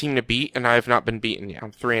far the team to beat, and I have not been beaten yet.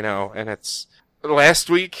 I'm 3-0, and it's last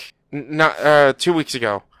week. Not 2 weeks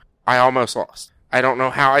ago, I almost lost. I don't know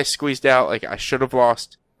how I squeezed out. Like, I should have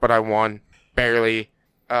lost, but I won barely.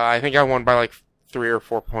 I think I won by like 3 or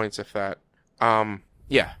 4 points, if that.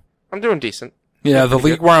 Yeah, I'm doing decent. Yeah, the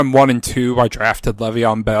league where I'm 1-2, I drafted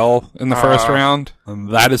Le'Veon Bell in the first round.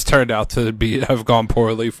 That has turned out to have gone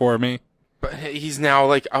poorly for me. But he's now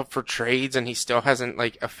like up for trades, and he still hasn't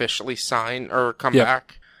like officially signed or come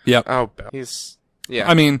back. Yep. Oh, Bell. Yeah.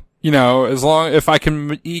 I mean, you know, if I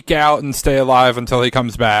can eke out and stay alive until he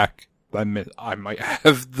comes back, I might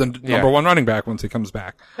have the number 1 running back once he comes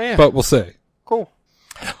back. Yeah. But we'll see. Cool.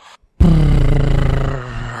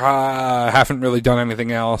 I haven't really done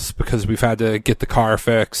anything else because we've had to get the car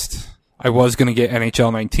fixed. I was going to get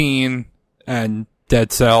NHL 19 and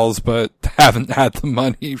Dead Cells, but haven't had the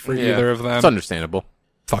money for either of them. It's understandable.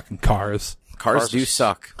 Fucking cars. Cars do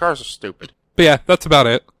suck. Cars are stupid. But yeah, that's about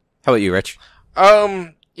it. How about you, Rich?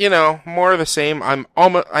 You know, more of the same.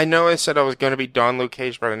 I know I said I was going to be done Luke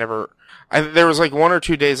Cage, but there was like 1 or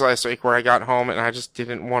 2 days last week where I got home and I just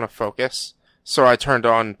didn't want to focus. So I turned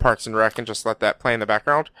on Parks and Rec and just let that play in the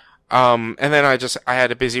background. And then I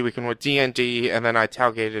had a busy weekend with D&D, and then I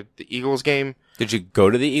tailgated the Eagles game. Did you go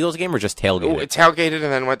to the Eagles game or just tailgate it? Tailgated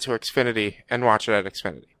and then went to Xfinity and watched it at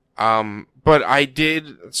Xfinity. But I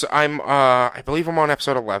did, so I believe I'm on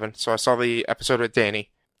episode 11, so I saw the episode with Danny.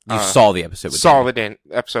 You saw the episode with Danny?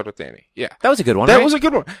 Episode with Danny, yeah. That was a good one, That right? was a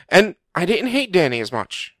good one. And I didn't hate Danny as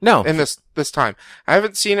much. No. In this time. I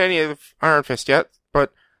haven't seen any of Iron Fist yet,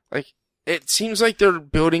 but, like, it seems like they're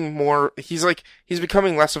building more. He's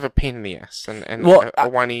becoming less of a pain in the ass and a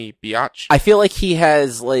whiny biatch. I feel like he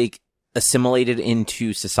has, like, assimilated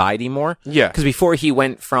into society more. Yeah. Because before he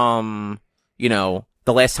went from, the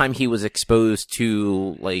last time he was exposed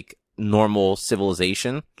to, like, normal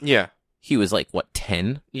civilization. Yeah. He was, like,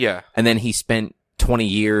 10? Yeah. And then he spent 20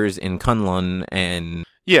 years in Kunlun and...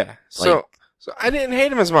 Yeah. So I didn't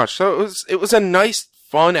hate him as much. So it was a nice,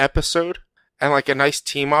 fun episode and, like, a nice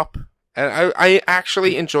team up. And I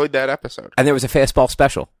actually enjoyed that episode. And there was a fastball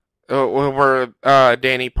special. Where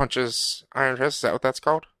Danny punches Iron Fist. Is that what that's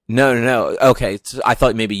called? No. Okay, I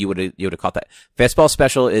thought maybe you would have caught that. Fastball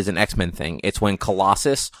special is an X-Men thing. It's when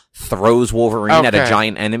Colossus throws Wolverine at a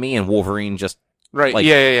giant enemy, and Wolverine just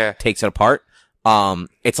takes it apart.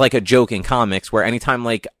 It's like a joke in comics where anytime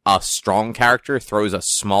like a strong character throws a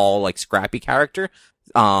small like scrappy character,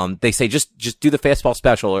 they say just do the fastball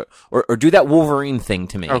special or do that Wolverine thing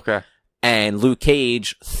to me. Okay. And Luke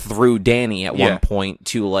Cage threw Danny at one point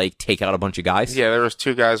to like take out a bunch of guys. Yeah, there was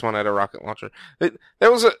 2 guys, one had a rocket launcher. That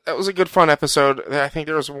was a good fun episode. I think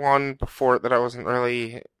there was one before it that I wasn't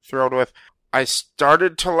really thrilled with. I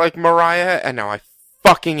started to like Mariah, and now I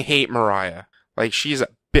fucking hate Mariah. Like, she's a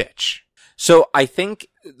bitch. So I think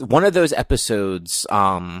one of those episodes,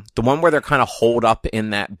 the one where they're kind of holed up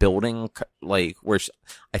in that building, like where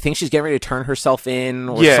I think she's getting ready to turn herself in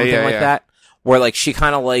or something like that. Where, like, she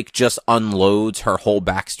kind of, like, just unloads her whole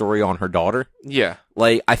backstory on her daughter. Yeah.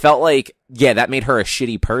 Like, I felt like, that made her a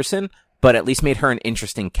shitty person, but at least made her an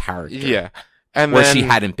interesting character. Yeah. And where she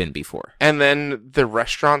hadn't been before. And then the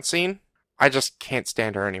restaurant scene, I just can't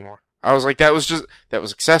stand her anymore. I was like, that was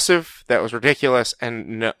excessive, that was ridiculous,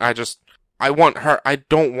 and no, I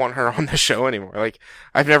don't want her on the show anymore. Like,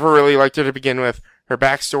 I've never really liked her to begin with. Her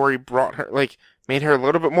backstory brought her, like, made her a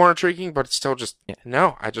little bit more intriguing, but it's still just,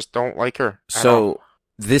 no, I just don't like her. So,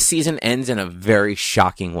 this season ends in a very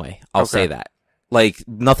shocking way. I'll say that. Like,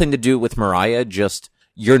 nothing to do with Mariah, just,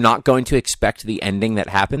 you're not going to expect the ending that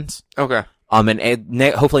happens. Okay. And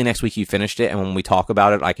hopefully next week you finished it, and when we talk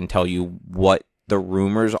about it, I can tell you what the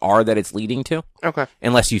rumors are that it's leading to. Okay.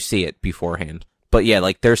 Unless you see it beforehand. But yeah,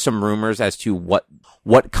 like, there's some rumors as to what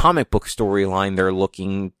comic book storyline they're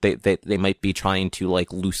looking, they might be trying to,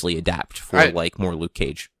 like, loosely adapt for, like, more Luke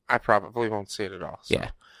Cage. I probably won't see it at all. So.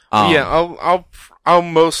 Yeah. I'll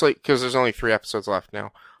most likely, because there's only 3 episodes left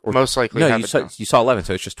now, most likely have it. You saw 11,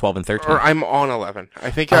 so it's just 12 and 13. Or I'm on 11.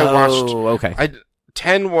 I think I watched... Oh, okay.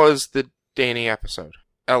 10 was the Danny episode.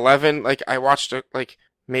 11, like, I watched it, like,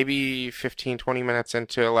 maybe 15, 20 minutes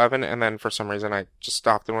into 11, and then for some reason I just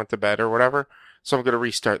stopped and went to bed or whatever. So I'm going to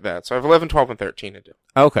restart that. So I have 11, 12, and 13 to do.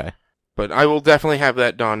 Okay. But I will definitely have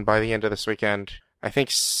that done by the end of this weekend. I think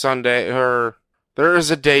Sunday, or there is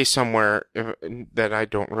a day somewhere that I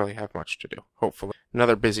don't really have much to do, hopefully.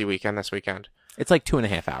 Another busy weekend this weekend. It's like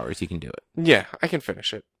 2.5 hours. You can do it. Yeah, I can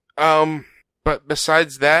finish it. But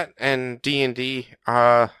besides that and D&D,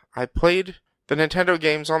 I played the Nintendo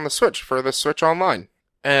games on the Switch for the Switch Online.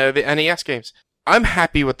 The NES games. I'm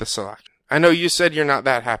happy with the selection. I know you said you're not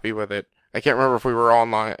that happy with it. I can't remember if we were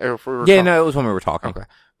online or if we were talking. No, it was when we were talking. Okay.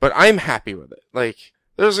 But I'm happy with it. Like,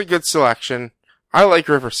 there's a good selection. I like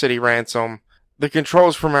River City Ransom. The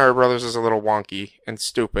controls for Mario Brothers is a little wonky and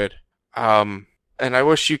stupid. And I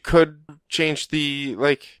wish you could change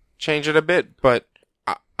it a bit, but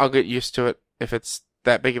I'll get used to it if it's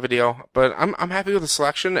that big of a deal. But I'm happy with the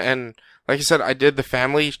selection, and like I said, I did the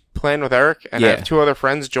family plan with Eric, and I have 2 other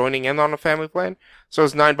friends joining in on a family plan, so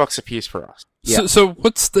it's $9 a piece for us. Yeah. So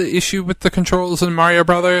what's the issue with the controls in Mario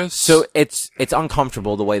Brothers? So it's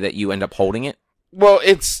uncomfortable the way that you end up holding it. Well,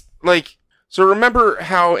 it's like, so remember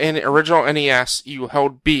how in original NES you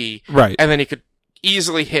held B, right, and then you could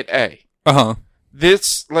easily hit A. Uh-huh.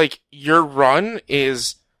 This, like, your run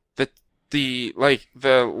is the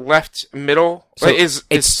left middle So is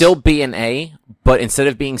still B and A, but instead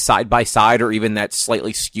of being side by side or even that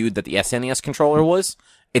slightly skewed that the SNES controller was,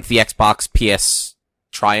 it's the Xbox PS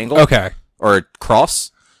triangle. Okay. Or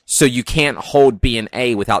cross. So you can't hold B and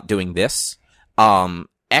A without doing this.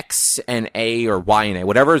 X and A or Y and A,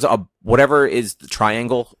 whatever is the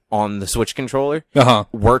triangle on the Switch controller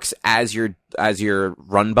works as your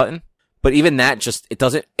run button. But even that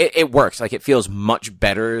it works. Like, it feels much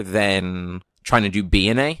better than trying to do B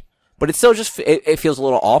and A, but it still it feels a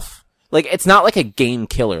little off. Like, it's not like a game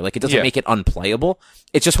killer. Like, it doesn't make it unplayable.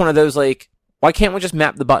 It's just one of those, like, why can't we just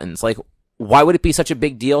map the buttons? Like, why would it be such a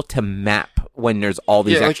big deal to map when there's all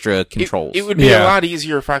these extra controls? It would be a lot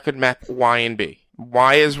easier if I could map Y and B.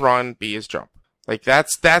 Y is run, B is jump. Like,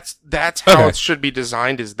 that's how it should be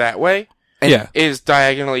designed, is that way. And is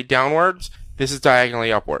diagonally downwards. This is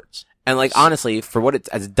diagonally upwards. And, like, honestly, for what it's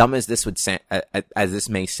as dumb as this would as this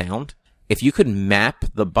may sound, if you could map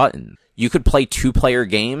the button, you could play 2-player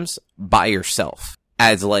games by yourself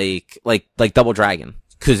as like Double Dragon,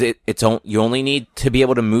 because you only need to be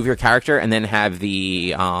able to move your character and then have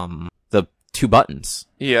the 2 buttons.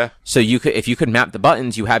 Yeah. So if you could map the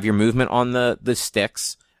buttons, you have your movement on the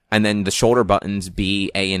sticks, and then the shoulder buttons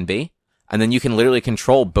be A and B, and then you can literally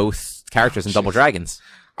control both characters in Double Dragons.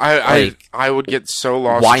 I would get so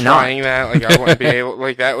lost trying that. Like, I wouldn't be able.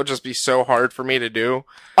 Like, that would just be so hard for me to do.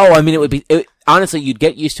 Oh, I mean, honestly, you'd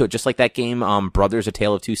get used to it, just like that game, Brothers: A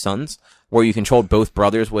Tale of Two Sons, where you controlled both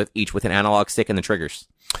brothers with an analog stick and the triggers.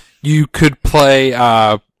 You could play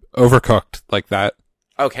Overcooked like that.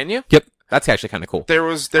 Oh, can you? Yep. That's actually kind of cool.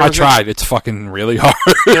 I tried. It's fucking really hard.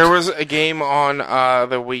 There was a game on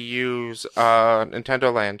the Wii U's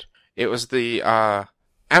Nintendo Land. It was the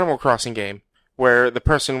Animal Crossing game where the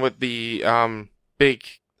person with the big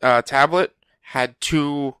tablet had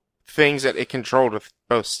 2 things that it controlled with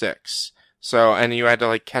both sticks. So, and you had to,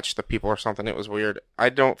 like, catch the people or something. It was weird. I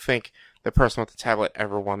don't think the person with the tablet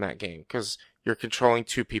ever won that game, because you're controlling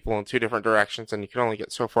 2 people in 2 different directions and you can only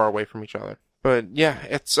get so far away from each other. But yeah,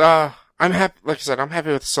 it's I'm happy. Like I said, I'm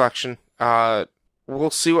happy with the selection.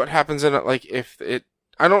 We'll see what happens in it. Like,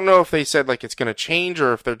 I don't know if they said, like, it's gonna change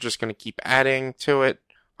or if they're just gonna keep adding to it.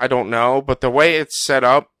 I don't know. But the way it's set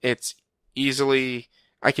up, I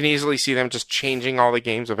can easily see them just changing all the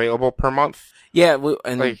games available per month. Yeah,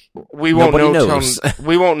 we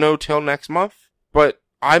won't know till next month. But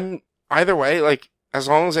either way, like, as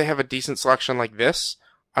long as they have a decent selection like this,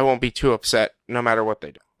 I won't be too upset no matter what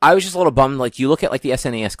they do. I was just a little bummed. Like, you look at, like, the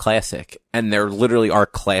SNES Classic, and there literally are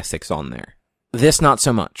classics on there. This, not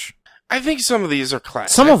so much. I think some of these are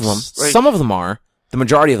classics. Some of them are. The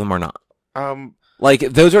majority of them are not. Like,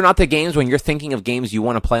 those are not the games when you're thinking of games you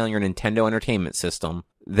want to play on your Nintendo Entertainment System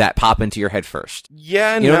that pop into your head first.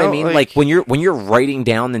 Yeah, you know what I mean? Like, when you're writing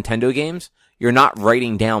down Nintendo games, you're not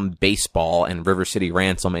writing down Baseball and River City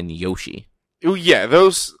Ransom and Yoshi. Oh yeah,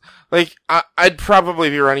 those. Like, I'd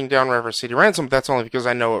probably be writing down River City Ransom, but that's only because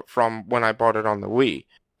I know it from when I bought it on the Wii.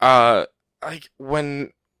 Like,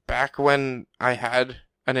 back when I had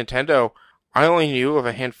a Nintendo, I only knew of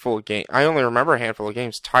a handful of games. I only remember a handful of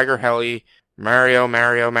games. Tiger Heli, Mario.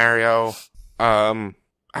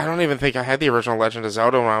 I don't even think I had the original Legend of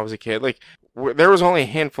Zelda when I was a kid. Like, there was only a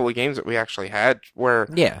handful of games that we actually had where,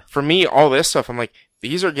 for me, all this stuff, I'm like,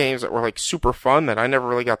 these are games that were, like, super fun that I never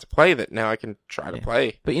really got to play that now I can try to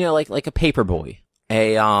play. But, you know, like a Paperboy,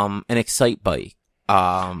 an Excite Bike.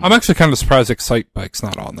 I'm actually kind of surprised Excite Bike's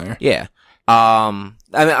not on there. Yeah. I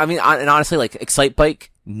mean, and honestly, like, Excite Bike,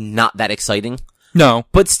 not that exciting. No.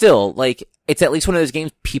 But still, like, it's at least one of those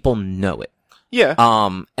games people know it. Yeah.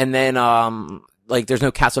 And then, like, there's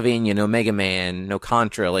no Castlevania, no Mega Man, no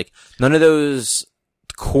Contra, like, none of those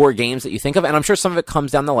core games that you think of, and I'm sure some of it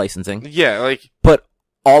comes down to licensing. Yeah, like... But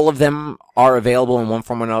all of them are available in one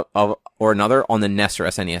form or another on the NES or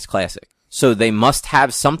SNES Classic. So they must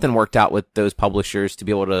have something worked out with those publishers to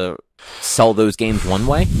be able to sell those games one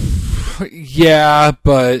way. Yeah,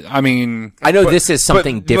 but, I mean... I know this is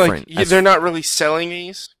something different. Like, they're not really selling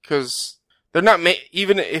these, because they're not...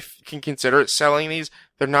 even if you can consider it selling these,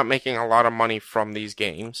 they're not making a lot of money from these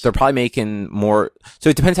games. They're probably making more...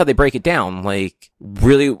 So it depends how they break it down. Like,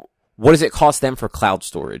 really, what does it cost them for cloud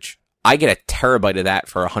storage? I get a terabyte of that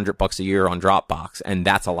for $100 a year on Dropbox, and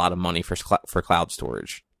that's a lot of money for cloud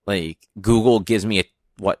storage. Like, Google gives me a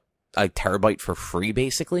terabyte for free,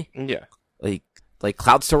 basically? Yeah. Like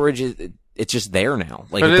cloud storage it's just there now.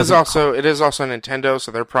 Like, but it is also Nintendo,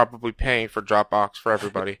 so they're probably paying for Dropbox for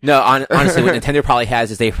everybody. No, honestly, what Nintendo probably has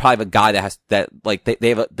is they probably have a guy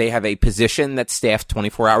they have a position that's staffed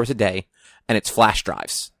 24 hours a day, and it's flash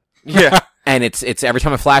drives. Yeah. And it's every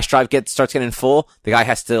time a flash drive starts getting full, the guy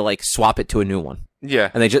has to like swap it to a new one.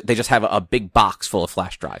 Yeah. And they just have a big box full of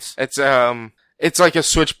flash drives. It's like a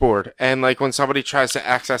switchboard, and like when somebody tries to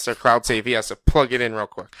access their cloud save, he has to plug it in real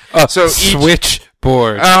quick. So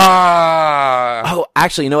switchboard. Oh,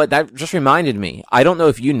 actually, you know what? That just reminded me. I don't know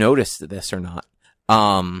if you noticed this or not.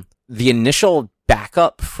 The initial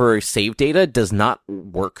backup for save data does not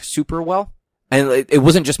work super well. And it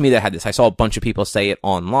wasn't just me that had this. I saw a bunch of people say it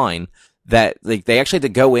online that like they actually had to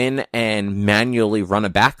go in and manually run a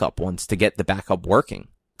backup once to get the backup working.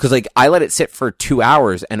 Cause like I let it sit for 2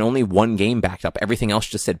 hours and only one game backed up. Everything else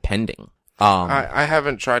just said pending. I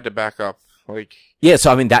haven't tried to back up. Like, yeah.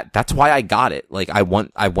 So I mean that's why I got it. Like I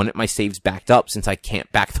wanted my saves backed up since I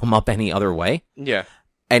can't back them up any other way. Yeah.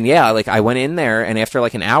 And yeah, like I went in there and after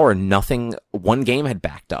like an hour, one game had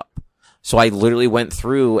backed up. So I literally went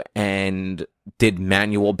through and did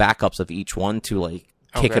manual backups of each one to like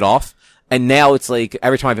kick it off. And now it's like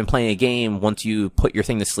every time I've been playing a game, once you put your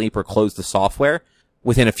thing to sleep or close the software,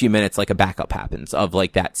 within a few minutes, like a backup happens of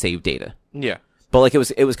like that save data. Yeah. But like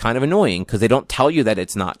it was kind of annoying because they don't tell you that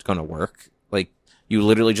it's not going to work. Like you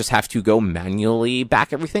literally just have to go manually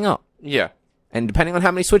back everything up. Yeah. And depending on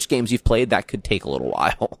how many Switch games you've played, that could take a little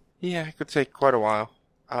while. Yeah, it could take quite a while.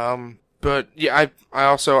 But yeah,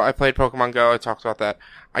 I played Pokemon Go. I talked about that.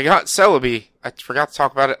 I got Celebi. I forgot to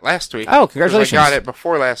talk about it last week. Oh, congratulations. I got it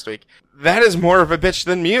before last week. That is more of a bitch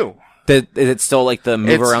than Mew. Is it still like the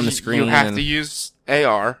move around the screen? You have to use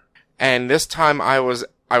AR. And this time I was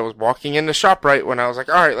walking into ShopRite when I was like,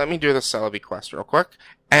 all right, let me do the Celebi quest real quick.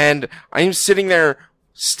 And I'm sitting there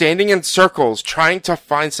standing in circles trying to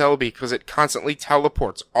find Celebi because it constantly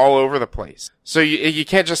teleports all over the place. So you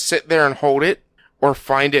can't just sit there and hold it or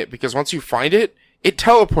find it because once you find it, it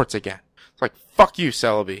teleports again. It's like, fuck you,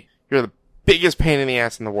 Celebi. You're the biggest pain in the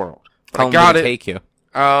ass in the world. How long did it take you?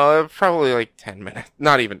 Probably like 10 minutes.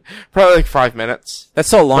 Not even. Probably like 5 minutes. That's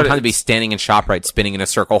so a long time to be standing in ShopRite, spinning in a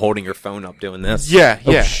circle, holding your phone up, doing this. Yeah,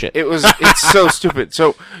 oh, yeah. Shit. It's so stupid.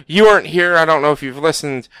 So you weren't here. I don't know if you've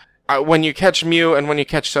listened. When you catch Mew and when you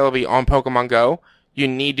catch Celebi on Pokemon Go, you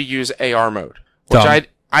need to use AR mode. Which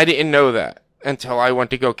I didn't know that until I went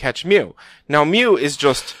to go catch Mew. Now Mew is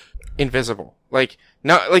just invisible. Like,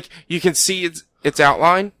 not, like, you can see its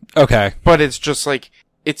outline. Okay. But it's just like,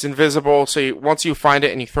 it's invisible, so once you find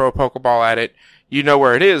it and you throw a Pokeball at it, you know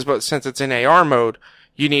where it is, but since it's in AR mode,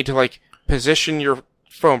 you need to, like, position your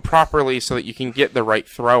phone properly so that you can get the right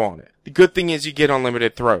throw on it. The good thing is you get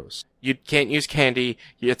unlimited throws. You can't use candy,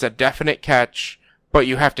 it's a definite catch, but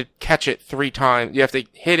you have to catch it 3 times. You have to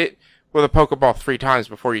hit it with a Pokeball 3 times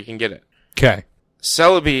before you can get it. Okay.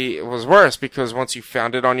 Celebi was worse because once you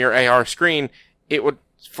found it on your AR screen, it would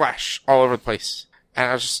flash all over the place. And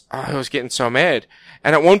I was getting so mad.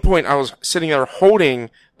 And at one point I was sitting there holding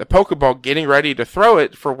the Pokeball, getting ready to throw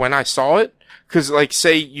it for when I saw it. Cause like,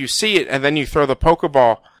 say you see it and then you throw the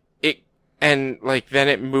Pokeball, then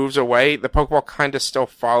it moves away. The Pokeball kind of still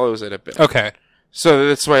follows it a bit. Okay. So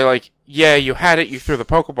this way, like, yeah, you had it, you threw the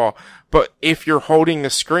Pokeball, but if you're holding the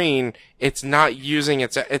screen, it's not using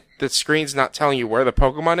the screen's not telling you where the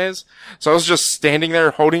Pokemon is. So I was just standing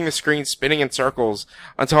there holding the screen, spinning in circles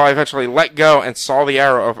until I eventually let go and saw the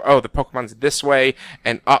arrow of, oh, the Pokemon's this way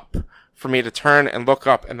and up for me to turn and look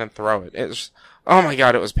up and then throw it. It was, oh my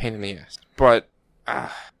god, it was a pain in the ass. But,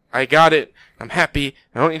 I got it. I'm happy.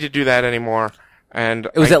 I don't need to do that anymore. And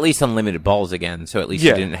it was at least unlimited balls again, so at least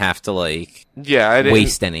you didn't have to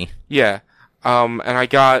waste any. Yeah. And I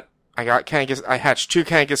got Kangas. I hatched 2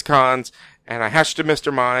 Kangaskhan's, and I hatched a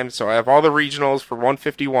Mr. Mime. So I have all the regionals for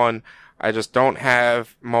 151. I just don't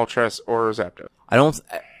have Moltres or Zapdos. I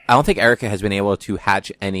don't think Erica has been able to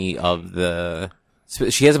hatch any of the.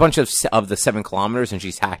 She has a bunch of the 7 kilometers, and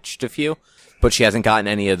she's hatched a few, but she hasn't gotten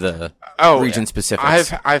any of the region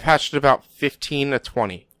specifics. I've hatched about 15 to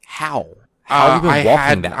 20. How have you been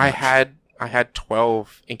walking that much? I had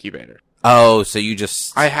 12 incubators. Oh, so you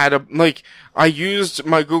just... I used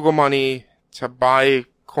my Google money to buy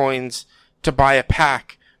coins to buy a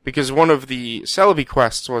pack because one of the Celebi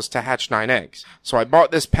quests was to hatch 9 eggs. So I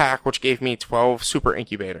bought this pack which gave me 12 super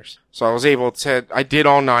incubators. So I was able to... I did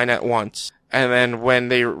all 9 at once. And then when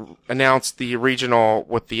they announced the regional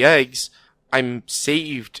with the eggs, I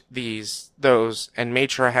saved those and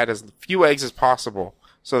made sure I had as few eggs as possible.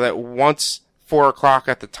 So that once 4 o'clock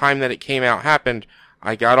at the time that it came out happened,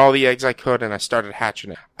 I got all the eggs I could and I started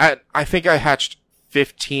hatching it. I think I hatched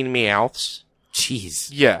 15 Meowths. Jeez.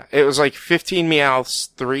 Yeah, it was like 15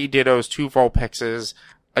 Meowths, 3 Dittos, 2 Vulpixes,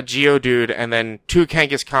 a Geodude, and then 2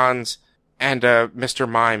 Kangaskhan's and Mr.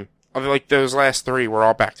 Mime. Like those last 3 were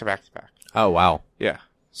all back to back to back. Oh, wow. Yeah.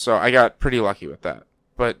 So I got pretty lucky with that.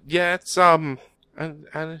 But yeah, it's and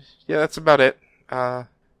yeah, that's about it.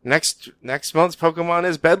 Next month's Pokemon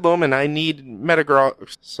is Bedlam, and I need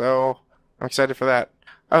Metagross, so I'm excited for that.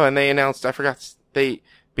 Oh, and they announced,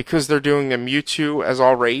 because they're doing the Mewtwo as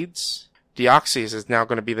all raids, Deoxys is now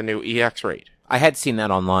going to be the new EX raid. I had seen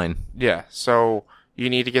that online. Yeah, so you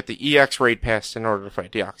need to get the EX raid pass in order to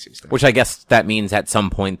fight Deoxys. Which I guess that means at some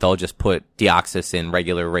point they'll just put Deoxys in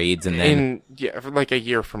regular raids and then... for like a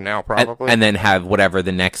year from now, probably. And then have whatever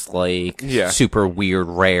the next, super weird,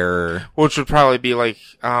 rare... Which would probably be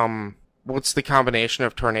what's the combination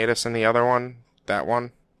of Tornadus and the other one? That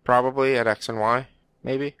one? Probably at X and Y,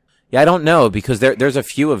 maybe? Yeah, I don't know, because there's a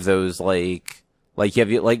few of those, Reggie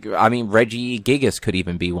Gigas could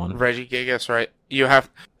even be one. Reggie Gigas, right?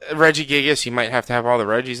 Reggie Gigas, you might have to have all the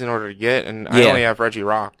Reggies in order to get, and I only have Reggie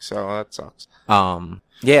Rock, so that sucks.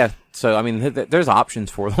 Yeah, so, there's options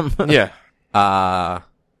for them. Yeah.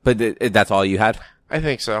 But that's all you had? I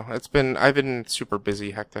think so. I've been super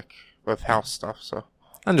busy, hectic with house stuff, so.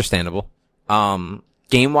 Understandable.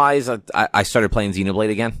 Game-wise, I started playing Xenoblade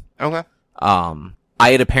again. Okay. I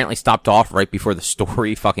had apparently stopped off right before the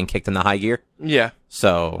story fucking kicked into high gear. Yeah.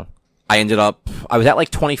 So, I was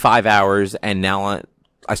at 25 hours, and now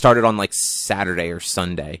I started on Saturday or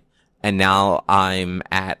Sunday, and now I'm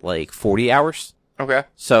at 40 hours. Okay.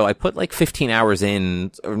 So, I put 15 hours in,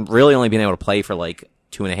 really only being able to play for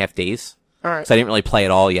 2.5 days. Alright. So I didn't really play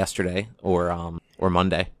at all yesterday or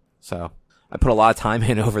Monday. So, I put a lot of time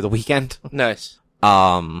in over the weekend. Nice.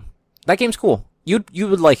 That game's cool. You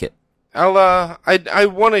would like it. I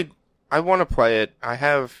wanna play it. I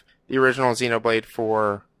have the original Xenoblade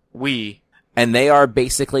for Wii. And they are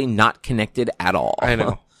basically not connected at all. I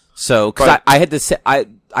know. So, cause I had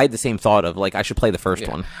the same thought of I should play the first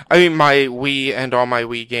one. I mean, my Wii and all my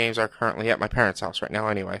Wii games are currently at my parents' house right now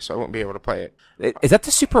anyway, so I won't be able to play it. Is that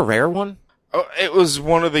the super rare one? Oh, it was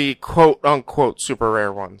one of the quote unquote super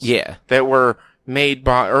rare ones. Yeah. That were made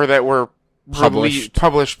by, or that were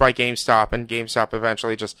Published by GameStop, and GameStop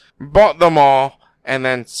eventually just bought them all and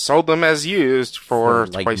then sold them as used for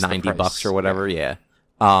twice $90 the price. or whatever. Yeah.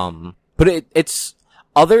 But it's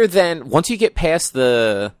other than once you get past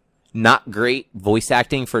the not great voice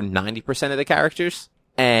acting for 90% of the characters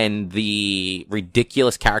and the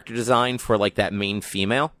ridiculous character design for that main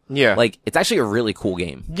female. Yeah. It's actually a really cool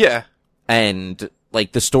game. Yeah. And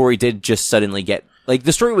the story did just suddenly get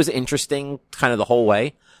the story was interesting kind of the whole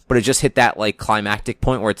way. But it just hit that climactic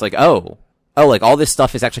point where it's all this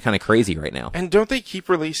stuff is actually kind of crazy right now. And don't they keep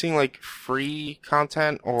releasing free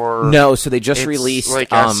content or no? So they just released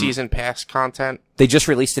season pass content. They just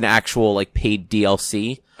released an actual paid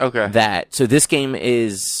DLC. Okay. So this game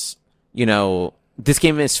is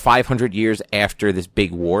 500 years after this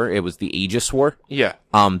big war. It was the Aegis War. Yeah.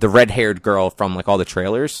 The red-haired girl from all the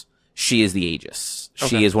trailers. She is the Aegis. Okay.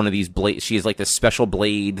 She is one of these she is this special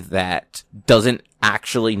blade that doesn't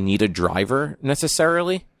actually need a driver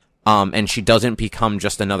necessarily. And she doesn't become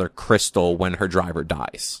just another crystal when her driver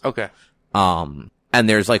dies. Okay. And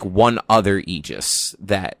there's one other Aegis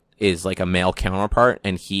that is a male counterpart,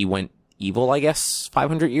 and he went evil, I guess,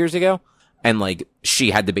 500 years ago. And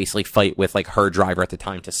she had to basically fight with her driver at the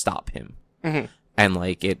time to stop him. Mm-hmm. And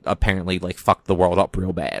it apparently fucked the world up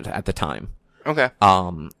real bad at the time. Okay.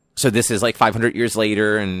 So this is 500 years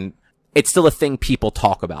later, and it's still a thing people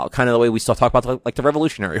talk about, kind of the way we still talk about the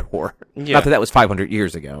Revolutionary War. Yeah. Not that was 500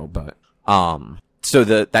 years ago, but so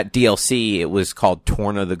that DLC, it was called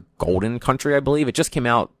Torna the Golden Country, I believe. It just came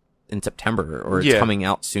out in September, or it's coming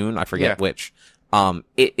out soon. I forget which.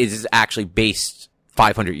 It is actually based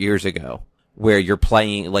 500 years ago, where you're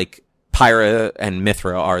playing Pyra and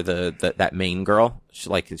Mithra are that main girl. She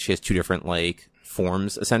has two different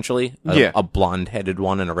forms essentially. A blonde-headed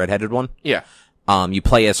one and a red-headed one. Yeah. You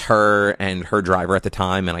play as her and her driver at the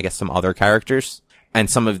time, and I guess some other characters. And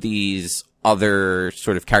some of these other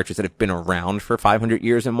sort of characters that have been around for 500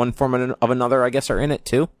 years in one form of another, I guess, are in it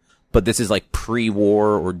too. But this is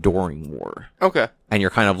pre-war or during war. Okay. And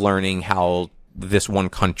you're kind of learning how this one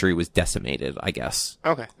country was decimated, I guess.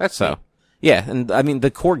 Okay. That's so. neat. Yeah, and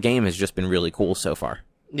the core game has just been really cool so far.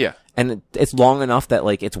 Yeah. And it's long enough that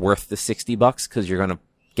it's worth the $60 because you're going to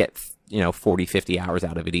get 40, 50 hours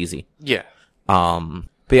out of it easy. Yeah. But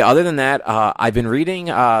yeah, other than that, I've been reading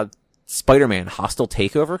Spider-Man Hostile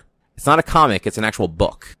Takeover. It's not a comic, it's an actual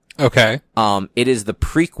book. Okay. It is the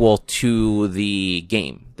prequel to the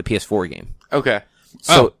game, the PS4 game. Okay.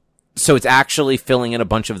 So it's actually filling in a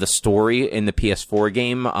bunch of the story in the PS4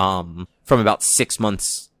 game from about 6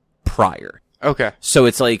 months prior. Okay. So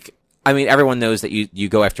it's everyone knows that you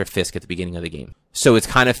go after Fisk at the beginning of the game. So it's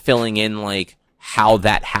kind of filling in how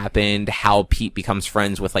that happened, how Pete becomes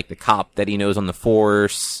friends with like the cop that he knows on the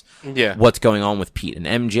force. Yeah. What's going on with Pete and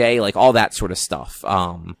MJ, like all that sort of stuff.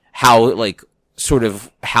 How like sort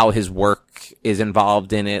of how his work is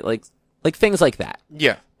involved in it, like things like that.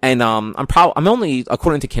 Yeah. And I'm only,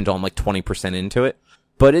 according to Kindle, I'm like 20% into it,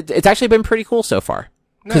 but it's actually been pretty cool so far.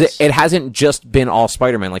 Because Nice. it hasn't just been all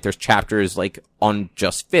Spider-Man. Like, there's chapters, like, on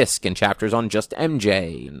just Fisk and chapters on just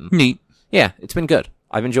MJ. And, Neat. yeah, it's been good.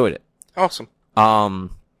 I've enjoyed it. Awesome.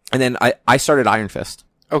 And then I started Iron Fist.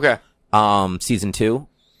 Okay. Season 2.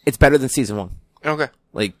 It's better than Season 1. Okay.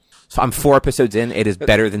 Like, so I'm 4 episodes in. It is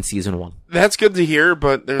better than Season 1. That's good to hear,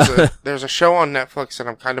 but there's a show on Netflix that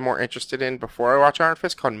I'm kind of more interested in before I watch Iron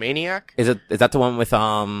Fist called Maniac. Is that the one with,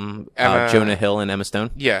 Jonah Hill and Emma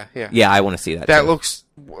Stone? Yeah, yeah. Yeah, I want to see that That too. looks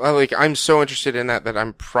like I'm so interested in that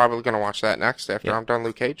I'm probably going to watch that next after I'm done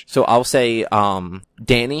Luke Cage. So I'll say,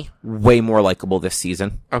 Danny, way more likable this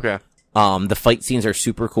season. Okay. The fight scenes are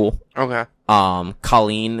super cool. Okay.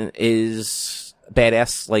 Colleen is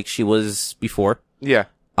badass like she was before. Yeah.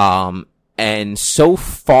 And so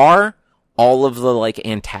far, all of the like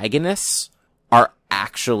antagonists are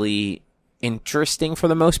actually interesting for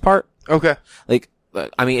the most part. Okay. Like,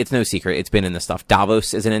 I mean, it's no secret. It's been in the stuff.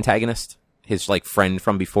 Davos is an antagonist. His like friend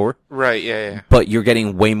from before. Right. Yeah. Yeah. But you're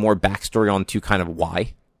getting way more backstory on to kind of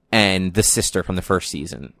why. And the sister from the first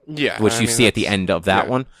season. Yeah. Which you see at the end of that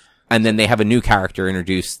one. And then they have a new character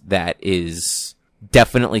introduced that is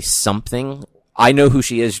definitely something. I know who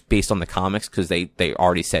she is based on the comics because they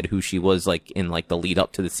already said who she was like in like the lead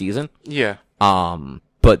up to the season. Yeah.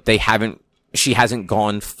 But she hasn't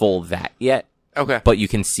gone full that yet. Okay. But you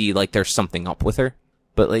can see like there's something up with her.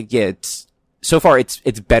 But like, yeah, so far it's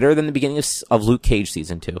better than the beginning of Luke Cage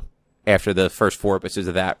season 2. After the first 4 episodes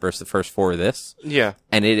of that versus the first 4 of this. Yeah.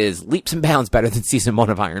 And it is leaps and bounds better than season 1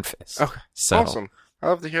 of Iron Fist. Okay. So, awesome. I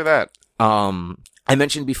love to hear that. I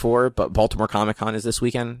mentioned before, but Baltimore Comic Con is this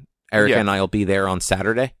weekend. Erica and I will be there on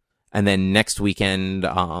Saturday. And then next weekend,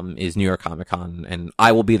 is New York Comic Con, and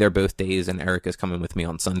I will be there both days, and Erica's coming with me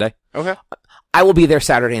on Sunday. Okay. I will be there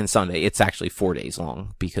Saturday and Sunday. It's actually 4 days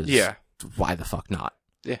long, because why the fuck not?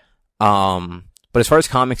 Yeah. But as far as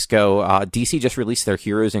comics go, DC just released their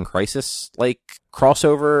Heroes in Crisis, like,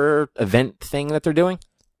 crossover event thing that they're doing,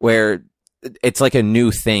 where it's like a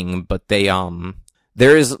new thing, but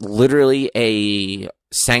there is literally a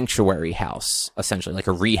sanctuary house, essentially, like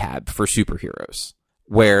a rehab for superheroes,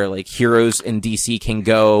 where like heroes in DC can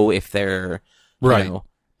go if they're, Right. you know,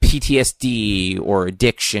 PTSD or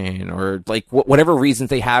addiction or like whatever reasons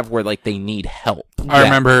they have where like they need help. I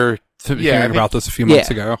remember I hearing think- about this a few months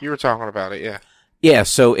ago. You were talking about it. Yeah. Yeah,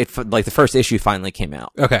 so like the first issue finally came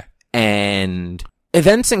out. Okay. And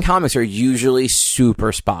events in comics are usually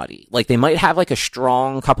super spotty. Like they might have like a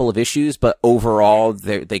strong couple of issues, but overall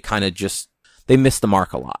they kind of just, they miss the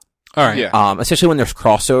mark a lot. All right. Yeah. Especially when there's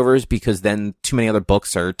crossovers, because then too many other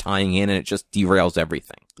books are tying in and it just derails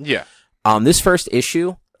everything. Yeah. This first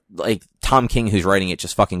issue, like Tom King, who's writing it,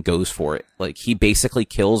 just fucking goes for it. Like he basically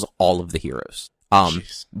kills all of the heroes.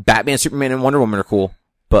 Jeez. Batman, Superman, and Wonder Woman are cool,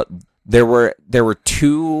 but there were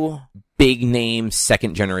 2 big name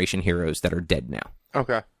second generation heroes that are dead now.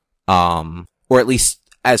 Okay. Or at least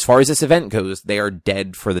as far as this event goes, they are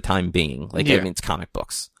dead for the time being. Like, I mean, it's comic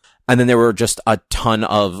books. And then there were just a ton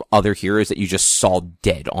of other heroes that you just saw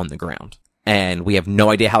dead on the ground. And we have no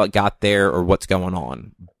idea how it got there or what's going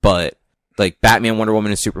on. But, like, Batman, Wonder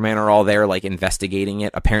Woman, and Superman are all there, like, investigating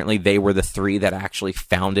it. Apparently, they were the 3 that actually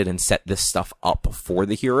found it and set this stuff up for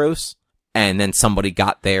the heroes. And then somebody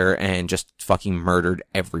got there and just fucking murdered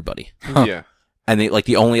everybody. Yeah. And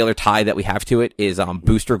the only other tie that we have to it is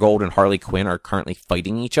Booster Gold and Harley Quinn are currently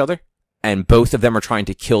fighting each other. And both of them are trying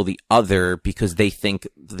to kill the other because they think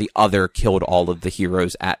the other killed all of the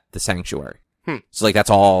heroes at the sanctuary. So, like,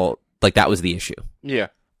 that's all, like, that was the issue. Yeah.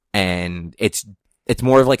 And it's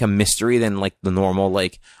more of, like, a mystery than, like, the normal,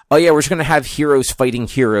 like, oh, yeah, we're just gonna have heroes fighting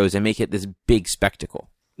heroes and make it this big spectacle.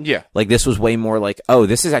 Yeah. Like, this was way more like, oh,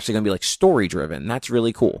 this is actually gonna be, like, story-driven. That's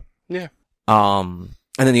really cool. Yeah.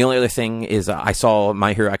 And then the only other thing is I saw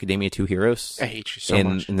My Hero Academia 2 Heroes I hate you so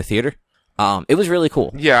much. in the theater. It was really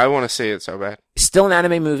cool. Yeah, I want to see it so bad. Still an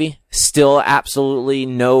anime movie. Still absolutely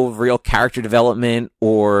no real character development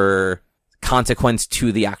or consequence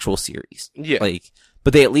to the actual series. Yeah. Like,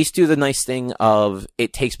 but they at least do the nice thing of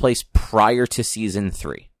it takes place prior to season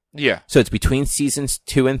 3. Yeah. So it's between seasons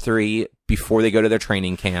 2 and 3 before they go to their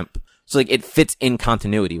training camp. So like it fits in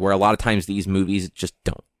continuity where a lot of times these movies just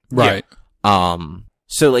don't. Right.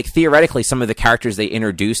 So like theoretically some of the characters they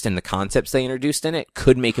introduced and the concepts they introduced in it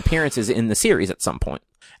could make appearances in the series at some point.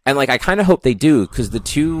 And like I kind of hope they do because the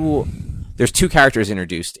two there's two characters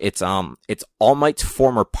introduced. It's All Might's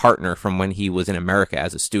former partner from when he was in America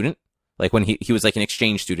as a student. Like when he was like an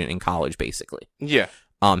exchange student in college, basically. Yeah.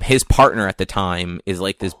 His partner at the time is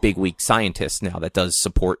like this big weak scientist now that does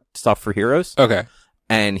support stuff for heroes. Okay.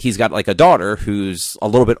 And he's got like a daughter who's a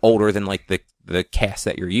little bit older than like the cast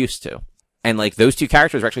that you're used to. And like those two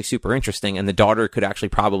characters are actually super interesting, and the daughter could actually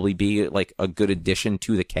probably be like a good addition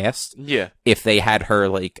to the cast. Yeah. If they had her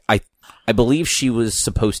like I believe she was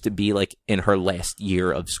supposed to be like in her last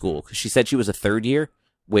year of school, because she said she was a third year,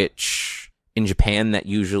 which in Japan that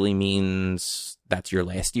usually means that's your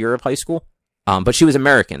last year of high school. But she was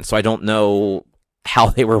American, so I don't know how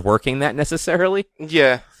they were working that necessarily.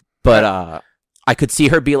 Yeah. But I could see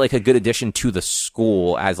her be like a good addition to the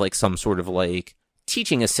school as like some sort of like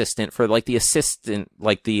teaching assistant for like the assistant,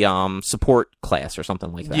 like the support class or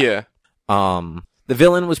something like that. Yeah. The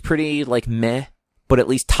villain was pretty like meh, but at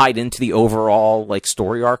least tied into the overall like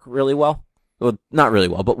story arc really well. Well, not really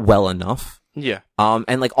well, but well enough. Yeah.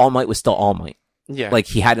 And like All Might was still All Might. Yeah. Like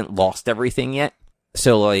he hadn't lost everything yet.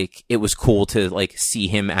 So like it was cool to like see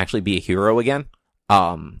him actually be a hero again.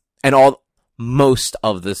 And most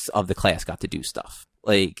of the class got to do stuff.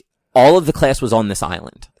 Like all of the class was on this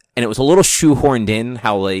island, and it was a little shoehorned in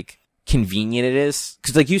how like convenient it is,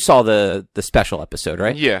 because like you saw the special episode,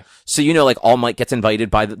 right? Yeah. So you know, like All Might gets invited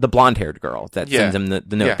by the blonde haired girl that sends him the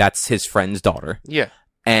note. Yeah. That's his friend's daughter. Yeah.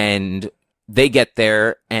 And they get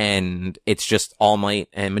there, and it's just All Might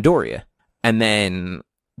and Midoriya, and then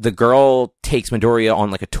the girl takes Midoriya on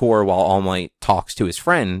like a tour while All Might talks to his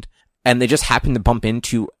friend, and they just happen to bump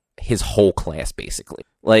into his whole class, basically.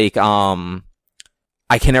 Like,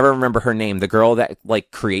 I can never remember her name. The girl that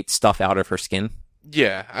like creates stuff out of her skin.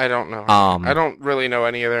 Yeah, I don't know. I don't really know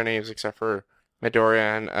any of their names except for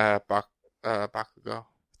Midoriya and Bakugo.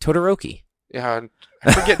 Todoroki. Yeah,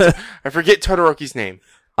 I forget Todoroki's name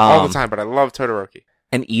all the time, but I love Todoroki.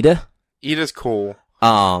 And Ida. Ida's cool.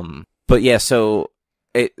 But yeah, so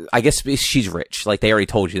I guess she's rich. Like they already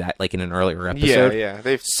told you that, like in an earlier episode. Yeah.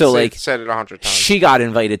 They've like said it 100 times. She got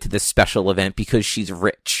invited to this special event because she's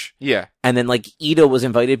rich. Yeah. And then like Ida was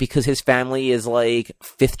invited because his family is like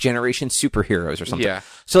 5th generation superheroes or something. Yeah.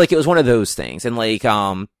 So like it was one of those things. And like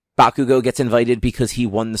Bakugo gets invited because he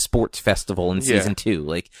won the sports festival in season 2.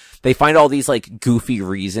 Like they find all these like goofy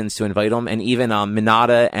reasons to invite him, and even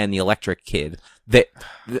Minata and the Electric Kid,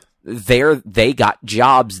 they got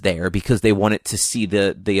jobs there because they wanted to see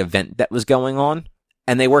the event that was going on.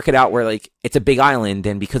 And they work it out where like it's a big island,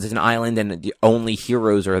 and because it's an island and the only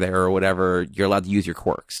heroes are there or whatever, you're allowed to use your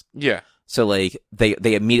quirks. Yeah. So like they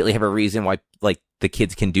immediately have a reason why like the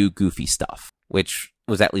kids can do goofy stuff, which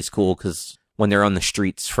was at least cool, because when they're on the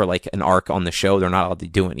streets for like an arc on the show, they're not allowed to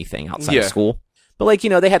do anything outside of school. But like, you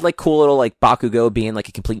know, they had like cool little like Bakugo being like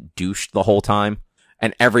a complete douche the whole time,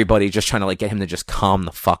 and everybody just trying to like get him to just calm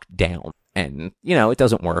the fuck down. And you know, it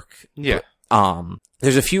doesn't work. Yeah. But,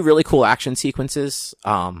 there's a few really cool action sequences.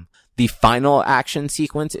 The final action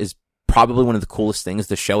sequence is probably one of the coolest things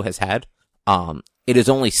the show has had. It is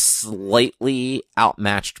only slightly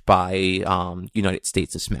outmatched by United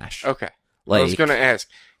States of Smash. Okay. Like, I was going to ask,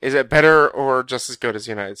 is it better or just as good as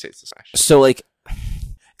United States of Smash? So like,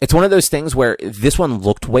 it's one of those things where this one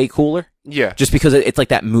looked way cooler. Yeah. Just because it's like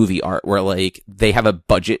that movie art where like they have a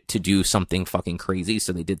budget to do something fucking crazy,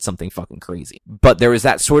 so they did something fucking crazy. But there was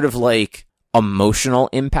that sort of like emotional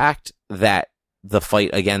impact that the fight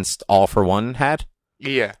against All For One had.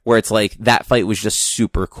 Yeah. Where it's like that fight was just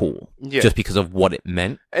super cool. Yeah. Just because of what it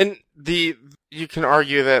meant. And you can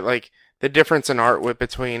argue that like the difference in art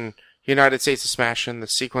between United States of Smash and the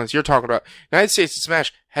sequence you're talking about, United States of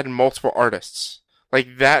Smash had multiple artists.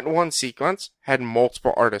 Like that one sequence had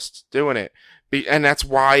multiple artists doing it. And that's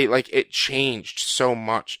why like it changed so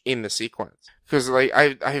much in the sequence. Because like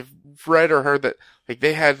I've read or heard that like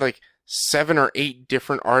they had like 7 or 8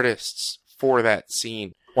 different artists for that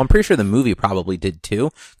scene. Well, I'm pretty sure the movie probably did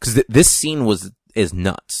too, because this scene is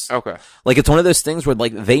nuts. Okay. Like it's one of those things where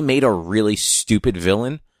like they made a really stupid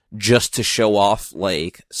villain just to show off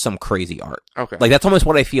like some crazy art. Okay. Like that's almost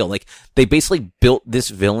what I feel. Like they basically built this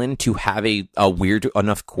villain to have a weird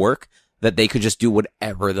enough quirk that they could just do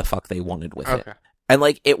whatever the fuck they wanted with it. And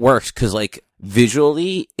like it works because like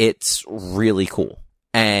visually it's really cool.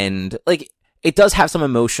 And like it does have some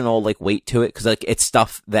emotional like weight to it, because like it's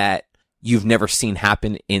stuff that you've never seen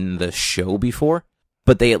happen in the show before,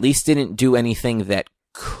 but they at least didn't do anything that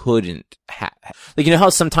couldn't have. Like, you know how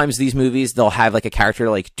sometimes these movies, they'll have like a character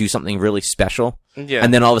like do something really special,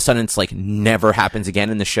 and then all of a sudden it's like never happens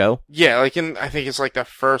again in the show? Yeah, like I think it's like the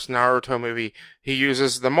first Naruto movie, he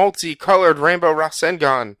uses the multicolored rainbow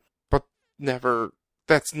Rasengan, but never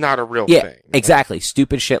that's not a real Yeah, thing. exactly.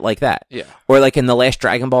 Stupid shit like that. Yeah. Or like in the last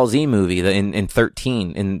Dragon Ball Z movie, in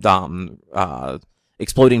 13, in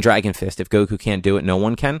Exploding Dragon Fist, if Goku can't do it, no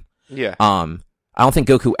one can. Yeah. I don't think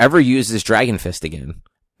Goku ever uses Dragon Fist again.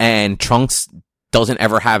 And Trunks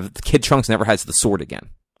Kid Trunks never has the sword again.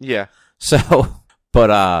 Yeah. So,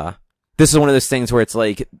 but this is one of those things where it's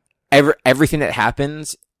like, everything that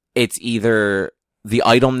happens, it's either the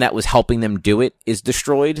item that was helping them do it is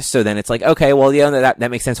destroyed. So then it's like, okay, well, yeah,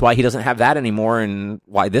 that makes sense why he doesn't have that anymore and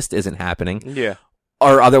why this isn't happening. Yeah.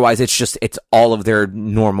 Or otherwise it's all of their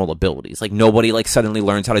normal abilities. Like nobody like suddenly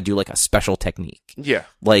learns how to do like a special technique. Yeah.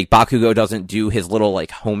 Like Bakugo doesn't do his little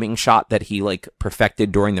like homing shot that he like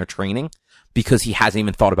perfected during their training because he hasn't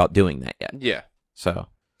even thought about doing that yet. Yeah. So.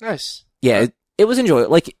 Nice. Yeah, it was enjoyable.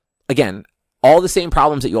 Like, again, all the same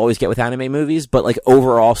problems that you always get with anime movies, but like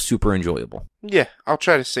overall super enjoyable. Yeah, I'll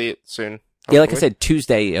try to see it soon. Hopefully. Yeah, like I said,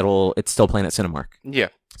 Tuesday it's still playing at Cinemark. Yeah.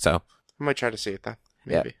 So I might try to see it then.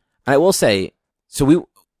 Maybe. Yeah. And I will say, so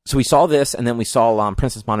we saw this and then we saw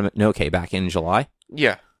Princess Mononoke back in July.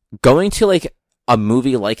 Yeah. Going to like a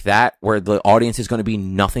movie like that where the audience is going to be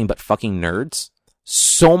nothing but fucking nerds,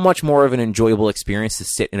 so much more of an enjoyable experience to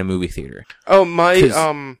sit in a movie theater. Oh,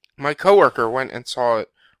 my coworker went and saw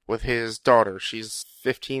it with his daughter. She's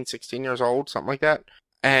 15, 16 years old, something like that.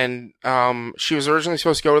 And she was originally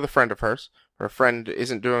supposed to go with a friend of hers. Her friend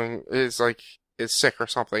is sick or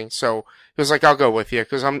something. So he was like, I'll go with you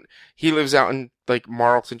because he lives out in like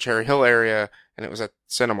Marlton, Cherry Hill area, and it was at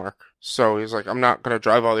Cinemark. So he was like, I'm not gonna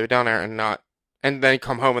drive all the way down there and then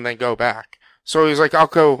come home and then go back. So he was like, I'll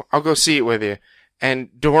go see it with you. And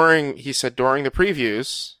he said during the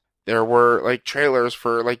previews, there were like trailers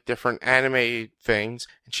for like different anime things,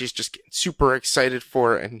 and she's just getting super excited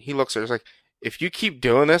for it. And he looks at her, he's like, if you keep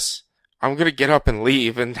doing this, I'm gonna get up and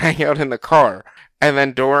leave and hang out in the car. And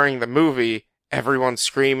then during the movie, everyone's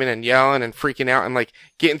screaming and yelling and freaking out and like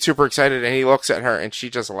getting super excited. And he looks at her and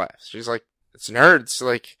she just laughs. She's like, it's nerds.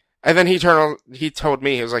 Like, and then he told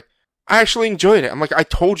me, he was like, I actually enjoyed it. I'm like, I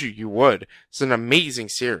told you would. It's an amazing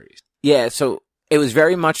series. Yeah, so it was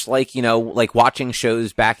very much like, like watching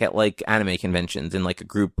shows back at like anime conventions and like a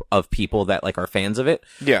group of people that like are fans of it.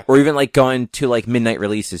 Yeah. Or even like going to like midnight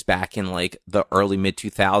releases back in like the early mid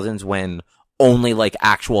 2000s when only like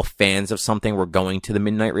actual fans of something were going to the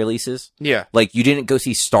midnight releases. Yeah. Like you didn't go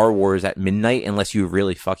see Star Wars at midnight unless you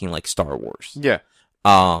really fucking like Star Wars. Yeah.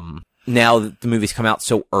 Now the movies come out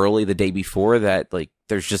so early the day before that like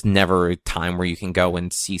there's just never a time where you can go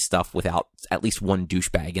and see stuff without at least one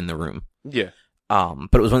douchebag in the room. Yeah. But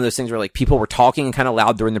it was one of those things where like people were talking kind of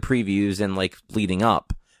loud during the previews and like leading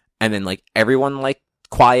up, and then like everyone like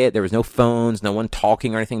quiet. There was no phones, no one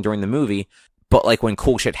talking or anything during the movie. But like when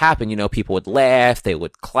cool shit happened, people would laugh, they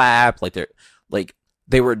would clap,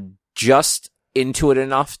 they were just into it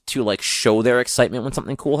enough to like show their excitement when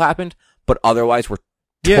something cool happened, but otherwise were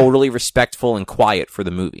totally respectful and quiet for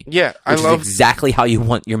the movie. Yeah, which is exactly how you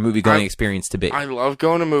want your movie going experience to be. I love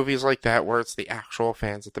going to movies like that where it's the actual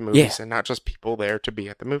fans at the movies and not just people there to be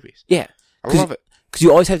at the movies. Yeah. I love it. Because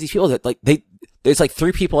you always have these people that like there's like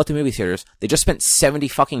 3 people at the movie theaters. They just spent $70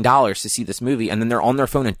 fucking to see this movie, and then they're on their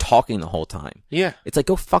phone and talking the whole time. Yeah. It's like,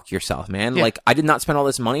 go fuck yourself, man. Yeah. Like, I did not spend all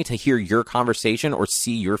this money to hear your conversation or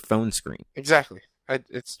see your phone screen. Exactly.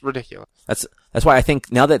 It's ridiculous. That's why I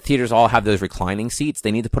think now that theaters all have those reclining seats,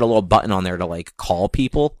 they need to put a little button on there to like call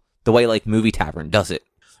people the way like Movie Tavern does it,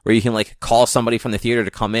 where you can like call somebody from the theater to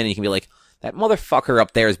come in and you can be like, that motherfucker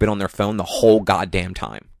up there has been on their phone the whole goddamn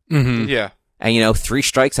time. Mm-hmm. Yeah. And 3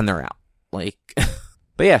 strikes and they're out. Like,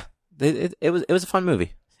 but yeah, it was a fun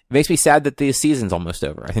movie. It makes me sad that the season's almost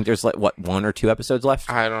over. I think there's like 1 or 2 episodes left.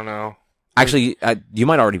 I don't know. Actually, you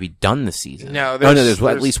might already be done this season. No, there's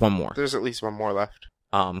at least 1 more. There's at least 1 more left.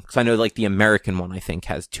 Because I know like the American one I think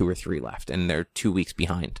has 2 or 3 left, and they're 2 weeks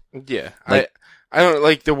behind. Yeah, like, I don't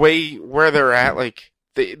like the way where they're at. Like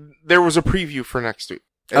there was a preview for next week.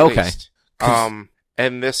 At least.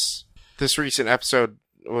 And this recent episode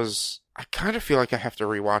was. I kind of feel like I have to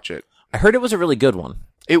rewatch it. I heard it was a really good one.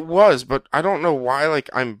 It was, but I don't know why. Like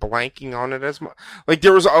I'm blanking on it as much. Like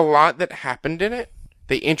there was a lot that happened in it.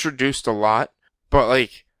 They introduced a lot, but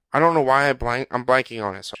like I don't know why I'm blanking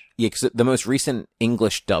on it. So. Yeah, because the most recent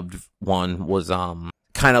English dubbed one was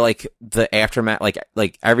kind of like the aftermath.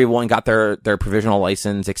 Like everyone got their provisional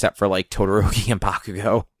license except for like Todoroki and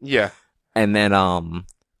Bakugo. Yeah, and then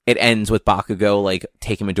it ends with Bakugo like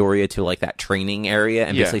taking Midoriya to like that training area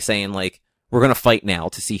and basically saying like, we're gonna fight now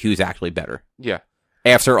to see who's actually better. Yeah.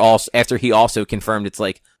 After he also confirmed it's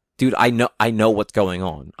like, dude, I know what's going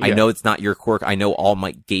on. Yeah. I know it's not your quirk. I know All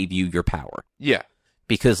Might gave you your power. Yeah.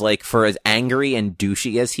 Because like for as angry and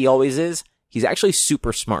douchey as he always is, He's actually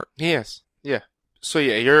super smart. He is. Yeah. So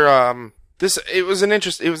yeah, you're it was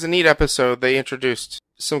a neat episode. They introduced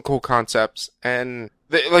some cool concepts, and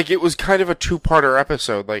it was kind of a two-parter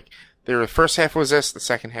episode. Like, the first half was this, the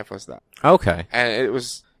second half was that. Okay. And it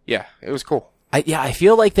was cool. I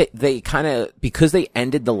feel like they kind of, because they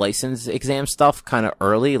ended the license exam stuff kind of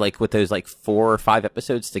early, like with those like 4 or 5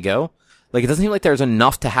 episodes to go, like it doesn't seem like there's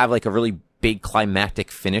enough to have like a really big climactic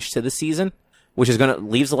finish to the season, which is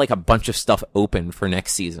leaves like a bunch of stuff open for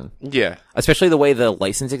next season. Yeah. Especially the way the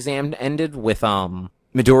license exam ended with,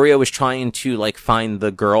 Midoriya was trying to like find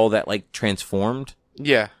the girl that like transformed.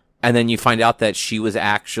 Yeah. And then you find out that she was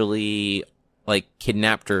actually like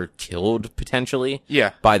kidnapped or killed potentially.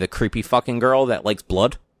 Yeah. By the creepy fucking girl that likes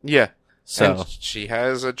blood. Yeah. So and she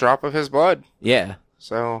has a drop of his blood. Yeah.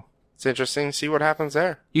 So it's interesting to see what happens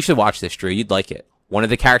there. You should watch this, Drew. You'd like it. One of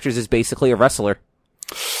the characters is basically a wrestler.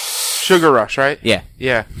 Sugar Rush, right? Yeah.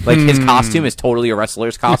 Yeah. Like his costume is totally a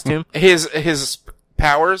wrestler's costume. His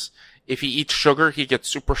powers, if he eats sugar, he gets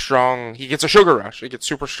super strong. He gets a sugar rush. He gets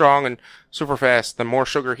super strong and super fast. The more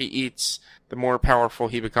sugar he eats, the more powerful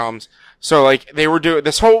he becomes. So like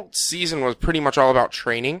this whole season was pretty much all about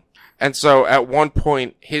training. And so at one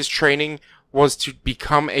point his training was to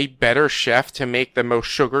become a better chef to make the most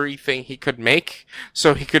sugary thing he could make,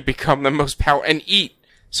 so he could become the most and eat,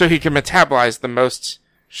 so he can metabolize the most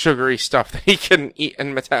sugary stuff that he can eat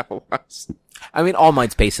and metabolize. I mean, All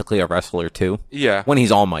Might's basically a wrestler too. Yeah. When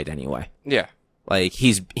he's All Might anyway. Yeah. Like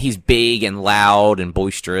he's big and loud and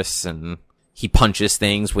boisterous, and he punches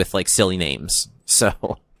things with like silly names.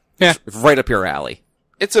 So Yeah. right up your alley.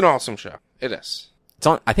 It's an awesome show. It is.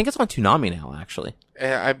 I think it's on Toonami now, actually.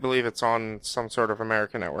 I believe it's on some sort of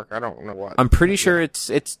American network. I don't know what. I'm pretty sure it's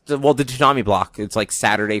the Toonami block. It's like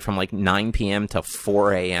Saturday from like 9 p.m. to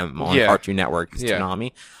 4 a.m. on Cartoon Network. It's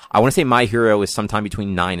Toonami. I want to say My Hero is sometime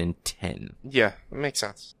between 9 and 10. Yeah, it makes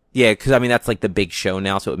sense. Yeah, because I mean that's like the big show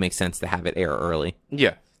now, so it makes sense to have it air early.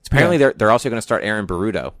 Yeah. Apparently they're also going to start airing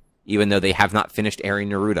Boruto, even though they have not finished airing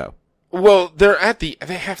Naruto. Well, they have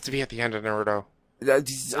to be at the end of Naruto.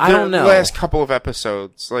 I don't know. The last couple of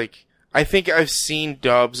episodes, like, I think I've seen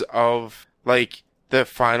dubs of, like, the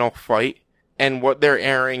final fight, and what they're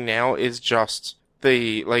airing now is just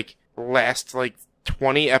the, like, last, like,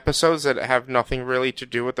 20 episodes that have nothing really to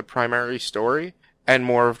do with the primary story, and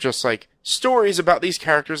more of just, like, stories about these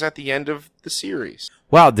characters at the end of the series.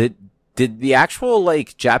 Wow, did the actual,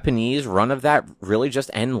 like, Japanese run of that really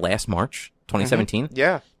just end last March, 2017? Mm-hmm.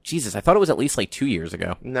 Yeah. Jesus, I thought it was at least, like, 2 years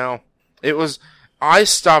ago. No. It was... I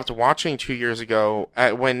stopped watching 2 years ago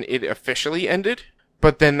when it officially ended,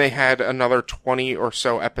 but then they had another 20 or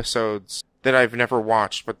so episodes that I've never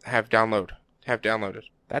watched but have downloaded.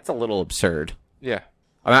 That's a little absurd. Yeah.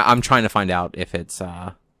 I'm trying to find out if it's,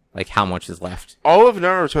 like, how much is left. All of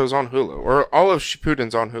Naruto's on Hulu, or all of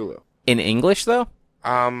Shippuden's on Hulu. In English, though?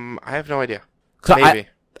 I have no idea. Maybe.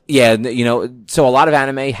 So a lot of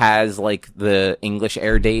anime has, like, the English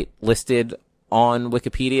air date listed on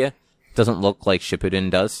Wikipedia. Doesn't look like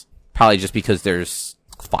Shippuden does. Probably just because there's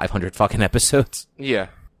 500 fucking episodes. Yeah.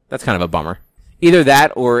 That's kind of a bummer. Either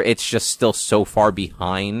that, or it's just still so far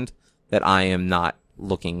behind that I am not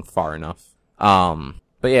looking far enough. But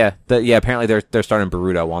yeah, apparently they're starting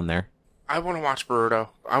Boruto on there. I want to watch Boruto.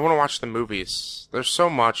 I want to watch the movies. There's so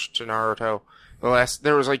much to Naruto.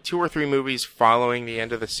 There was like 2 or 3 movies following the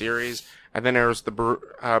end of the series, and then there was the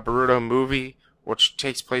Boruto movie, which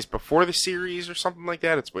takes place before the series or something like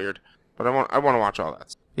that. It's weird. But I want to watch all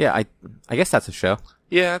that. Yeah, I guess that's a show.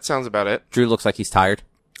 Yeah, that sounds about it. Drew looks like he's tired.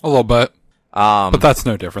 A little bit. But that's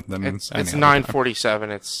no different than it's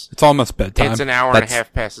 9:47. It's almost bedtime. It's an hour and a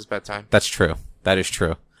half past his bedtime. That's true. That is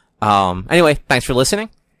true. Anyway, thanks for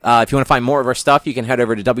listening. If you want to find more of our stuff, you can head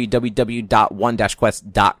over to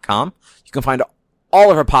www.one-quest.com. You can find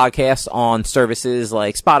all of our podcasts on services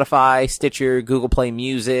like Spotify, Stitcher, Google Play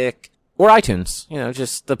Music, or iTunes. You know,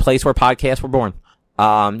 just the place where podcasts were born.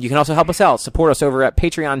 You can also help us out. Support us over at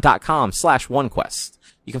patreon.com/OneQuest.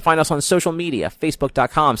 You can find us on social media,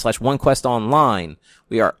 facebook.com/OneQuestOnline.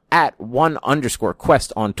 We are at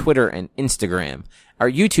 @1_Quest on Twitter and Instagram. Our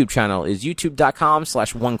YouTube channel is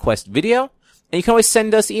youtube.com/OneQuestVideo. And you can always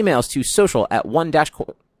send us emails to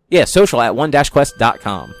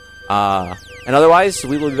social@one-quest.com. And otherwise,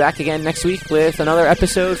 we will be back again next week with another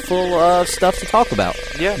episode full of stuff to talk about.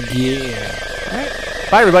 Yeah. All right.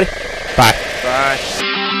 Bye, everybody. Bye. Bye.